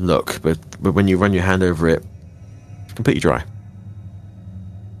wet look. But when you run your hand over it, it's completely dry.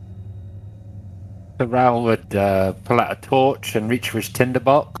 Taral would pull out a torch and reach for his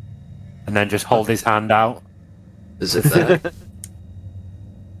tinderbox, and then just hold his hand out. Is it there?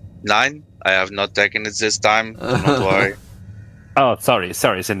 9. I have not taken it this time. Do not worry. Oh, sorry,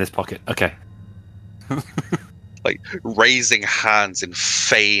 it's in this pocket. Okay. Like raising hands in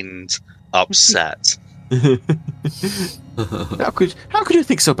feigned upset. How could you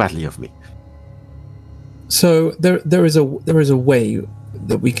think so badly of me? So there is a way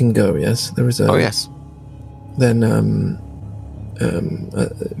that we can go. Yes, there is a. Oh yes. Then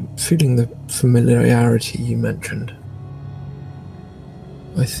feeling the familiarity you mentioned,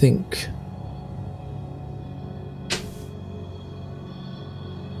 I think.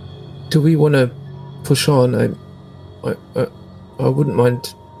 Do we want to push on? I wouldn't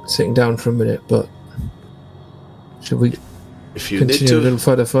mind sitting down for a minute, but should we If you continue need to, a little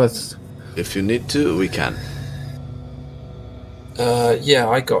further first? if you need to, we can. Yeah,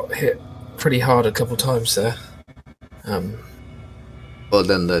 I got hit pretty hard a couple times there. Well,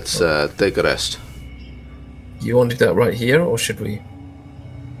 then let's take a rest. You want to do that right here, or should we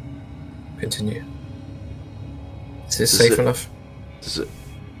continue? Is this safe enough?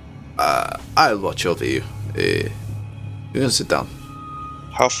 I'll watch over you. You can sit down.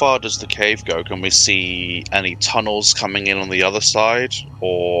 How far does the cave go? Can we see any tunnels coming in on the other side,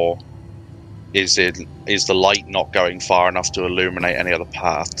 or is the light not going far enough to illuminate any other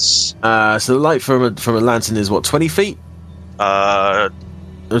paths? So the light from a lantern is what, 20 feet? Or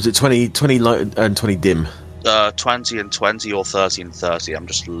is it 20 light and 20 dim? 20 and 20 or 30 and 30. I'm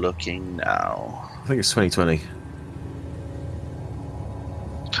just looking now. I think it's 20.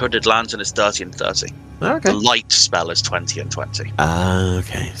 Coded lantern is 30 and 30. Okay. The light spell is 20 and 20.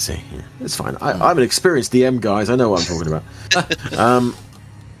 Okay, see. Yeah, it's fine. I'm an experienced DM, guys. I know what I'm talking about.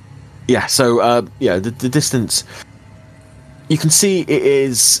 Yeah, so, the distance... You can see it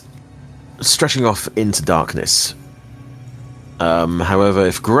is stretching off into darkness. However,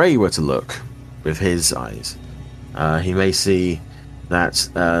 if Grey were to look with his eyes, he may see that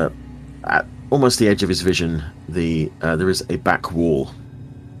at almost the edge of his vision, there is a back wall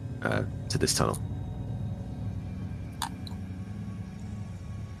to this tunnel.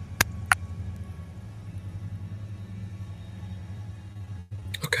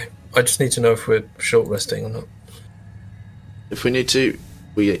 Okay. I just need to know if we're short resting or not. If we need to,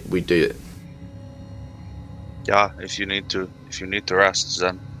 we do it. Yeah, if you need to rest,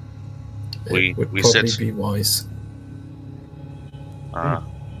 then It would we probably sit. be wise.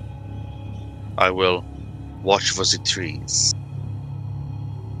 I will watch for the trees.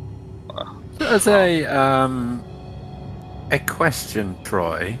 As a question,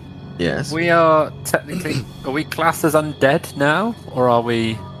 Troy. Yes. We are technically... Are we classed as undead now? Or are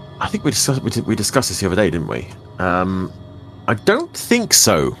we... I think we discussed this the other day, didn't we? I don't think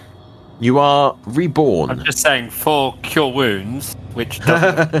so. You are reborn. I'm just saying, for cure wounds, which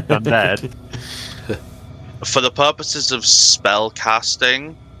doesn't make undead. For the purposes of spell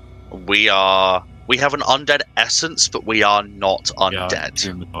casting, we have an undead essence, but we are not undead.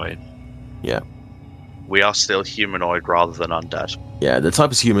 Humanoid. Yeah. We are still humanoid rather than undead. Yeah, the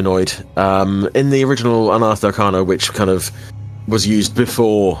type is humanoid. In the original Unearthed Arcana, which kind of was used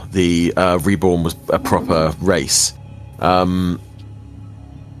before the Reborn was a proper race,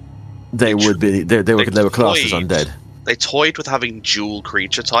 they were classed as undead. They toyed with having dual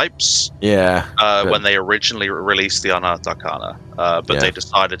creature types. Yeah. When they originally released the Unearthed Arcana, but they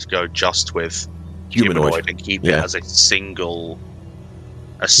decided to go just with humanoid and keep it as a single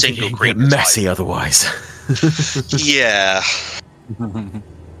creature. Messy type. Otherwise. Yeah.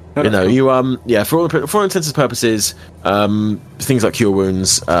 For all intents and purposes, things like cure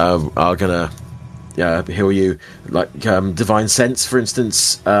wounds are gonna heal you. Like divine sense, for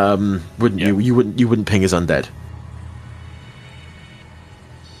instance, you wouldn't ping as undead.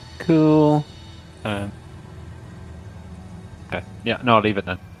 Cool. Okay. Yeah, no, I'll leave it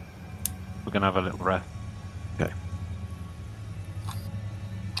then. We're going to have a little rest.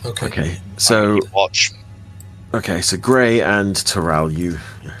 Okay. So watch. Okay, so Grey and Taral, you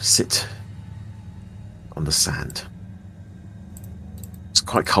sit on the sand. It's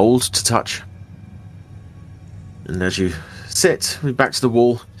quite cold to touch. And as you sit, back to the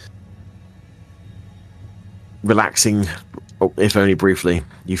wall, relaxing, if only briefly,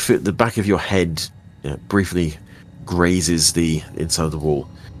 you feel the back of your head briefly grazes the inside of the wall.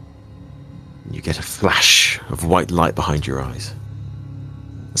 You get a flash of white light behind your eyes.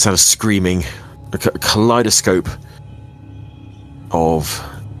 A sound of screaming, a kaleidoscope of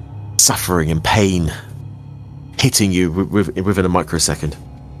suffering and pain hitting you within a microsecond.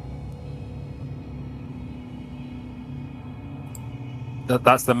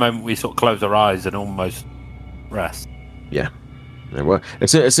 That's the moment we sort of close our eyes and almost rest. Yeah. Well,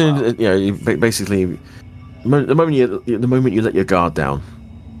 as soon as basically, the moment you let your guard down,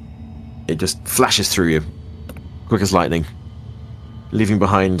 it just flashes through you, quick as lightning, leaving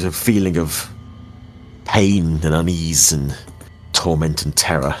behind a feeling of pain and unease and torment and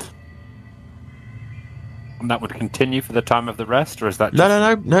terror. And that would continue for the time of the rest, or is that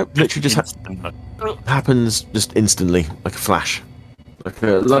No. Literally just happens just instantly, like a flash, like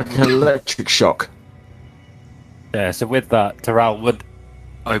an electric shock. Yeah. So with that, Taral would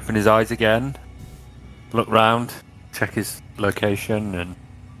open his eyes again, look round, check his location, and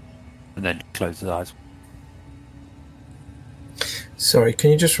then close his eyes. Sorry, can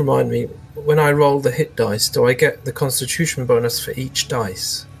you just remind me, when I roll the hit dice, do I get the constitution bonus for each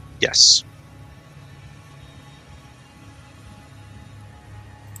dice? Yes.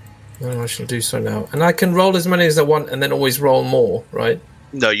 Well, I shall do so now. And I can roll as many as I want and then always roll more, right?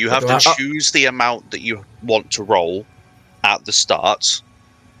 No, you have to choose the amount that you want to roll at the start,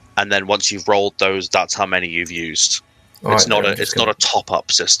 and then once you've rolled those, that's how many you've used. It's not a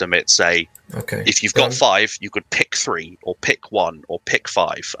top-up system. It's if you've got 5, you could pick 3, or pick 1, or pick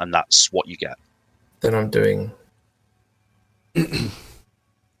 5, and that's what you get. Then I'm doing...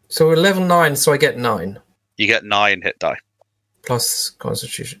 So we're level 9, so I get 9. You get 9 hit die. Plus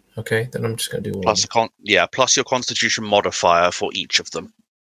Constitution. Okay, then I'm just going to do all plus plus your Constitution modifier for each of them.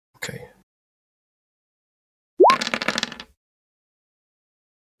 Okay.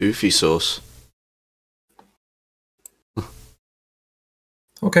 Oofy sauce.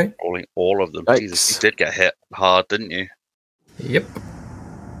 Okay. Rolling all of them. Yikes. Jesus, you did get hit hard, didn't you? Yep.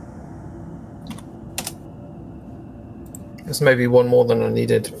 There's maybe one more than I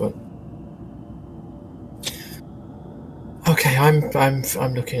needed, but okay, I'm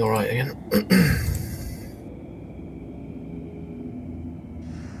looking all right again.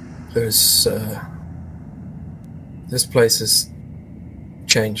 There's this place has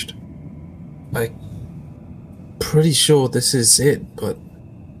changed. I'm pretty sure this is it, but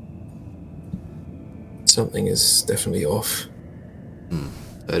something is definitely off.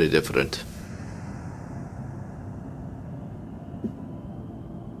 Very different.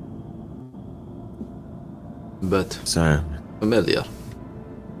 But So, familiar.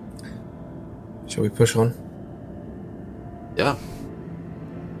 Shall we push on? Yeah.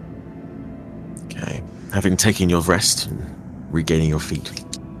 okay. Having taken your rest and regaining your feet,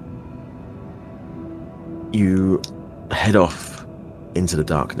 you head off into the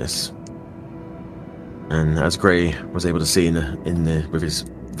darkness. And as Grey was able to see with his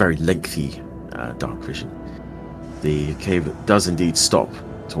very lengthy dark vision, the cave does indeed stop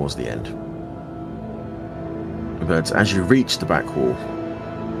towards the end. But as you reach the back wall,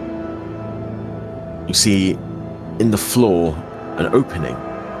 you see in the floor an opening.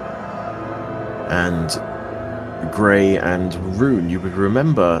 And Grey and Rune, you would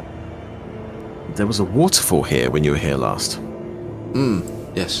remember there was a waterfall here when you were here last.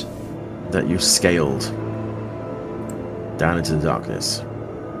 Yes. That you scaled down into the darkness.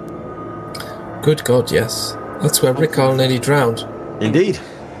 Good God, yes. That's where Rickard nearly drowned. Indeed.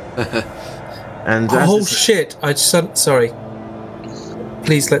 And shit! Sorry.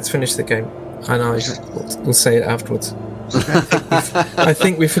 Please, let's finish the game, and we'll say it afterwards. I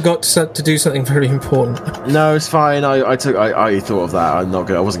think we forgot to do something very important. No, it's fine. I thought of that.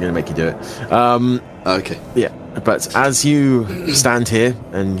 I wasn't going to make you do it. Okay. Yeah, but as you stand here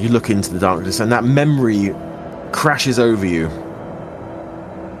and you look into the darkness, and that memory crashes over you,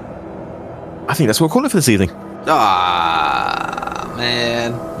 I think that's what we'll call it for this evening. Ah,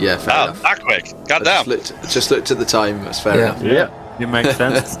 man. Yeah, fair enough. That quick. Goddamn. Just looked at the time. That's fair enough. Yeah, it makes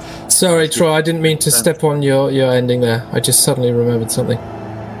sense. Sorry, Troy, I didn't mean to step on your ending there. I just suddenly remembered something.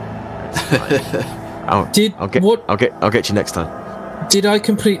 I'll get you next time. Did I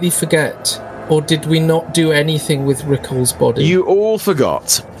completely forget, or did we not do anything with Rickle's body? You all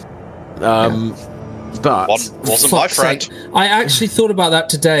forgot. But wasn't my friend. Sake. I actually thought about that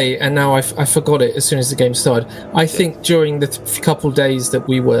today, and now I forgot it as soon as the game started. I think during the couple days that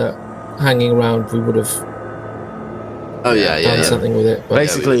we were hanging around, we would have done something with it. But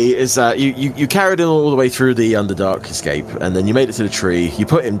basically, is that you carried him all the way through the Underdark escape, and then you made it to the tree. You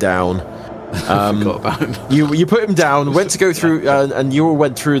put him down. I forgot about him. You put him down, went to go through, and you all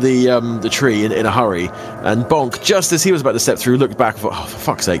went through the tree in a hurry. And Bonk, just as he was about to step through, looked back and thought, "Oh, for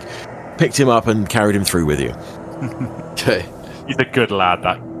fuck's sake!" Picked him up and carried him through with you. Okay. He's a good lad,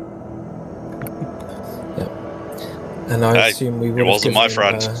 that. Yeah. And I assume we would have wasn't my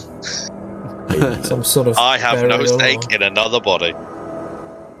friend. Some sort of I have no stake in another body.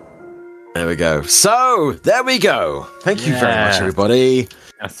 There we go. So, there we go. Thank you very much, everybody.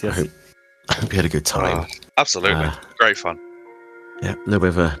 Yes. I hope you had a good time. Absolutely. Great fun. Yeah, a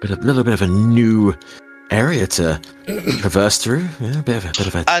little bit of a new area to traverse through. Yeah, a bit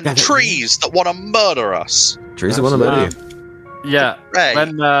of a and trees that want to murder us. Trees that want to murder you. Yeah. Hey.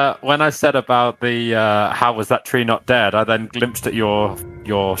 When I said about the how was that tree not dead, I then glimpsed at your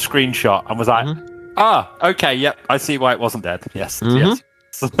screenshot and was like, okay, yep, I see why it wasn't dead. Yes.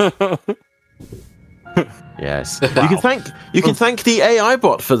 Yes. You can thank the AI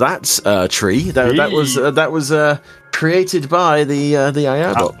bot for that tree. That was created by the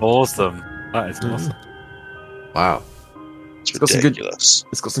AI bot. Awesome. That is awesome. Wow. It's ridiculous.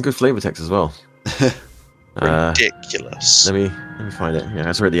 It's got some good flavor text as well. Ridiculous. Let me find it. Yeah,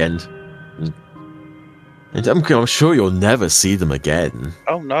 it's right at the end. And I'm sure you'll never see them again.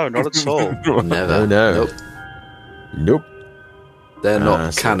 Oh no, not at all. Never. Oh no. Nope. They're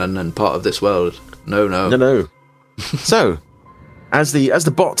not canon and part of this world. No. So, as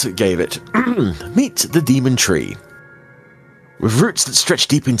the bot gave it, meet the demon tree. With roots that stretch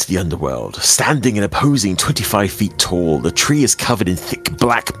deep into the underworld, standing and opposing 25 feet tall, the tree is covered in thick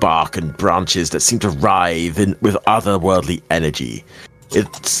black bark and branches that seem to writhe with otherworldly energy.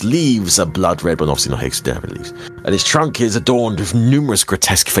 Its leaves are blood red, but obviously not Hexadermal leaves, and its trunk is adorned with numerous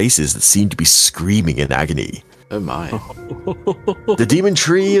grotesque faces that seem to be screaming in agony. Oh my. The demon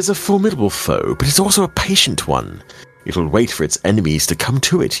tree is a formidable foe, but it's also a patient one. It will wait for its enemies to come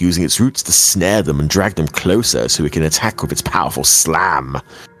to it, using its roots to snare them and drag them closer so it can attack with its powerful slam.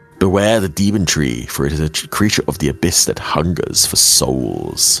 Beware the demon tree, for it is a creature of the abyss that hungers for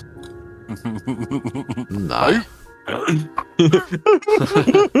souls. No.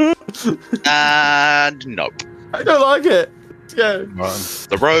 And nope. I don't like it. Yeah.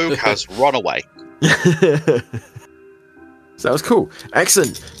 The rogue has run away. So that was cool.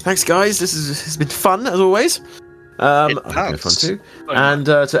 Excellent. Thanks, guys. This has been fun, as always. I hope you had fun too. And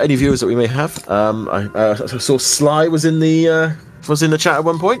to any viewers that we may have, I saw Sly was in the chat at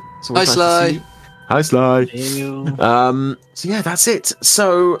one point. So Hi, Sly. Hi, Sly. So yeah, that's it.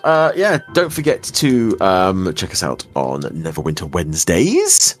 So don't forget to check us out on Neverwinter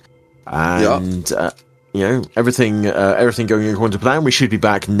Wednesdays, and everything going according to plan. We should be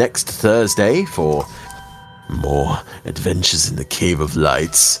back next Thursday for more adventures in the Cave of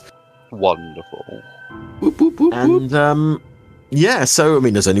Lights. Wonderful. Whoop, whoop, whoop, and so I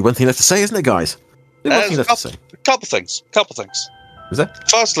mean, there's only one thing left to say, isn't it, guys? There's a couple things. Is there?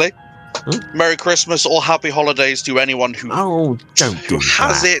 Firstly, Merry Christmas or Happy Holidays to anyone who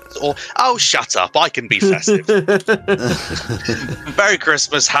has it, or shut up, I can be festive. Merry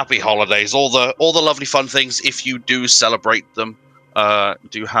Christmas, Happy Holidays, all the lovely fun things. If you do celebrate them,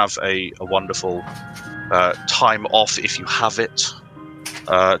 do have a wonderful time off if you have it.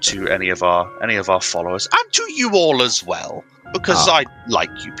 To any of our followers, and to you all as well, because I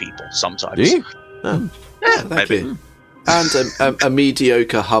like you people sometimes. Do you? Yeah, maybe. You. And a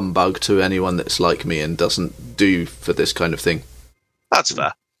mediocre humbug to anyone that's like me and doesn't do for this kind of thing. That's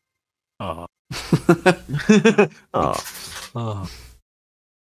fair.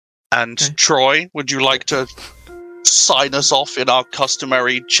 And Troy, would you like to sign us off in our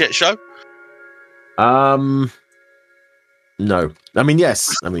customary chit show? No. I mean,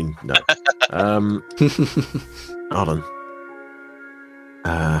 yes. I mean, no. Hold on.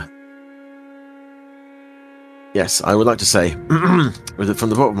 Yes, I would like to say, from the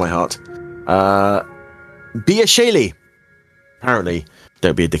bottom of my heart, be a Shaley. Apparently,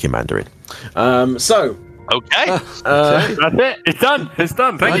 don't be a dick in Mandarin. So. Okay. That's it. It's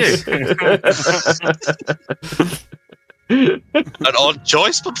done. Thank you. An odd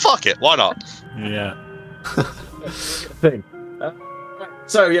choice, but fuck it. Why not? Yeah. Thing.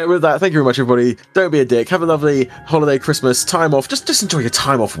 So yeah, with that, thank you very much, everybody. Don't be a dick. Have a lovely holiday, Christmas, time off. Just enjoy your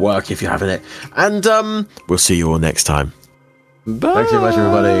time off work if you're having it. And we'll see you all next time. Bye. Thanks very much,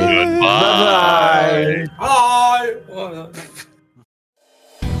 everybody. Goodbye. Bye. Bye.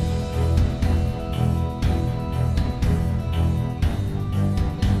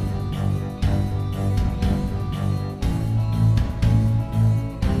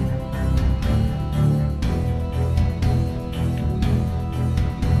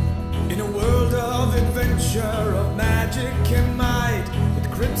 Of magic and might, with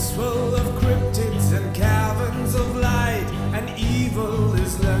crypts full of cryptids and caverns of light, and evil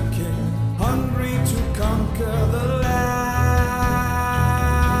is lurking, hungry to conquer the land.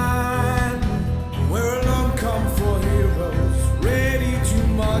 We're alone come for heroes, ready to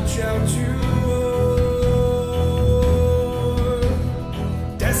march out to war,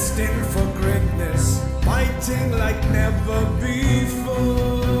 destined for greatness, fighting like never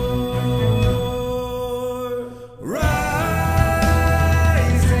before.